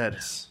what you said.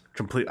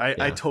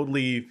 I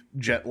totally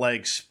jet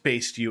lag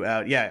spaced you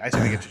out. Yeah, I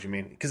get what you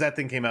mean. Because that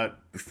thing came out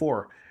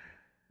before.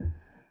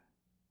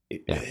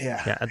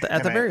 Yeah.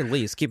 At the very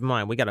least, keep in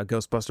mind we got a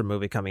Ghostbuster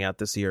movie coming out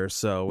this year,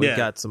 so we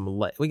got some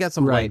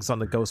legs on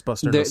the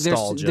Ghostbuster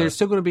nostalgia. There's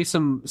still going to be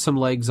some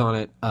legs on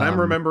it. I'm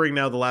remembering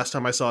now the last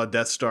time I saw a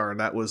Death Star, and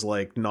that was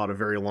like not a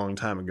very long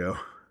time ago.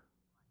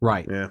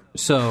 Right. Yeah.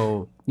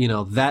 So,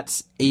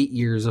 that's 8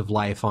 years of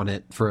life on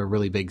it for a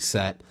really big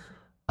set.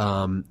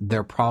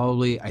 They're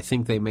probably, I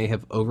think they may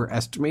have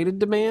overestimated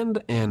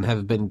demand and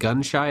have been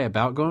gun shy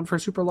about going for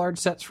super large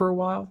sets for a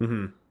while.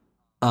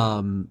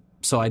 Mm-hmm.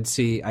 So I'd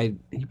see,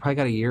 you probably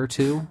got a year or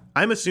two.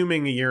 I'm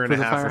assuming a year and a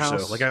half or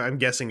so. Like I'm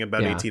guessing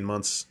about 18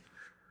 months.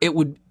 It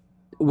would,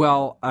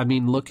 well, I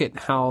mean, look at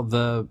how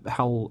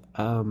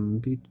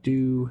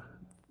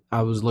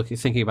I was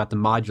thinking about the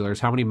modulars.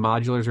 How many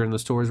modulars are in the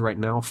stores right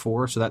now?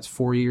 4. So that's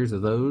 4 years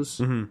of those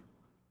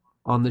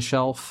on the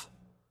shelf.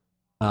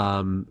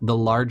 The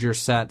larger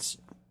sets,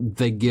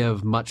 they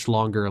give much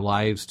longer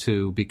lives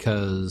to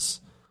because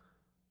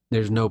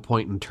there's no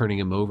point in turning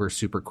them over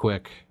super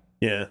quick.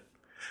 Yeah.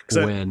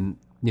 When,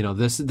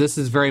 this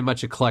is very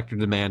much a collector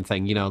demand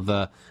thing.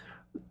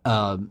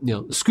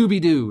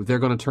 Scooby-Doo, they're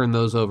going to turn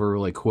those over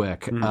really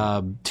quick.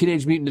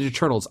 Teenage Mutant Ninja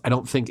Turtles, I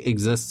don't think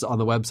exists on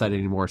the website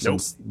anymore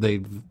since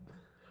they've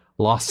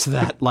lost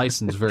that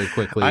license very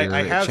quickly, or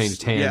it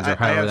changed hands, or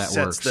however that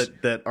works. Sets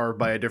that are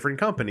by a different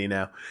company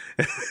now.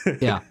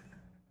 Yeah,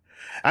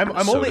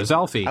 does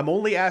Alfie. I'm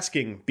only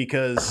asking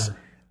because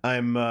I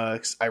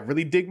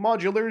really dig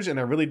modulars and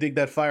I really dig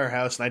that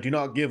Firehouse, and I do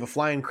not give a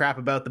flying crap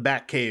about the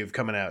Batcave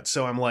coming out.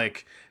 So I'm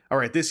like, all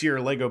right, this year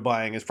Lego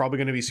buying is probably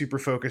going to be super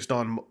focused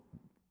on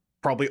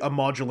probably a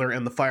modular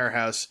and the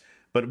Firehouse.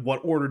 But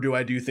what order do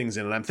I do things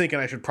in? And I'm thinking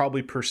I should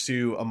probably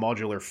pursue a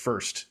modular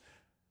first.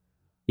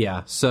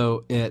 Yeah,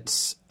 so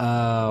it's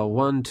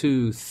 1,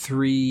 2,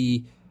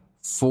 3,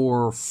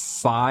 4,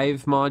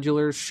 5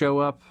 modulars show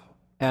up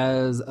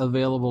as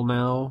available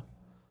now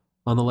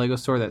on the Lego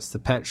store. That's the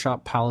Pet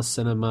Shop, Palace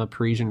Cinema,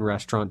 Parisian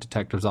Restaurant,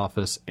 Detective's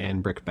Office,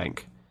 and Brick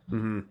Bank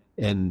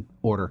in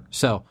order.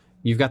 So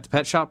you've got the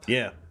Pet Shop.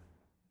 Yeah.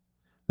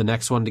 The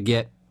next one to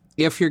get,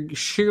 if you're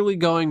surely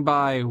going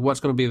by what's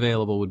going to be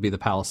available, would be the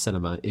Palace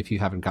Cinema, if you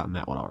haven't gotten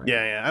that one already.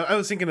 Yeah. I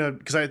was thinking of,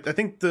 because I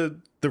think the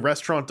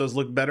restaurant does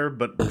look better,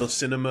 but the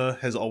cinema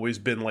has always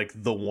been like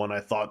the one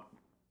I thought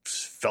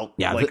felt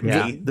like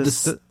me.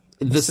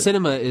 The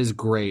cinema is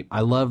great.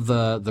 I love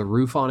the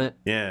roof on it.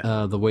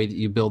 Yeah. The way that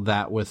you build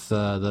that with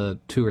the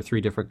 2 or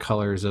 3 different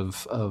colors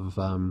of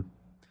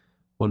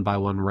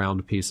 1x1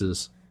 round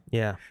pieces.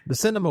 Yeah. The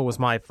cinema was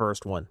my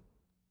first one.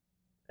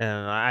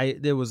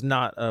 And it was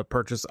not a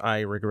purchase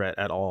I regret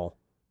at all.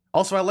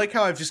 Also, I like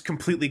how I've just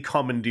completely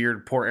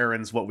commandeered poor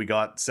Aaron's "What We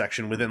Got"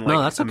 section within like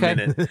No, that's a okay.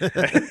 minute.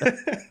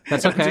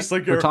 That's okay. Just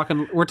like, we're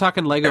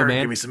talking Lego, Aaron,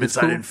 man. give me some It's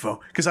inside cool.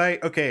 info.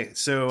 Because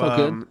so all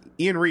good.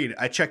 Ian Reed,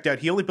 I checked out.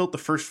 He only built the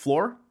first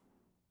floor,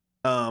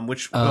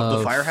 which of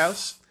the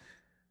firehouse.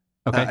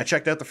 Okay. I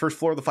checked out the first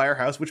floor of the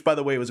firehouse, which, by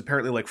the way, was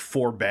apparently like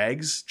 4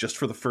 bags just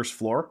for the first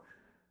floor.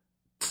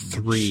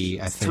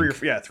 3, I think.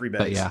 3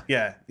 bags. But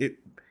yeah.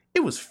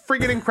 It was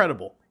friggin'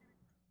 incredible.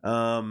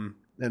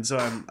 And so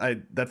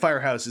that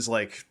firehouse is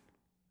like,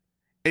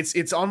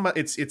 it's on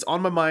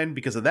my mind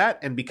because of that,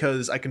 and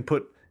because I can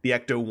put the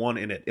Ecto 1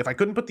 in it. If I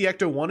couldn't put the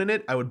Ecto 1 in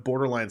it, I would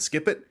borderline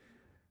skip it.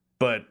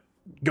 But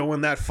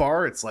going that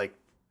far, it's like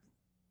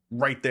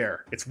right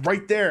there. It's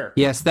right there.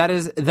 Yes, that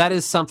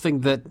is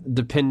something that,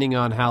 depending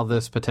on how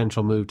this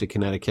potential move to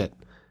Connecticut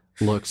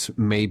looks,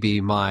 may be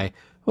I'm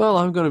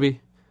going to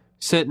be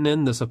sitting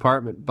in this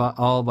apartment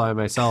all by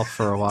myself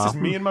for a while. This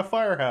is me and my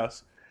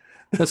firehouse.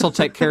 This will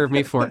take care of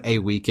me for a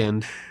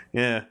weekend.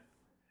 Yeah.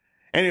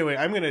 Anyway,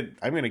 I'm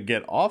gonna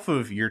get off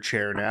of your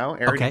chair now.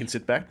 Aaron, Okay. you can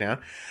sit back down.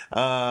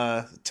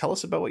 Tell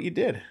us about what you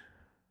did.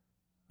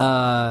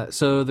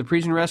 So the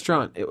Parisian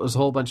restaurant, it was a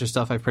whole bunch of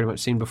stuff I've pretty much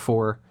seen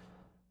before.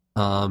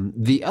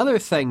 The other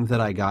thing that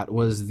I got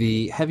was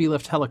the heavy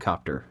lift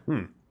helicopter.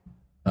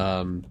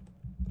 I'm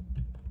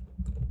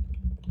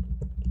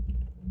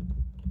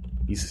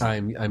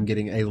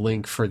getting a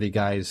link for the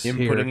guys here.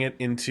 Inputting it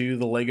into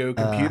the Lego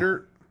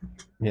computer.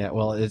 Yeah,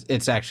 well,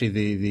 it's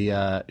actually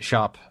the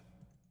shop.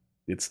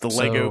 It's the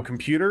Lego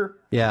computer.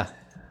 Yeah,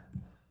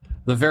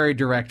 the very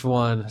direct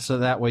one. So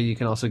that way you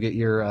can also get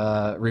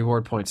your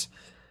reward points.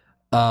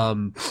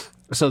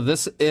 So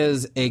this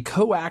is a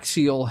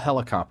coaxial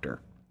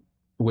helicopter,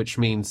 which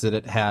means that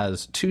it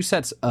has 2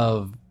 sets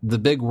of the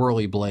big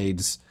whirly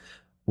blades,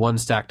 one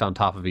stacked on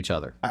top of each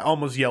other. I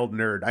almost yelled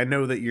nerd. I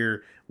know that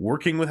you're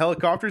working with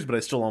helicopters, but I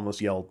still almost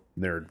yelled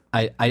nerd.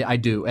 I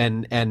do,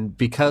 and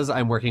because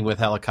I'm working with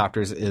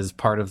helicopters is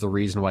part of the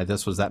reason why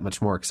this was that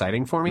much more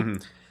exciting for me.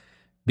 Mm-hmm.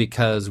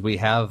 Because we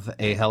have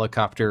a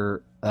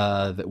helicopter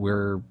that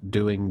we're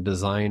doing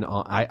design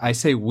on. I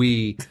say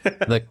we,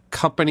 the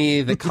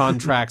company that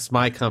contracts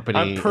my company.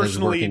 I'm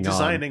personally is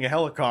designing a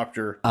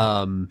helicopter.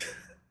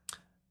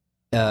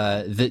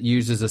 That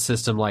uses a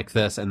system like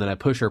this, and then a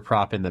pusher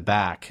prop in the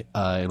back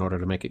in order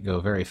to make it go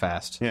very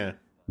fast. Yeah.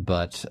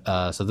 But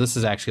so this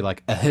is actually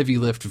like a heavy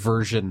lift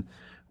version,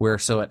 where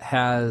so it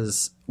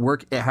has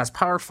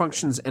power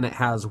functions, and it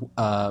has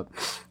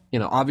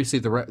obviously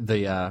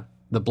the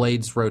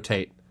blades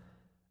rotate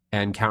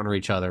and counter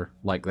each other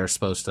like they're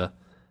supposed to,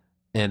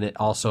 and it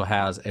also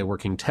has a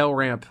working tail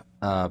ramp,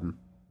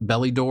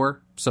 belly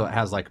door, so it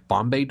has like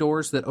bomb bay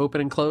doors that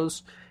open and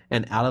close.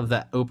 And out of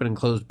that open and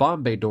closed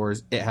bomb bay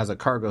doors, it has a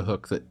cargo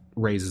hook that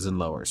raises and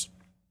lowers.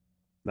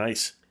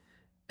 Nice.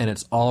 And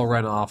it's all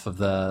run off of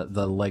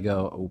the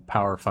Lego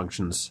power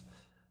functions.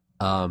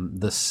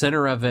 The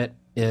center of it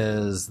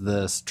is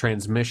this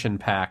transmission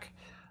pack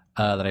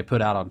that I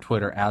put out on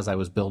Twitter as I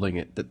was building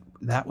it.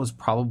 That was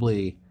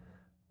probably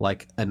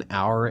like an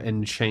hour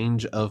and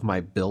change of my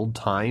build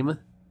time.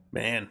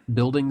 Man.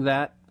 Building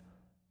that.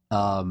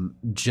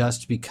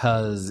 Just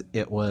because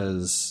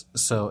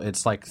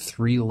it's like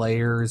 3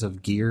 layers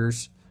of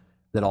gears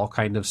that all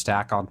kind of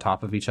stack on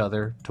top of each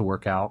other to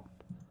work out.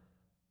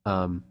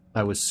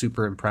 I was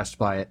super impressed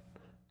by it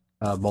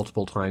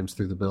multiple times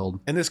through the build.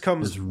 And this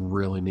comes is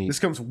really neat. This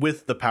comes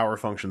with the power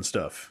function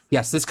stuff.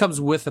 Yes, this comes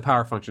with the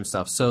power function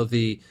stuff. So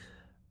the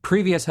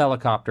previous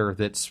helicopter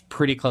that's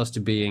pretty close to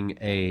being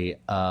a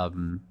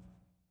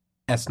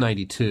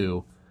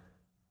S-92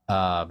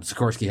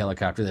 Sikorsky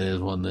helicopter, that is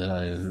one that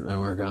I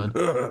work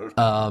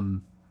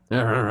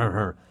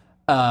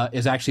on,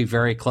 is actually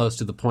very close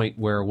to the point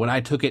where when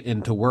I took it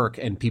into work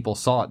and people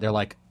saw it, they're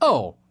like,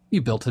 oh,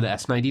 you built an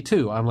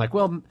S-92. I'm like,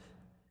 well,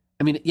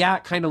 I mean, yeah,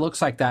 it kind of looks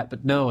like that,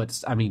 but no,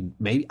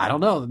 maybe, I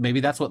don't know,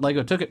 maybe that's what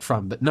Lego took it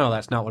from, but no,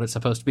 that's not what it's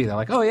supposed to be. They're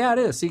like, oh yeah, it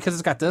is, see, because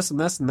it's got this and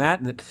this and that,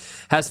 and it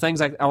has things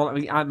like,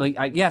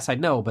 yes, I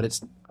know, but it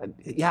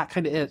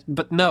kind of is,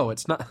 but no,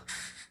 it's not.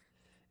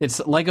 It's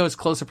Lego's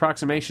close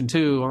approximation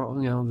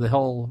to, the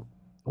whole,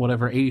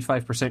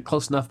 85%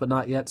 close enough, but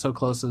not yet so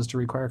close as to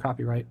require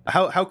copyright.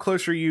 How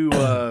close are you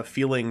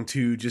feeling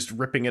to just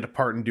ripping it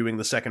apart and doing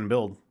the second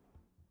build?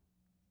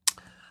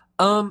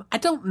 I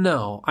don't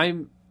know.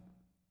 I'm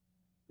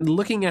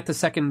looking at the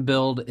second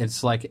build.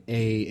 It's like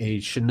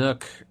a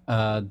Chinook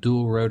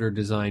dual rotor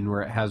design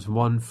where it has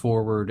one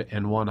forward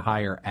and one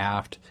higher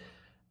aft.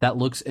 That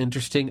looks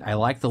interesting. I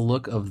like the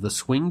look of the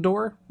swing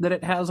door that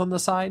it has on the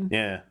side.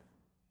 Yeah.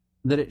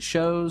 That it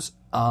shows.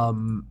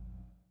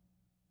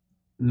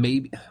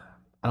 Maybe,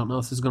 I don't know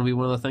if this is going to be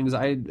one of the things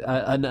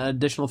an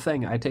additional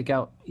thing I take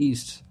out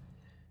east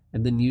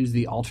and then use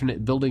the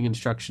alternate building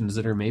instructions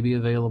that are maybe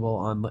available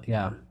on.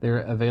 Yeah, they're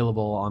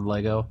available on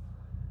Lego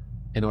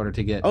in order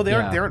to get. Oh, they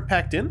aren't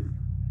packed in?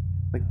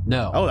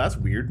 No. Oh, that's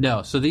weird.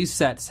 No. So these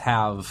sets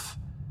have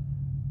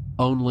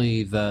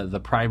only the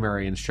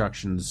primary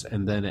instructions,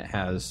 and then it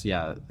has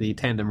the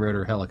tandem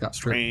rotor helicopter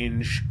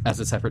strange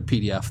as a separate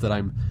PDF that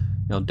I'm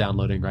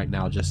downloading right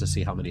now just to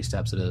see how many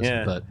steps it is.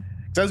 Yeah. But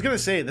so I was gonna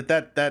say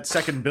that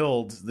second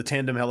build, the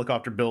tandem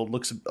helicopter build,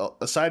 looks,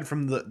 aside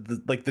from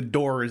the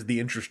door, is the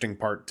interesting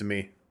part to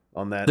me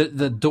on that.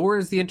 The door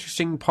is the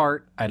interesting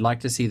part. I'd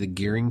like to see the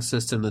gearing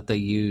system that they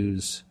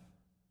use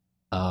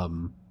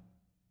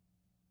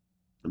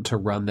to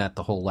run that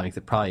the whole length.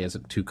 It probably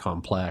isn't too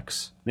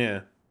complex.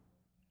 Yeah.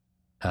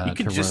 To run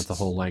it the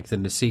whole length,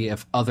 and to see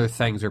if other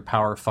things are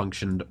power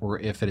functioned or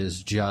if it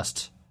is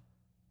just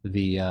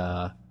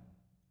the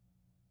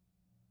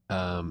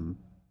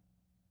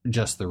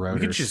just the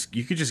rotors.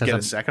 You could just get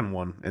a second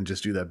one and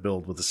just do that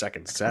build with a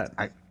second set.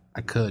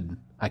 I could.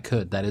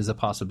 That is a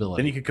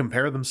possibility. Then you could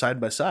compare them side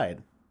by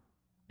side.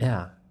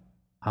 Yeah.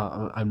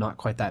 I'm not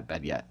quite that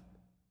bad yet.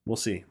 We'll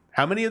see.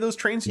 How many of those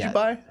trains did you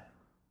buy?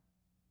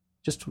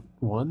 Just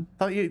one.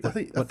 I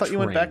thought you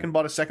went back and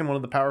bought a second one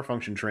of the power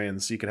function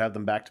trains so you could have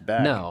them back to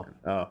back. No.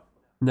 Oh.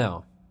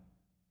 No,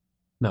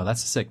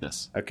 that's a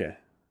sickness. Okay.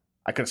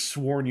 I could have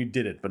sworn you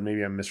did it, but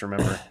maybe I'm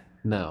misremembering.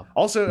 No.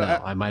 Also, no,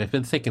 I might have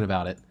been thinking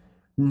about it.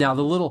 Now,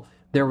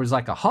 there was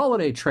like a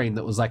holiday train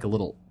that was like a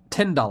little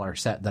 $10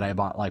 set that I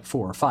bought like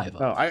 4 or 5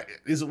 of. Oh,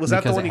 was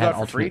that the one you got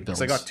for free?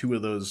 Because I got 2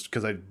 of those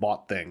because I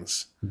bought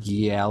things.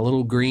 Yeah, a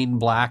little green,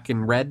 black,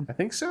 and red. I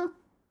think so.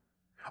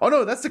 Oh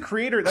no, that's the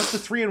creator. That's the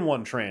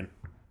 3-in-1 train.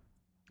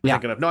 Yeah.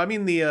 No, I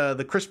mean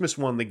the Christmas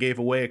one they gave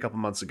away a couple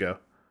months ago.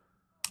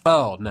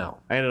 Oh no,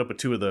 I ended up with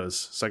 2 of those,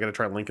 so I got to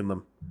try linking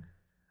them.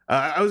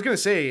 I was gonna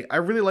say I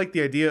really like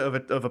the idea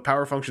of a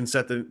power function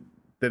set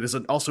that is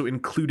also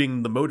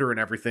including the motor and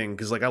everything,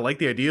 because like I like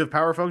the idea of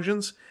power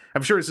functions.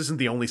 I'm sure this isn't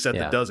the only set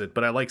that does it,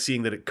 but I like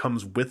seeing that it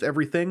comes with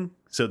everything,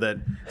 so that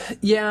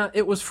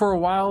it was for a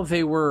while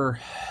they were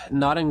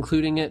not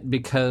including it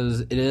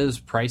because it is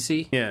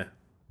pricey. Yeah.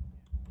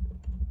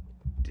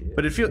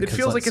 But it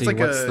feels like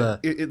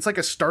it's like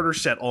a starter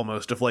set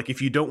almost, of like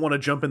if you don't want to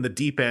jump in the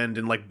deep end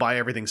and like buy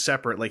everything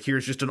separate, like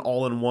here's just an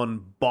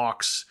all-in-one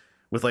box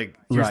with like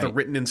here's the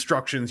written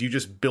instructions, you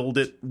just build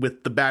it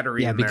with the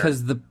battery in there. Yeah,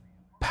 because the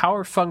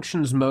power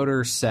functions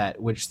motor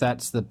set, which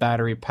that's the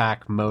battery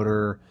pack,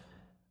 motor,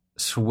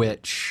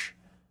 switch,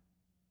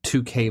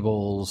 2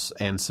 cables,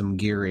 and some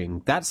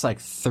gearing, that's like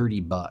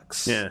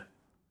 $30. Yeah.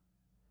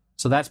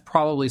 So that's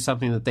probably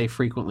something that they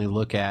frequently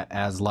look at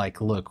as like,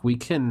 look, we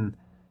can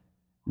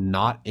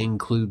not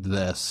include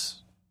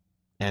this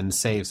and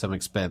save some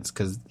expense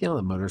because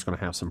the motor's going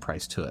to have some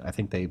price to it. I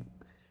think they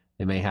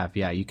may have.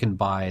 Yeah, you can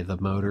buy the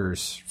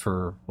motors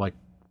for like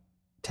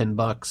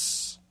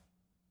 $10.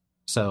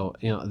 So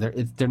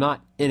they're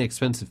not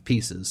inexpensive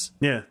pieces.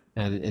 Yeah,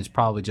 and it's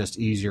probably just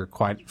easier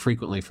quite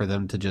frequently for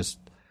them to just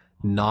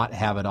not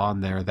have it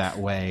on there. That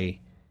way,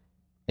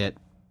 it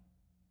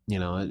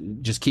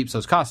just keeps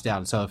those costs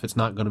down. So if it's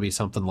not going to be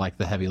something like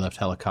the heavy lift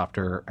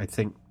helicopter, I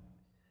think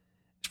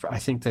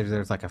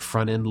there's like a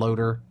front end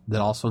loader that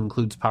also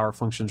includes power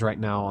functions right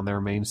now on their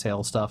main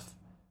sale stuff.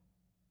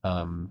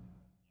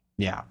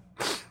 Yeah.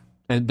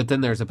 But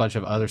then there's a bunch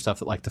of other stuff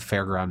that like the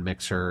fairground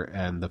mixer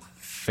and the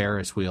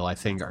Ferris wheel, I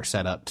think, are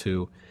set up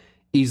to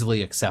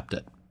easily accept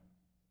it.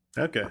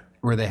 Okay.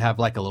 Where they have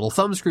like a little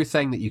thumb screw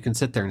thing that you can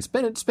sit there and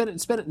spin it, spin it,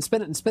 spin it, and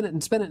spin it, and spin it,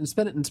 and spin it, and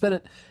spin it, and spin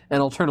it, and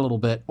it'll turn a little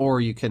bit, or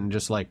you can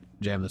just like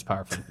jam this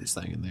power functions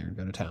thing in there and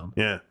go to town.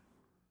 Yeah.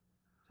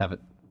 Have it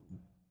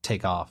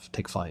take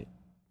flight.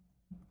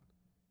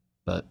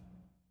 But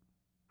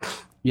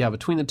yeah,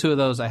 between the 2 of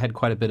those, I had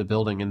quite a bit of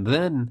building. And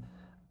then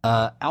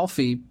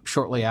Alfie,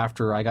 shortly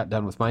after I got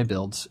done with my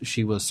builds,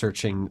 she was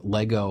searching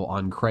Lego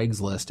on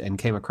Craigslist and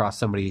came across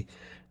somebody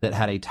that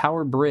had a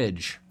tower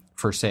bridge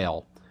for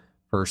sale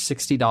for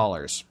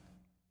 $60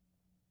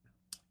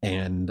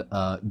 and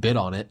bid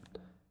on it.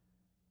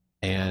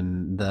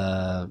 And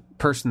the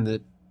person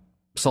that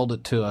sold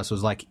it to us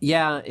was like,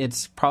 yeah,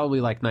 it's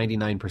probably like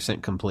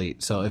 99%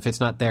 complete. So if it's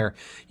not there,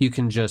 you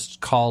can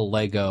just call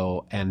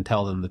Lego and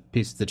tell them the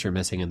pieces that you're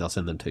missing and they'll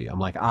send them to you. I'm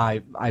like,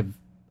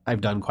 I've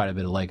done quite a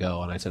bit of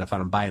Lego, and I said, if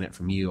I'm buying it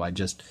from you, I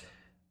just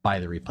buy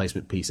the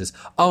replacement pieces.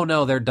 Oh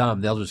no, they're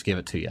dumb. They'll just give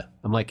it to you.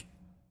 I'm like,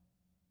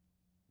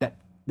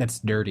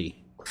 that's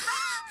dirty.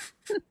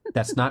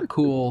 That's not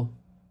cool.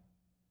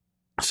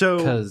 So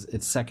because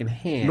it's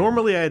secondhand.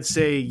 Normally I'd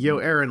say, yo,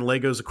 Aaron,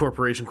 Lego's a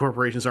corporation.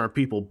 Corporations aren't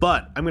people.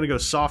 But I'm going to go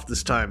soft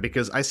this time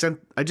because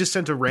I just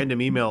sent a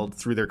random email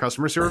through their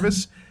customer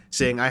service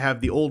saying I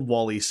have the old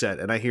Wall-E set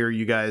and I hear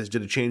you guys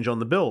did a change on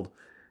the build.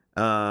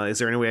 Is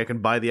there any way I can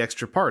buy the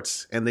extra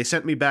parts? And they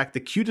sent me back the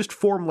cutest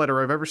form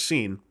letter I've ever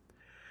seen,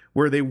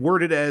 where they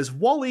worded as,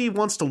 Wall-E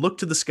wants to look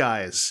to the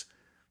skies.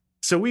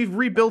 So we've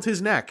rebuilt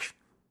his neck,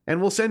 and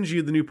we'll send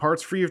you the new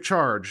parts free of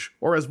charge.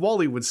 Or as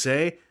Wall-E would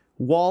say,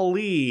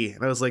 Wall-E.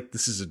 And I was like,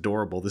 this is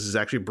adorable. This is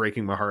actually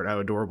breaking my heart how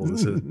adorable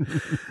this is.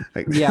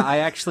 Yeah, I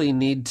actually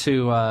need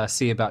to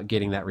see about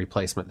getting that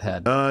replacement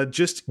head. I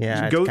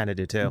kind of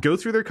do too. Go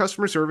through their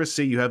customer service,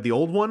 say you have the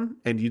old one,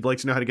 and you'd like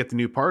to know how to get the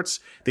new parts.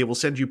 They will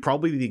send you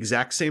probably the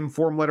exact same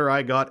form letter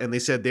I got, and they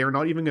said they are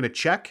not even going to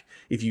check.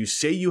 If you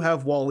say you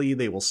have Wall-E,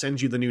 they will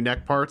send you the new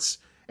neck parts,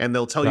 and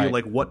they'll tell you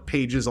like what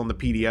pages on the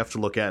PDF to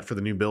look at for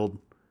the new build.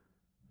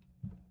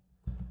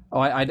 Oh,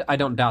 I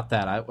don't doubt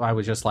that. I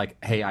was just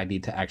like, hey, I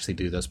need to actually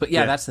do this. But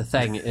yeah, that's the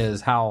thing,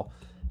 is how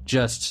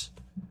just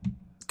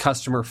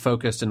customer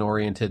focused and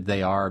oriented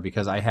they are,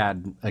 because I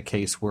had a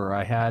case where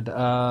I had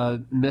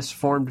a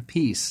misformed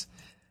piece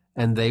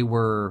and they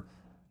were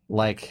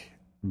like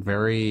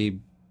very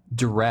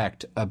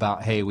direct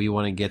about, hey, we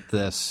want to get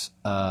this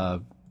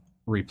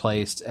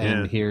replaced,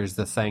 and here's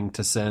the thing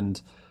to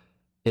send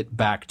it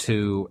back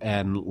to,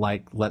 and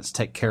like, let's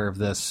take care of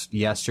this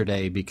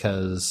yesterday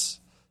because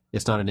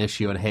it's not an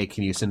issue, and hey,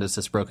 can you send us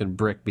this broken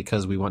brick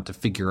because we want to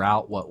figure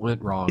out what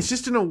went wrong. It's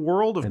just in a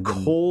world of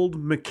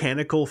cold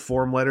mechanical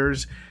form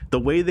letters, the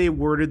way they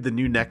worded the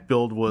new neck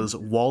build was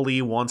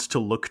Wally wants to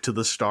look to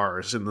the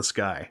stars in the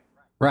sky.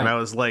 Right. And I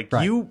was like,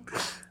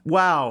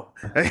 wow.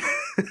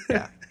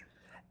 Yeah.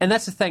 And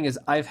that's the thing, is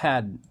I've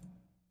had,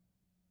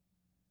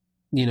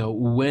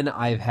 when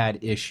I've had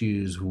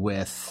issues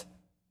with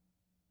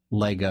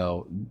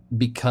Lego,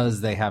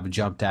 because they have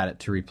jumped at it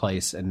to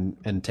replace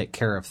and take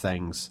care of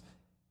things,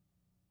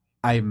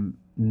 I'm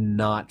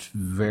not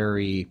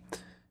very,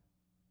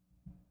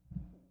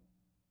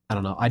 I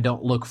don't know, I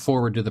don't look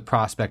forward to the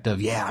prospect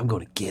of, I'm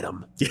going to get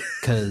them,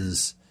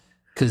 because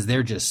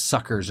they're just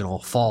suckers and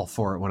will fall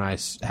for it when I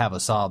have a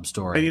sob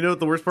story. And you know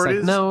what the worst part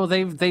is? No,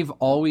 they've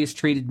always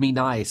treated me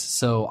nice,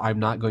 so I'm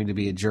not going to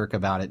be a jerk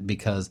about it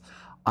because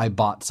I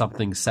bought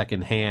something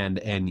secondhand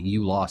and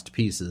you lost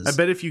pieces. I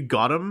bet if you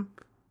got them,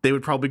 they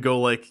would probably go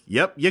like,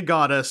 yep, you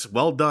got us.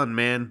 Well done,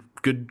 man.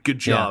 Good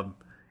job.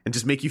 Yeah. And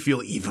just make you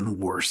feel even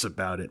worse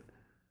about it.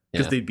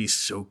 Because they'd be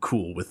so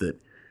cool with it.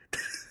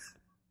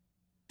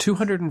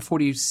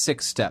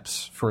 246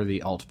 steps for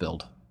the alt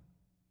build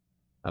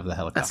of the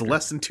helicopter. That's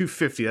less than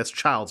 250. That's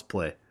child's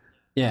play.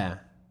 Yeah,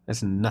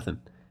 that's nothing.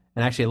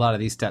 And actually, a lot of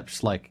these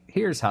steps, like,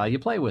 here's how you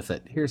play with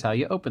it. Here's how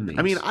you open these.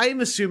 I mean, I'm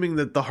assuming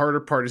that the harder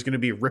part is going to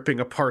be ripping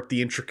apart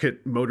the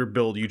intricate motor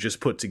build you just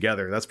put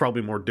together. That's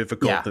probably more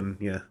difficult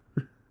than,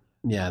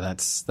 Yeah,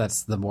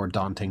 that's the more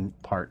daunting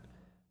part.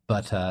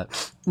 But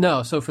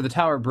no, so for the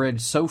Tower Bridge,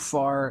 so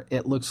far,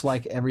 it looks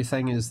like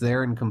everything is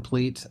there and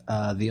complete.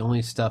 The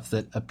only stuff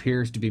that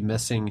appears to be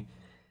missing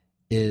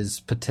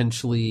is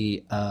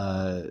potentially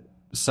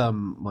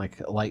some,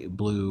 like, light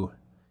blue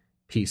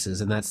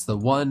pieces, and that's the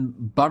one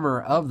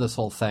bummer of this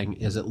whole thing,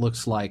 is it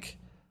looks like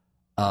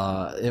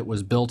it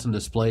was built and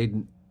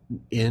displayed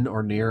in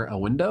or near a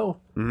window.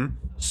 Mm-hmm.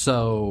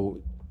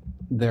 So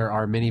there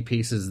are many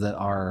pieces that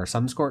are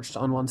sun scorched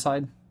on one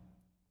side,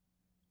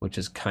 which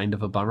is kind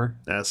of a bummer.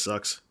 That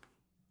sucks.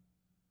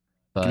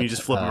 But, can you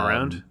just flip them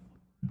around?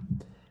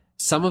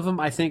 Some of them,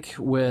 I think,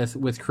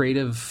 with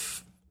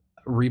creative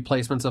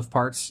replacements of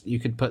parts, you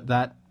could put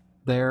that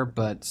there.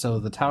 But so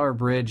the Tower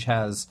Bridge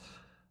has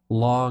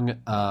long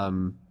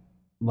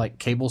like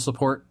cable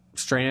support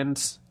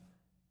strands,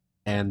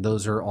 and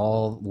those are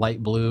all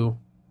light blue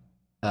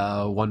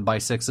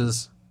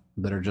 1x6s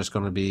that are just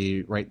going to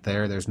be right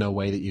there. There's no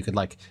way that you could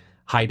like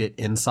hide it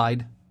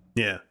inside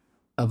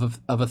of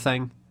a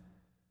thing,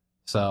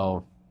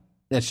 so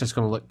it's just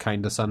going to look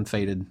kind of sun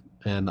faded,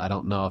 and I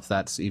don't know if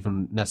that's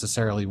even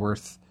necessarily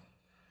worth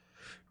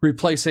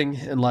replacing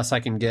unless I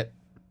can get,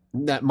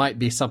 that might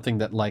be something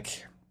that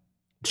like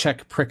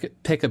check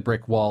pick a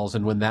brick walls,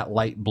 and when that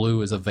light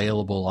blue is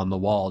available on the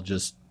wall,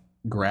 just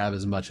grab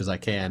as much as I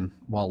can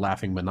while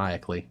laughing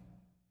maniacally.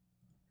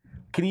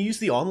 Can you use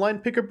the online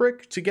pick a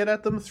brick to get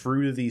at them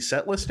through the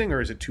set listing,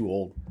 or is it too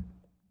old?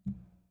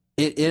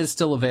 It is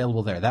still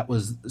available there. That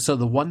was so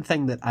the one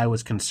thing that I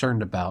was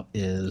concerned about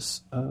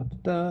is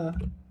I'll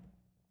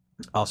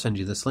send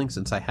you this link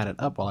since I had it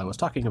up while I was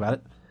talking about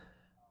it.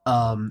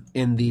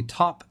 In the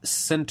top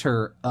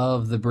center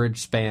of the bridge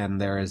span,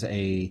 there is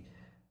a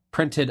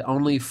printed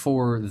only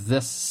for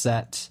this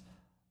set,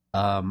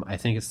 I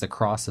think it's the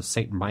Cross of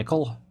St.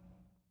 Michael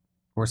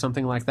or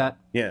something like that.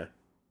 Yeah.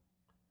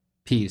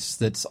 Piece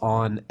that's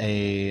on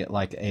a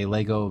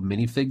Lego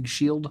minifig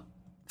shield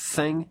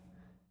thing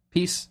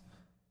piece.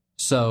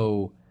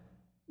 So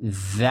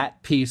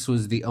that piece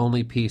was the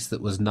only piece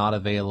that was not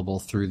available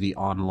through the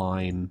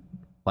online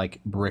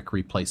like brick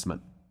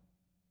replacement.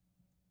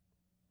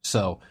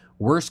 So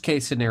worst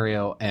case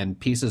scenario, and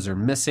pieces are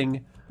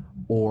missing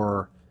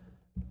or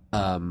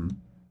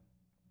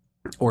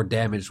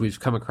damaged. We've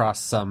come across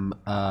some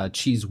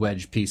cheese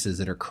wedge pieces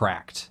that are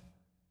cracked,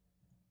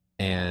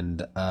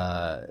 and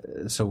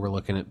so we're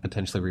looking at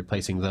potentially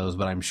replacing those.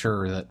 But I'm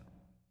sure that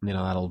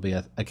that'll be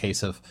a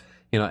case of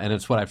and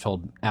it's what I've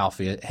told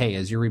Alfie. Hey,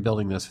 as you're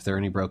rebuilding this, if there are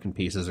any broken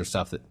pieces or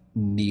stuff that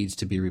needs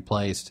to be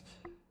replaced,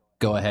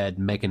 go ahead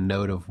and make a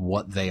note of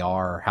what they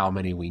are, how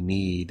many we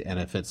need, and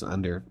if it's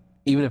under,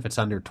 even if it's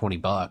under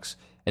 $20.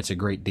 It's a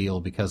great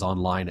deal because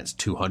online it's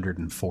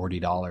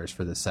 $240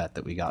 for the set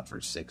that we got for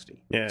 $60.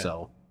 Yeah.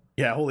 So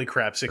yeah, holy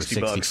crap, $60.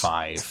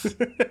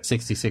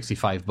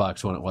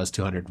 $65 when it was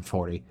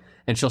 $240.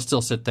 And she'll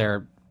still sit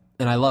there,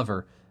 and I love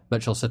her,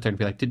 but she'll sit there and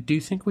be like, "Do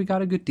you think we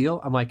got a good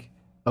deal?" I'm like,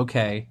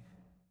 okay,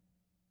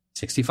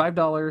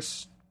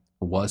 $65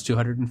 was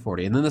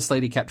 $240. And then this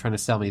lady kept trying to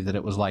sell me that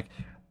it was like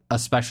a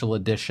special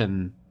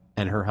edition,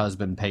 and her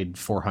husband paid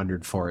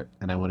 $400 for it.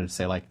 And I wanted to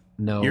say, like,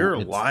 no. You're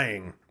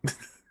lying.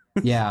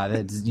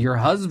 Yeah, your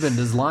husband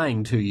is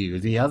lying to you.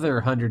 The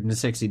other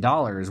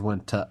 $160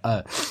 went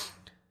to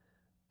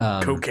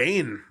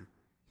cocaine.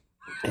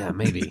 Yeah,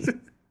 maybe.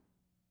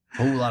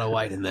 Whole lot of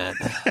white in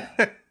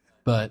that.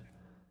 But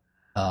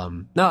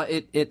no,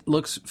 it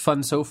looks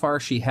fun so far.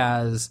 She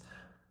has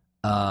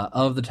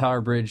of the Tower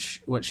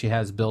Bridge, what she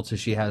has built is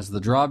she has the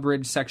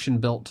drawbridge section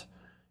built.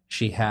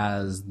 She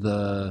has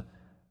the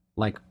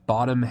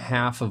bottom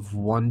half of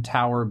one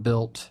tower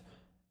built,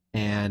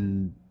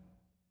 and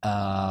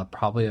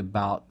probably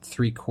about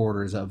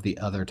 3/4 of the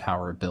other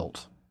tower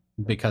built,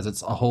 because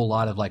it's a whole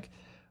lot of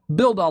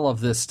build all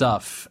of this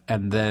stuff,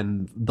 and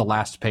then the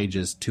last page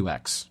is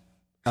 2x.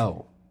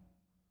 Oh.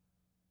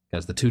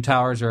 Because the two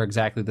towers are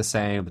exactly the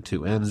same, the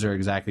two ends are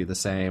exactly the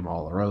same,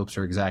 all the ropes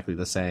are exactly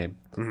the same.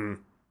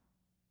 Mm-hmm.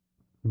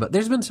 But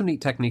there's been some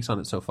neat techniques on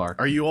it so far.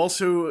 Are you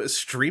also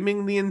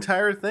streaming the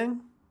entire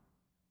thing?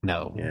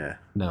 No. Yeah.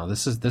 No,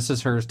 this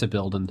is hers to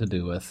build and to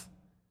do with.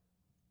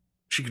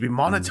 She could be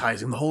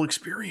monetizing the whole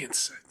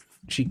experience.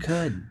 She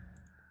could.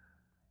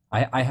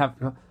 I have...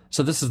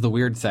 So this is the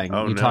weird thing.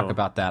 Oh, you talk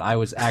about that. I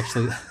was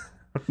actually...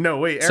 No,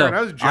 wait, Aaron,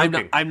 I was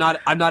joking. I'm not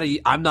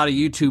a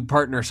YouTube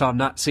partner, so I'm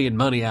not seeing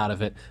money out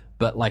of it.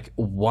 But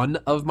one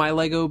of my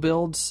Lego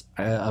builds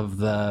of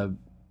the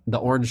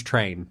orange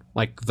train,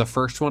 the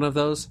first one of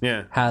those,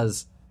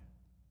 has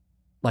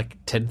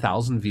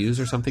 10,000 views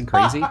or something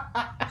crazy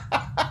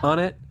on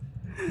it,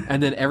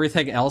 and then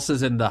everything else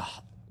is in the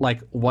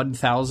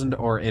 1,000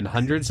 or in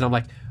hundreds, and I'm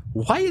like,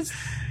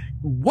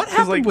 what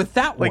happened with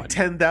that one?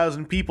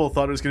 10,000 people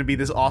thought it was going to be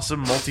this awesome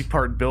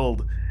multi-part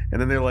build. And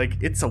then they're like,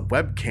 it's a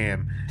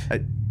webcam.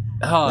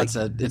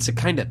 It's a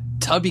kind of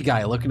tubby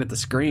guy looking at the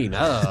screen.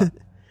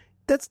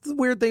 That's the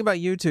weird thing about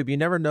YouTube. You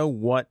never know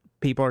what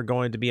people are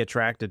going to be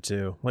attracted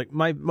to.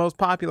 My most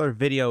popular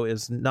video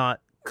is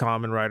not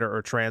Kamen Rider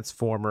or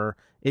Transformer.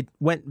 It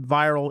went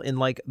viral in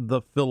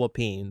the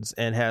Philippines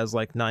and has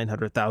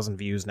 900,000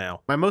 views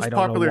now. My most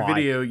popular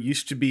video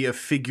used to be a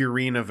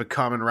figurine of a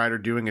Kamen Rider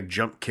doing a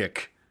jump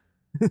kick.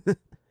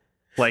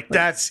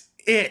 That's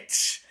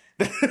it.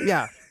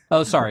 Yeah.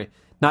 Oh, sorry.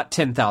 Not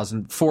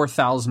 10,000,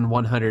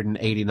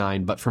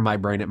 4,189, but for my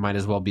brain it might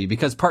as well be,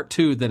 because part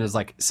 2 then is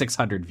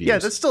 600 views. Yeah,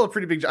 that's still a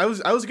pretty big... I was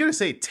going to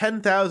say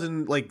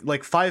 10,000,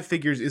 like 5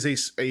 figures is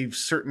a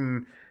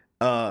certain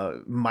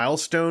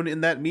milestone in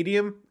that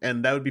medium,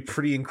 and that would be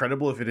pretty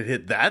incredible if it had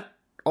hit that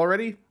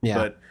already. Yeah.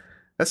 But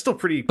that's still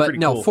pretty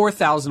no, cool.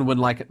 4,000 when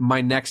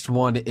my next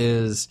one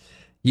is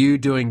you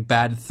doing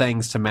bad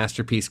things to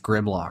Masterpiece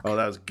Grimlock. Oh,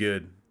 that was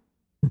good.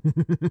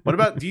 What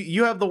about...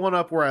 you have the one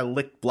up where I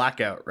lick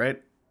Blackout,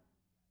 right?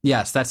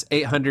 Yes, that's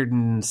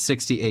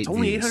 868 It's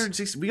only views.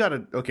 860. We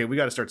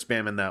gotta start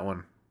spamming that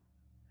one.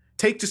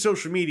 Take to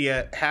social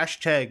media,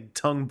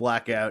 #tongue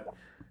blackout.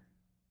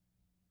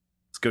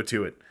 Let's go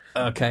to it.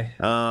 Okay.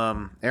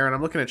 Aaron,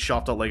 I'm looking at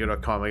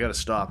shop.lego.com. I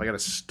gotta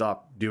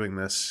stop doing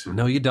this.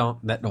 No, you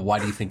don't. Why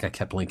do you think I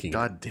kept linking?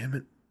 God damn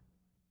it.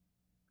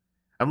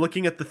 I'm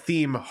looking at the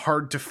theme,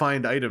 hard to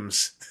find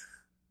items.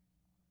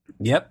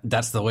 Yep,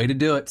 that's the way to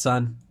do it,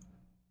 son.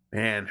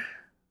 Man.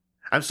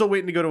 I'm still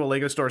waiting to go to a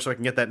Lego store so I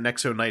can get that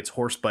Nexo Knights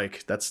horse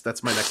bike.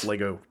 That's my next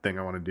Lego thing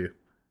I want to do.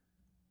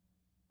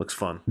 Looks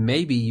fun.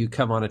 Maybe you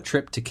come on a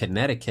trip to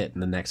Connecticut in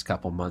the next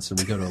couple months and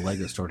we go to a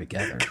Lego store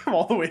together. Come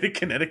all the way to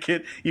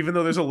Connecticut, even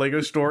though there's a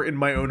Lego store in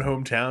my own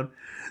hometown.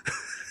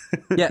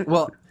 Yeah,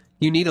 well,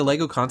 you need a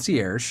Lego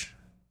concierge.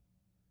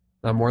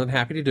 I'm more than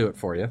happy to do it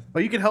for you.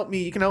 Well, you can help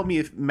me. You can help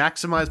me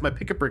maximize my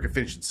pick-up brick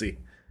efficiency.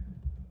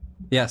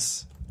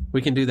 Yes,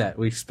 we can do that.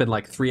 We spend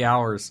 3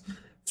 hours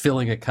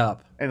filling a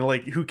cup. And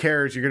who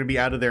cares? You're going to be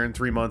out of there in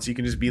 3 months. You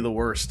can just be the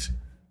worst.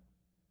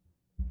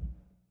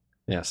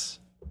 Yes.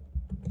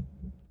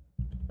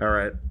 All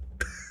right.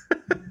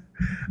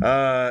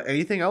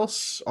 Anything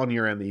else on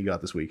your end that you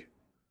got this week?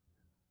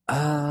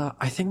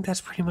 I think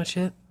that's pretty much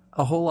it.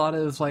 A whole lot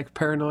of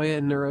paranoia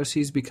and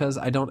neuroses because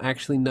I don't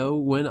actually know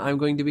when I'm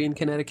going to be in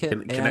Connecticut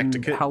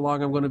and how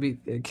long I'm going to be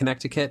in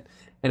Connecticut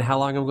and how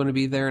long I'm going to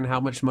be there and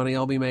how much money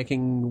I'll be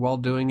making while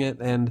doing it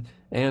and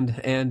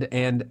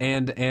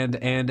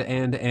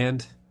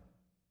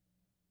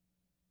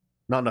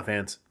not enough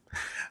hands.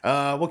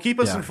 Well, keep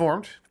us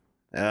informed.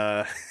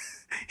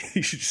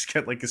 You should just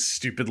get a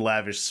stupid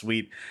lavish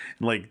suite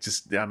and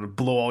just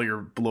blow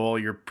all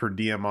your per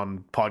diem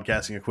on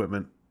podcasting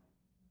equipment.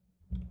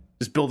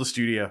 Just build a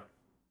studio.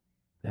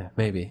 Yeah,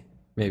 maybe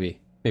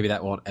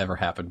that won't ever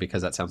happen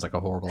because that sounds like a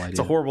horrible idea. It's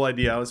a horrible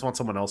idea. I just want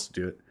someone else to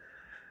do it.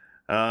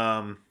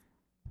 All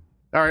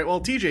right.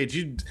 Well,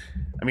 TJ,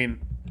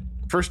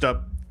 first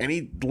up,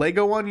 any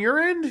Lego on your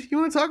end you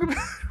want to talk about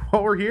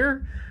while we're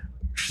here?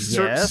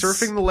 Yes.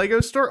 Surfing the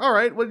Lego store. All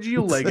right. What did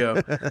you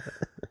Lego?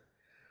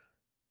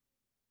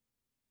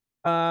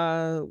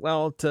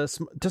 Well, to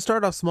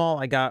start off small,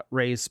 I got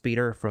Rey's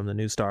speeder from the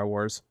new Star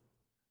Wars.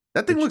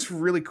 That thing looks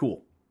really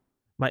cool.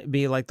 Might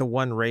be the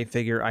one Rey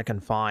figure I can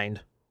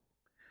find.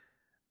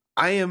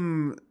 I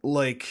am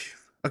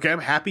okay, I'm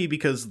happy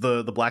because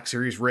the Black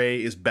Series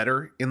Rey is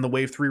better in the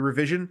Wave 3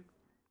 revision,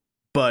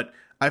 but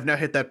I've now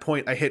hit that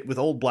point I hit with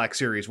old Black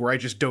Series where I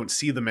just don't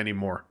see them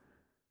anymore.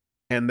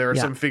 And there are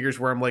some figures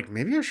where I'm like,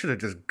 maybe I should have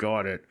just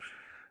got it.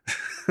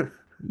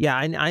 Yeah,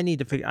 I need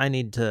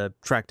to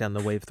track down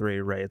the Wave 3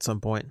 Rey at some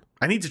point.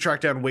 I need to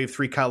track down Wave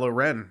 3 Kylo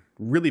Ren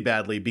really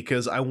badly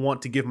because I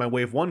want to give my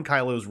Wave 1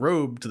 Kylo's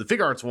robe to the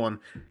Fig Arts one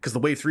because the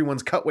Wave 3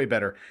 one's cut way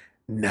better.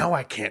 Now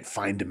I can't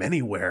find him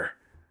anywhere.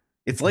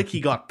 It's like he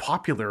got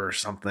popular or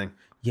something.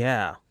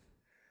 Yeah.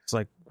 It's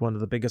like one of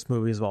the biggest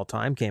movies of all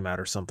time came out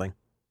or something.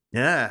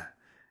 Yeah.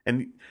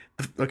 And,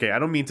 okay,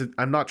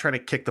 I'm not trying to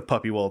kick the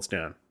puppy while it's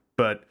down,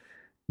 but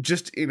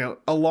just,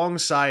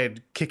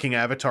 alongside kicking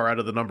Avatar out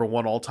of the number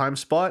 1 all-time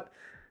spot,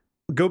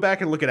 go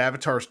back and look at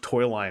Avatar's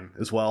toy line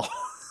as well.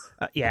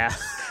 Yeah.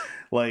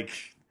 Like,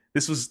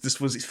 this was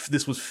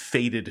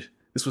fated.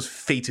 This was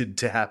fated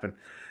to happen.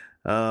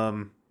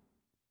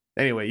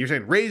 Anyway, you're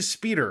saying Rey's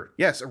speeder.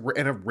 Yes,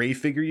 and a Rey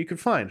figure you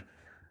could find.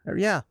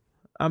 Yeah,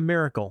 a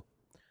miracle.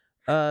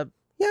 Yeah,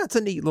 it's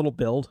a neat little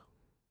build.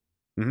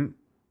 Mm-hmm.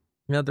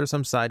 There's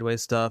some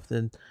sideways stuff,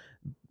 and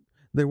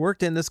they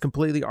worked in this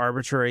completely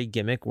arbitrary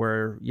gimmick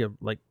where you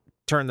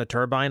turn the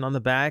turbine on the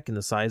back and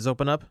the sides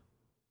open up.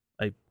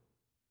 I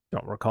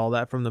don't recall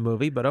that from the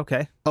movie, but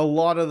okay. A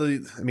lot of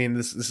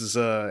this is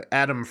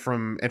Adam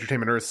from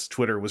Entertainment Earth's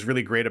Twitter was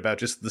really great about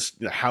just this,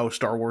 how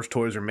Star Wars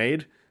toys are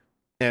made.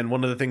 And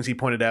one of the things he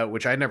pointed out,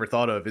 which I never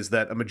thought of, is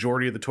that a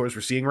majority of the toys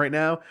we're seeing right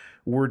now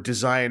were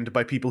designed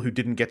by people who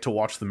didn't get to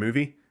watch the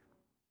movie.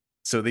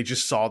 So they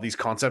just saw these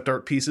concept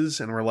art pieces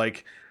and were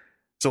like,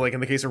 so like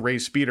in the case of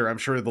Rey's speeder, I'm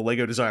sure the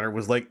Lego designer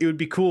was like, it would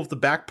be cool if the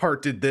back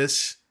part did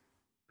this,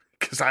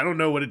 because I don't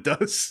know what it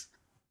does.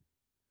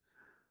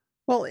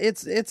 Well,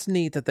 it's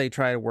neat that they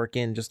try to work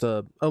in just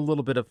a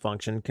little bit of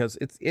function, because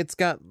it's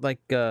got I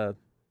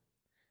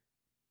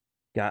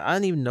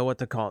don't even know what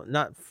to call it.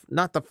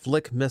 Not the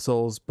flick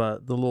missiles,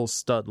 but the little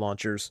stud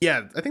launchers.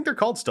 Yeah, I think they're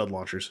called stud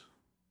launchers.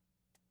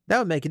 That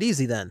would make it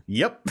easy then.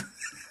 Yep.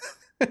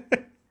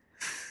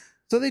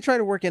 So they try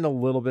to work in a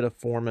little bit of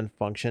form and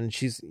function.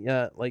 She's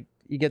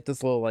you get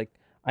this little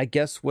I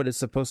guess what is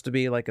supposed to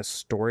be like a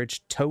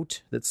storage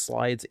tote that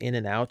slides in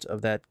and out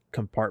of that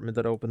compartment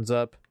that opens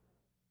up.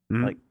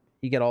 Mm.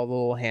 You get all the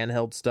little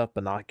handheld stuff,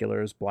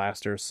 binoculars,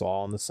 blaster,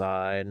 saw on the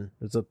side, and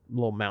there's a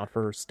little mount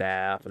for her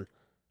staff, and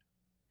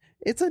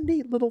it's a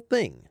neat little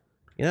thing,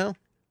 Yeah.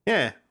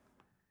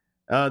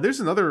 There's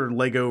another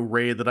Lego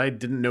Rey that I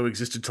didn't know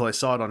existed till I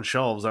saw it on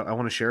shelves. I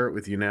want to share it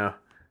with you now.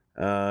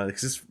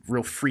 Because it's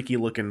real freaky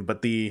looking,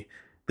 but the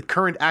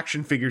current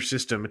action figure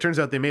system, it turns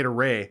out they made a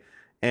Rey,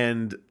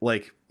 and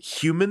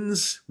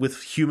humans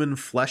with human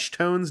flesh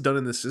tones done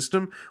in the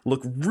system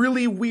look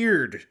really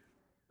weird.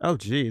 Oh,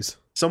 geez.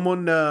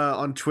 Someone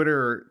on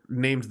Twitter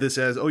named this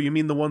as, oh, you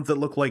mean the ones that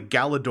look like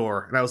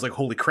Galador? And I was like,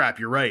 holy crap,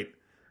 you're right.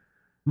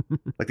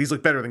 These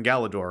look better than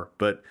Galador,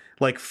 but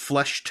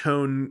flesh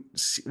tone,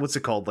 what's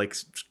it called?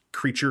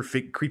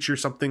 Creature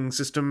something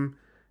system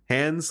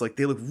hands,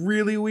 they look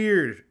really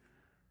weird.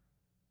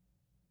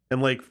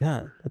 And that's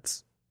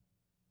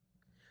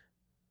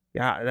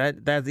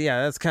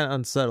kind of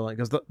unsettling,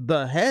 because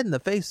the head and the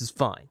face is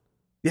fine.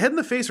 The head and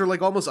the face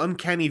are almost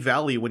uncanny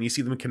valley when you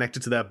see them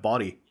connected to that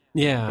body.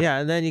 Yeah,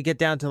 and then you get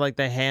down to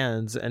the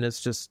hands, and it's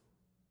just.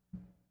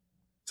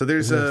 So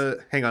there's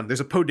there's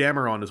a Poe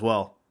Dameron as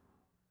well,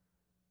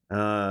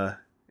 and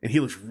he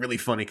looks really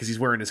funny because he's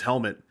wearing his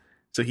helmet.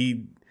 So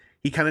he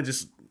kind of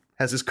just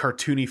has this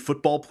cartoony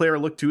football player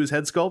look to his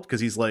head sculpt,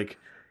 because he's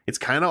it's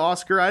kind of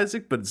Oscar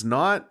Isaac, but it's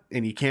not,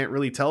 and you can't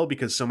really tell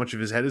because so much of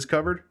his head is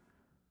covered.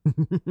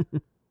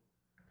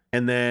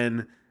 And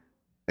then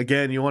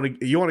again, you want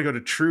to go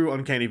to true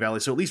uncanny valley.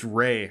 So at least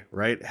Rey,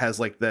 right, has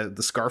the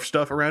scarf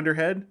stuff around her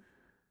head.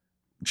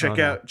 Check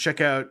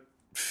out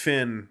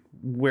Finn,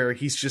 where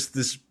he's just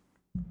this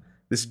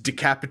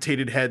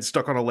decapitated head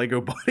stuck on a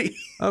Lego body.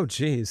 Oh,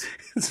 jeez.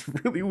 It's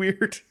really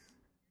weird.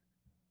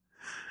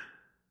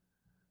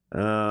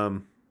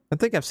 I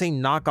think I've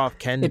seen knockoff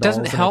Ken. It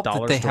doesn't help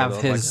that they have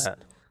his.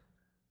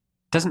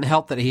 Doesn't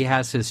help that he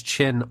has his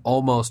chin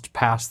almost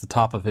past the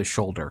top of his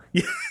shoulder.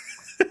 Yeah.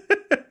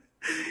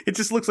 It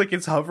just looks like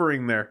it's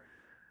hovering there.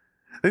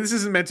 I think this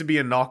isn't meant to be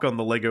a knock on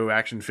the Lego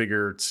action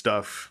figure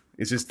stuff.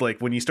 It's just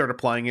when you start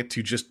applying it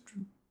to just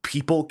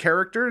people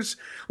characters,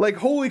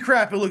 holy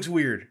crap, it looks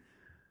weird.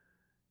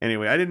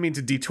 Anyway, I didn't mean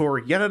to detour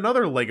yet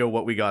another Lego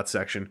What We Got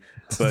section,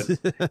 but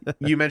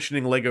you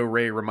mentioning Lego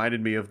Rey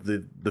reminded me of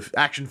the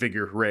action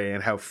figure Rey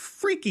and how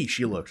freaky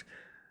she looked.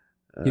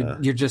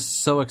 You're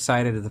just so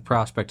excited at the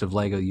prospect of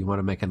Lego, you want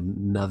to make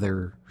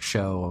another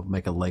show,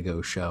 make a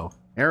Lego show.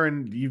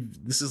 Aaron,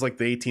 this is the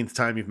 18th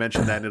time you've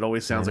mentioned that, and it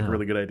always sounds like a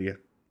really good idea.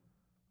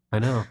 I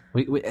know.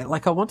 We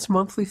like a once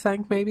monthly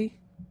thing, maybe?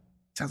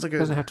 Sounds like it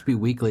doesn't have to be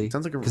weekly.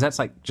 Sounds like because that's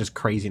just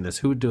craziness.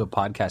 Who would do a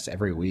podcast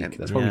every week?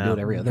 That's why we do it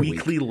every other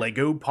weekly week.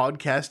 Lego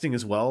podcasting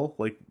as well.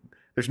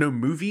 There's no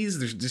movies.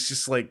 There's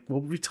just what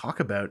would we talk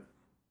about?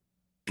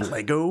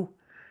 Lego.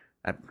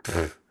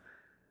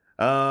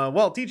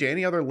 Well, TJ,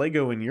 any other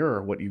Lego in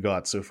your what you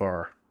got so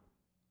far?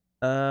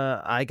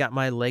 I got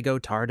my Lego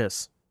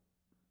TARDIS.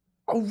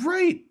 Oh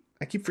right,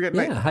 I keep forgetting.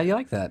 Yeah, how you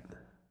like that?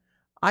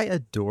 I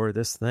adore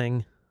this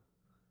thing.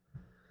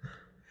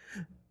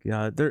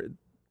 Yeah,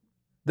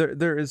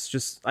 there is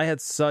just, I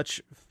had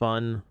such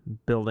fun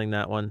building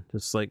that one.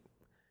 Just like,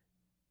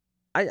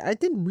 I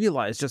didn't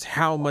realize just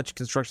how much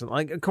construction,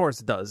 like, of course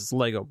it does, it's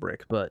Lego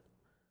brick, but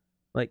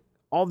like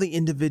all the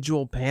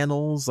individual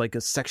panels, like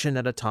a section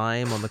at a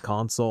time on the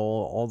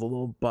console, all the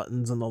little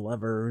buttons and the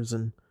levers,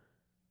 and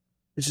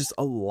it's just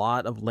a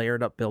lot of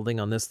layered up building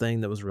on this thing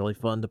that was really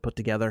fun to put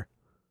together.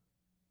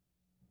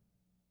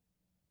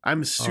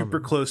 I'm super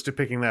close to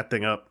picking that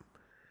thing up.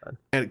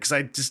 And because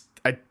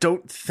I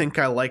don't think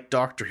I like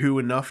Doctor Who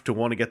enough to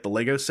want to get the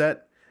Lego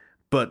set,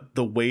 but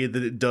the way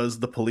that it does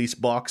the police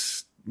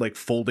box, like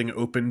folding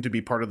open to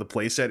be part of the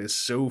playset, is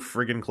so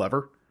friggin'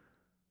 clever.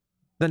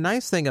 The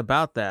nice thing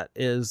about that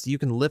is you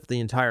can lift the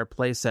entire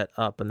playset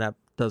up and that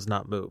does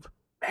not move.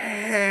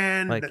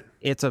 Man, like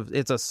it's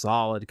a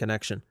solid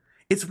connection.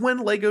 It's when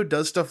Lego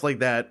does stuff like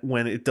that,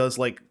 when it does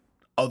like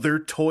other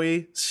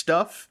toy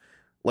stuff,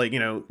 like, you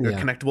know, a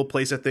connectable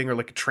playset thing or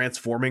like a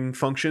transforming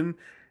function.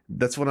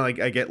 That's when I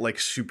get like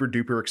super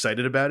duper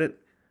excited about it,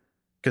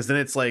 because then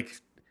it's like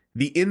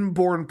the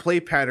inborn play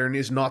pattern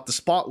is not the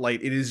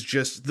spotlight. It is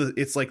just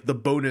it's like the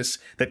bonus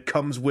that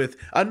comes with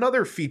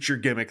another feature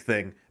gimmick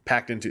thing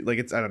packed into, like,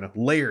 it's, I don't know,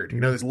 layered. You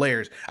know, there's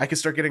layers. I can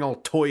start getting all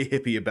toy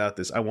hippie about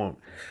this. I won't.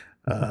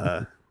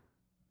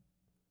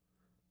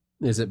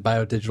 Is it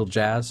biodigital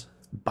jazz?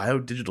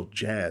 Biodigital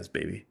jazz,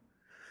 baby.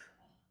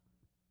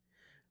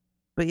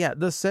 But yeah,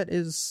 the set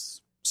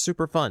is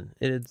super fun.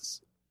 It's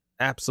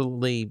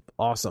absolutely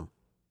awesome.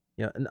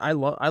 Yeah, and I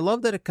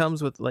love that it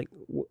comes with, like,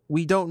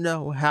 we don't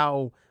know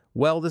how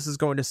well this is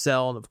going to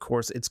sell, and of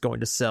course it's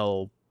going to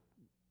sell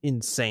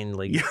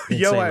insanely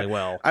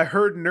well. I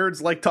heard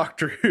nerds like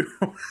Doctor Who.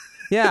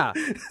 Yeah.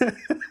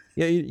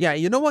 Yeah,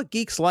 you know what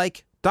geeks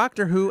like?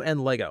 Doctor Who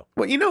and Lego.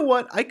 Well, you know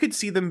what? I could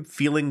see them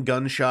feeling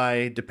gun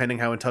shy depending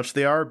how in touch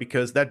they are,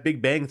 because that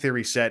Big Bang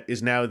Theory set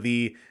is now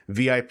the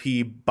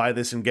VIP buy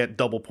this and get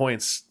double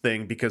points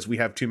thing because we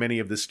have too many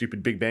of this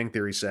stupid Big Bang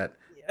Theory set.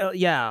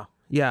 Yeah.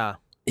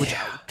 Which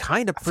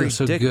kind of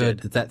predicted. I feel so good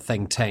that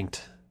thing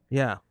tanked.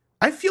 Yeah.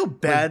 I feel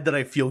bad that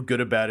I feel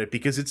good about it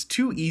because it's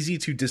too easy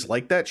to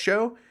dislike that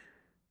show.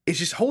 It's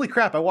just, holy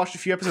crap, I watched a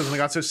few episodes and I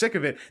got so sick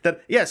of it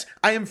that, yes,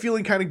 I am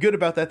feeling kind of good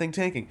about that thing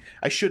tanking.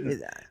 I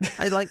shouldn't.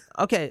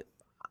 Okay,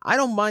 I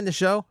don't mind the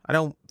show. I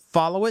don't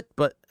follow it,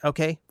 but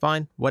okay,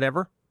 fine,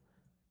 whatever.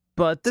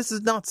 But this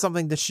is not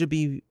something that should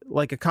be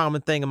like a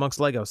common thing amongst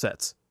Lego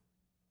sets.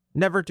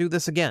 Never do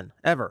this again,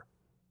 ever.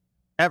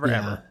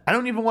 Ever. I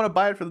don't even want to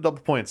buy it for the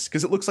double points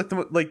because it looks like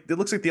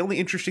the only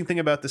interesting thing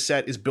about the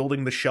set is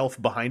building the shelf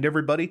behind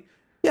everybody.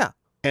 Yeah.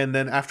 And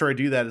then after I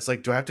do that, it's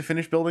like, do I have to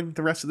finish building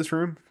the rest of this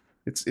room?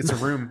 It's a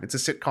room. It's a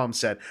sitcom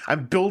set.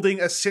 I'm building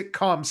a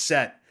sitcom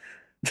set.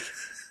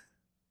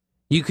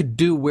 You could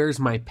do Where's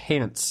My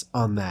Pants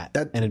on that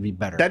and it'd be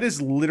better. That is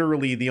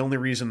literally the only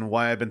reason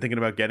why I've been thinking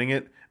about getting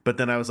it. But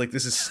then I was like,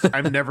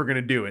 I'm never going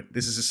to do it.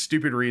 This is a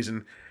stupid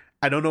reason.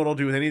 I don't know what I'll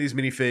do with any of these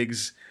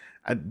minifigs.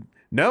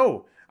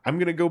 No, I'm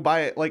going to go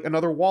buy it like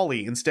another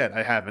Wall-E instead.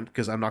 I haven't,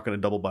 because I'm not going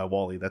to double buy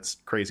Wall-E. That's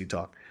crazy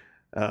talk.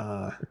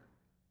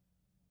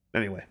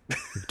 Anyway.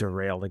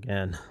 Derailed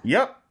again.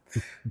 Yep.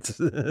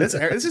 This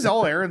is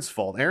all Aaron's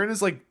fault. Aaron is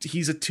like,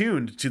 he's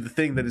attuned to the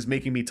thing that is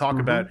making me talk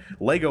about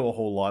Lego a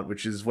whole lot,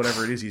 which is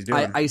whatever it is he's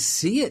doing. I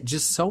see it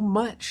just so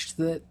much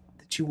that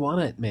you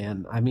want it,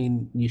 man. I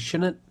mean, you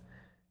shouldn't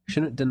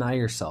deny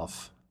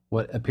yourself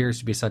what appears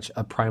to be such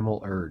a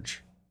primal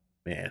urge.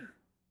 Man.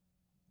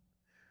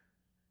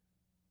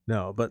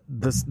 No, but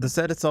the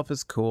set itself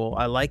is cool.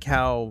 I like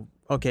how,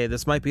 okay,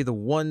 this might be the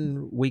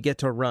one we get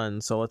to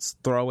run, so let's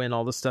throw in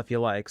all the stuff you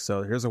like.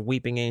 So here's a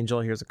Weeping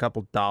Angel, here's a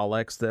couple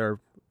Daleks that are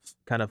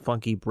kind of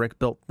funky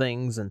brick-built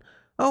things, and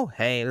oh,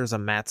 hey, there's a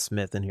Matt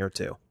Smith in here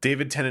too.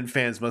 David Tennant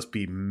fans must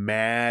be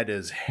mad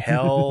as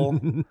hell.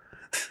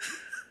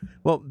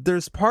 Well,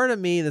 there's part of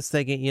me that's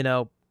thinking, you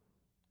know,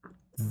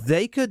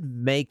 they could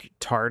make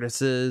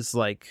TARDISes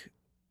like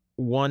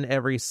one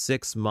every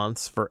 6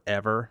 months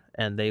forever,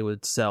 and they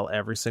would sell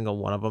every single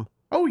one of them.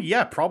 Oh,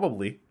 yeah,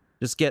 probably.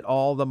 Just get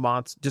all the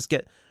mods. Just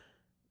get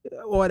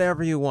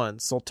whatever you want.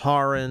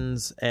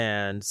 Sultarans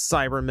and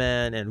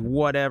Cybermen and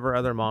whatever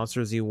other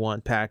monsters you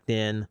want packed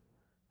in.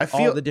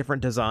 All the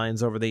different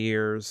designs over the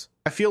years.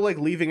 I feel like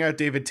leaving out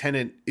David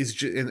Tennant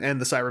is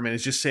and the Cybermen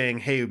is just saying,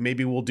 hey,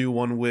 maybe we'll do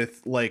one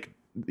with, like,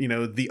 you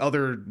know,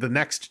 the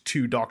next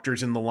two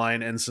Doctors in the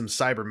line and some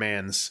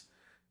Cybermans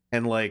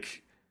and,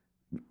 like,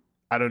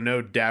 I don't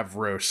know,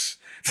 Davros.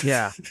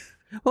 Yeah.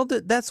 Well,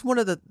 that's one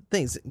of the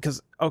things,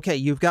 because, okay,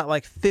 you've got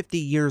like 50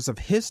 years of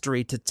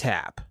history to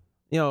tap,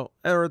 you know,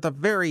 or at the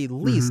very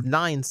least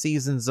 9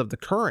 seasons of the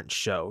current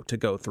show to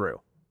go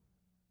through.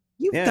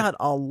 You've got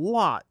a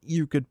lot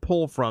you could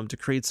pull from to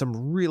create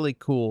some really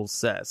cool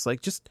sets.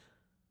 Like, just,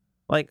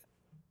 like,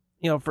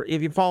 you know,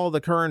 if you follow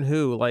the current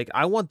Who, like,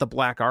 I want the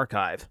Black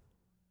Archive.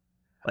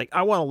 Like,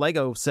 I want a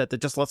Lego set that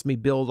just lets me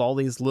build all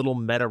these little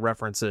meta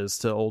references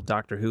to old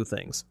Doctor Who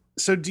things.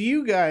 So do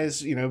you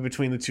guys, you know,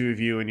 between the two of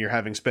you, and you're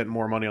having spent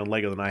more money on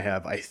Lego than I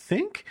have, I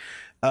think,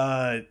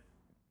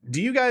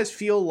 do you guys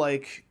feel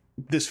like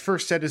this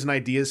first set is an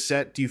ideas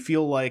set? Do you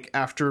feel like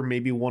after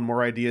maybe one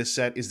more ideas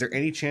set, is there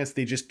any chance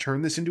they just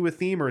turn this into a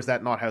theme, or is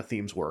that not how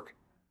themes work?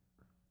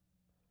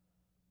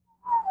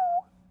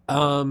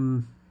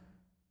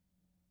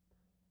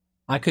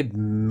 I could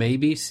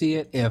maybe see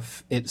it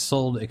if it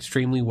sold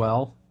extremely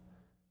well,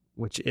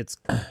 which it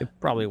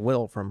probably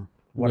will from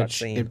what I've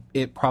seen.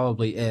 It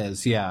probably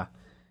is, yeah.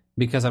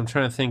 Because I'm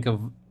trying to think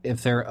of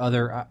if there are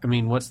other. I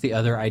mean, what's the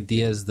other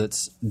ideas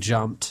that's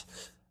jumped?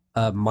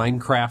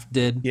 Minecraft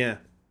did. Yeah.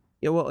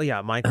 Yeah. Well,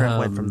 yeah. Minecraft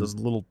went from those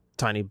little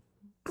tiny.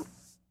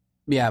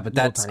 Yeah, but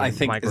that's I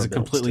think is a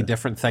completely to...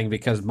 different thing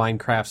because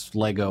Minecraft's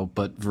Lego,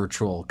 but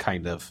virtual,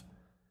 kind of.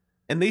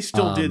 And they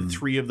still did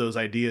 3 of those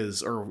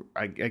ideas, or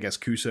I guess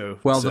Kuso.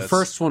 Well, sets,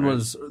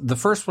 the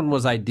first one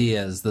was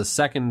ideas. The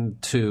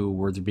second 2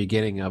 were the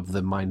beginning of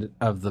the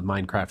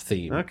Minecraft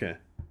theme. Okay.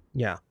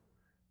 Yeah.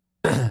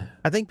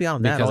 I think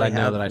beyond that, because I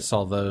know that I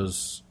saw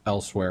those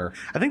elsewhere.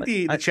 I think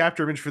the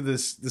chapter image for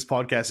this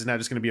podcast is now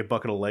just going to be a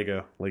bucket of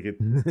Lego. Like it.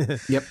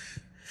 Yep.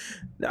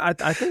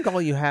 I think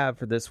all you have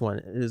for this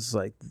one is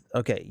like,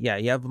 okay, yeah,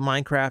 you have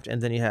Minecraft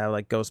and then you have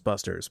like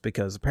Ghostbusters,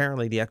 because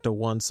apparently the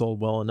Ecto-1 sold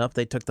well enough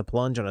they took the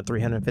plunge on a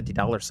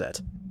 $350 set.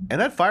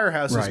 And that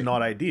Firehouse is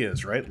not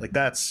ideas, right? Like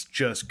that's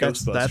just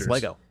Ghostbusters. That's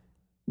Lego.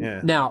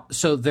 Yeah. Now,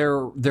 so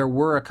there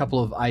were a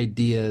couple of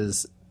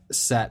ideas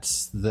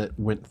sets that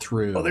went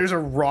through. Oh, there's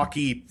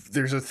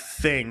a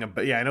thing,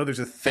 but yeah, I know there's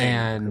a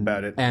thing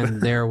about it.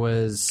 And there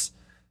was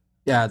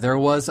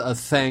a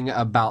thing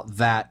about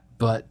that,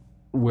 but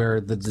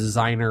where the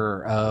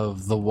designer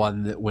of the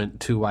one that went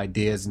 2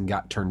 ideas and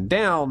got turned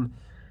down,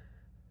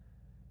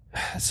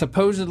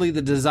 supposedly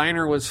the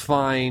designer was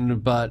fine,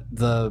 but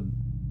the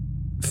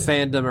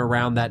fandom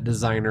around that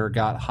designer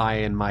got high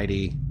and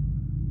mighty,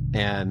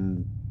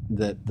 and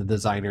that the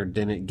designer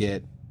didn't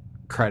get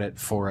credit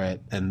for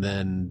it, and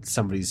then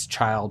somebody's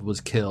child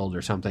was killed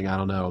or something. I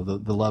don't know.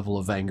 The level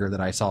of anger that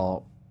I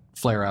saw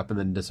flare up and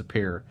then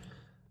disappear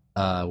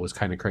was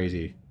kind of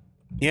crazy.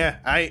 Yeah,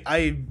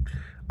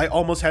 I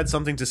almost had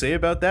something to say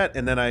about that,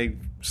 and then I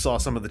saw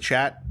some of the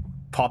chat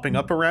popping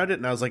up around it,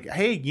 and I was like,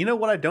 hey, you know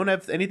what I don't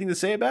have anything to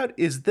say about?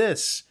 Is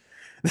this.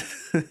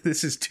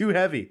 This is too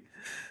heavy.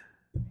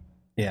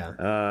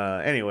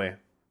 Yeah. Anyway.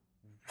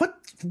 What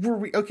were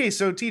we... Okay,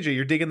 so TJ,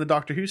 you're digging the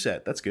Doctor Who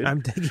set. That's good.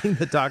 I'm digging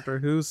the Doctor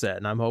Who set,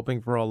 and I'm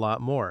hoping for a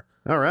lot more.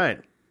 All right.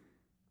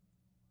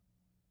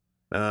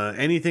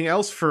 Anything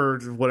else for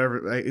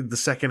whatever the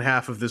second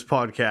half of this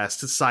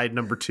podcast? Side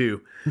number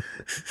 2.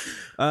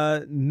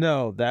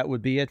 No, that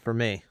would be it for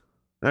me.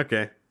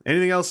 Okay.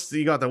 Anything else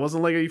you got that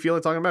wasn't Lego you feel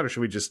like talking about, or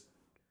should we just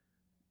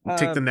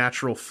take the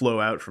natural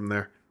flow out from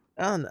there?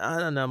 I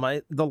don't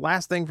know. The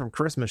last thing from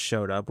Christmas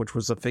showed up, which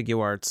was a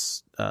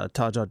Figuarts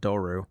Taja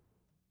Doru,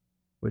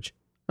 which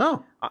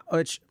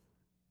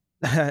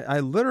I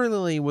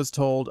literally was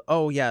told,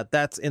 oh yeah,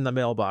 that's in the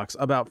mailbox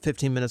about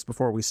 15 minutes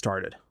before we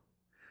started.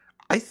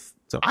 I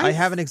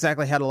haven't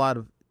exactly had a lot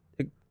of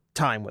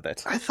time with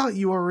it. I thought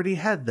you already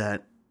had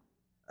that.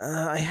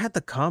 I had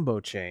the combo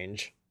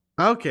change.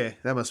 Okay,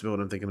 that must be what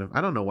I'm thinking of.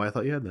 I don't know why I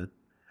thought you had that.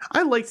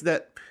 I liked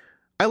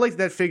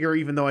that figure,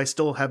 even though I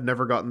still have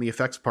never gotten the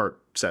effects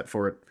part set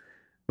for it.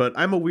 But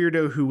I'm a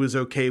weirdo who was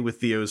okay with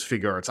Theo's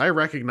Figuarts. I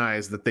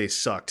recognize that they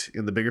sucked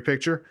in the bigger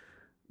picture,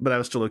 but I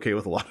was still okay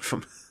with a lot of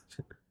them.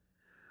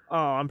 Oh,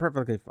 I'm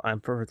perfectly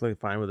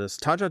fine with this.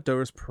 Taja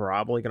Doru is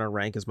probably going to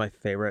rank as my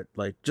favorite,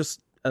 like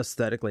just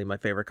aesthetically, my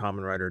favorite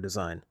Kamen Rider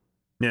design.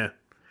 Yeah.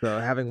 So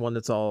having one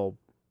that's all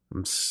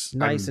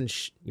nice and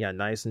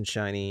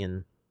shiny,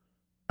 and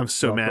I'm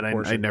so mad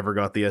I never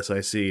got the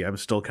SIC. I'm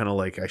still kind of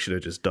like, I should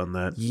have just done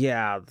that.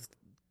 Yeah.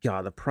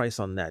 God, the price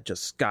on that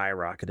just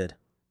skyrocketed.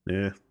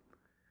 Yeah.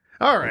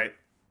 All right.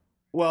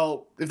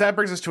 Well, if that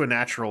brings us to a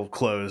natural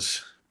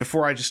close,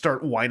 before I just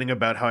start whining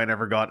about how I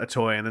never got a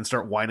toy and then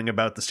start whining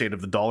about the state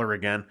of the dollar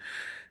again,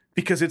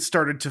 because it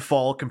started to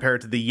fall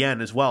compared to the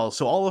yen as well.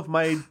 So all of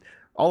my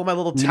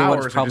little towers. You know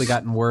what? It's probably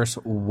gotten worse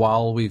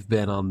while we've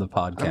been on the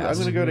podcast. I'm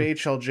going to go to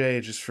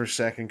HLJ just for a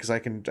second, because I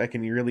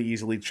can really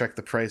easily check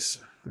the price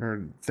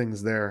or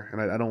things there,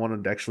 and I don't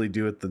want to actually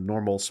do it the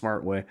normal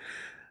smart way.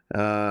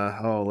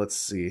 Let's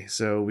see.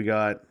 So we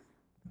got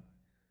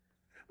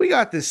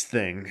this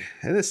thing,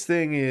 and this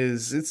thing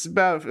it's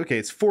about, okay,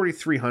 it's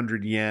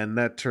 4,300 yen.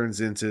 That turns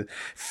into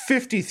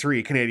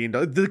 53 Canadian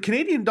dollars. The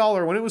Canadian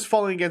dollar, when it was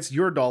falling against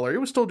your dollar, it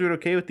was still doing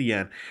okay with the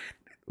yen.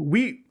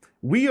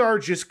 We are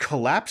just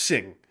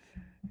collapsing,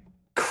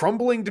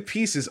 crumbling to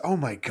pieces. Oh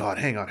my God,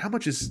 hang on.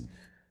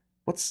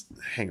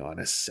 Hang on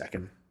a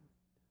second.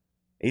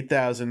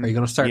 8,000. Are you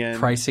going to start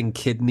pricing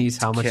kidneys?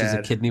 How much is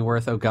a kidney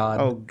worth? Oh God.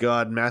 Oh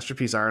God,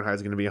 Masterpiece Ironhide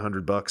is going to be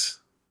 $100.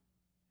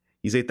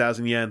 He's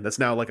 8,000 yen. That's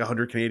now like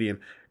 100 Canadian.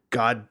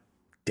 God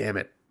damn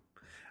it.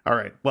 All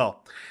right.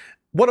 Well,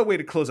 what a way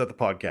to close out the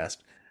podcast.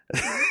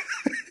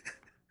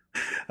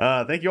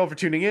 Thank you all for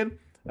tuning in.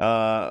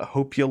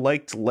 Hope you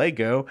liked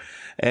Lego,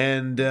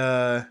 and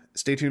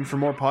stay tuned for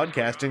more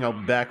podcasting. I'll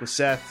be back with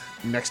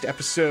Seth next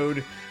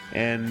episode,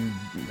 and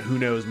who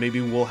knows,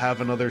 maybe we'll have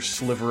another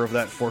sliver of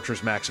that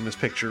Fortress Maximus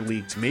picture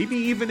leaked, maybe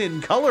even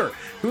in color.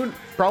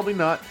 Probably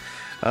not.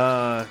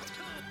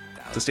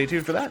 So stay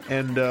tuned for that,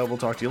 and we'll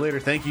talk to you later.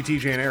 Thank you,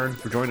 TJ and Aaron,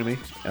 for joining me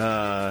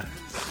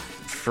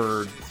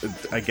for,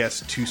 I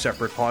guess, 2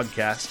 separate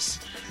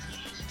podcasts,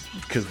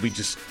 because we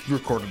just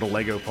recorded a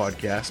Lego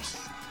podcast.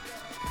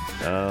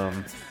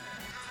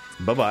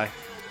 Bye-bye.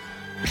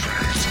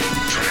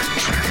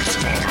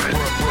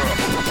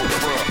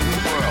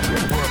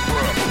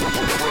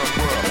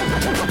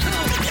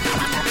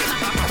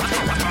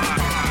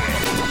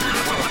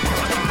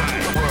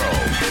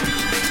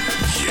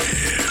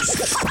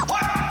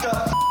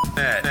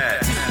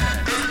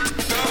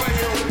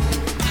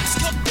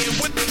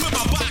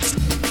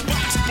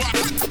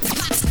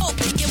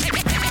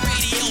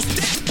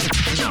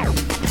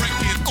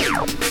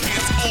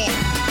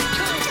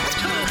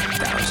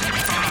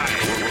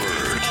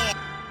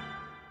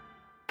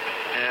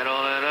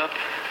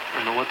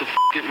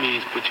 It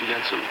means, but you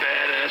got some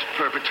badass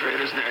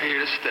perpetrators, and they're here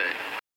to stay.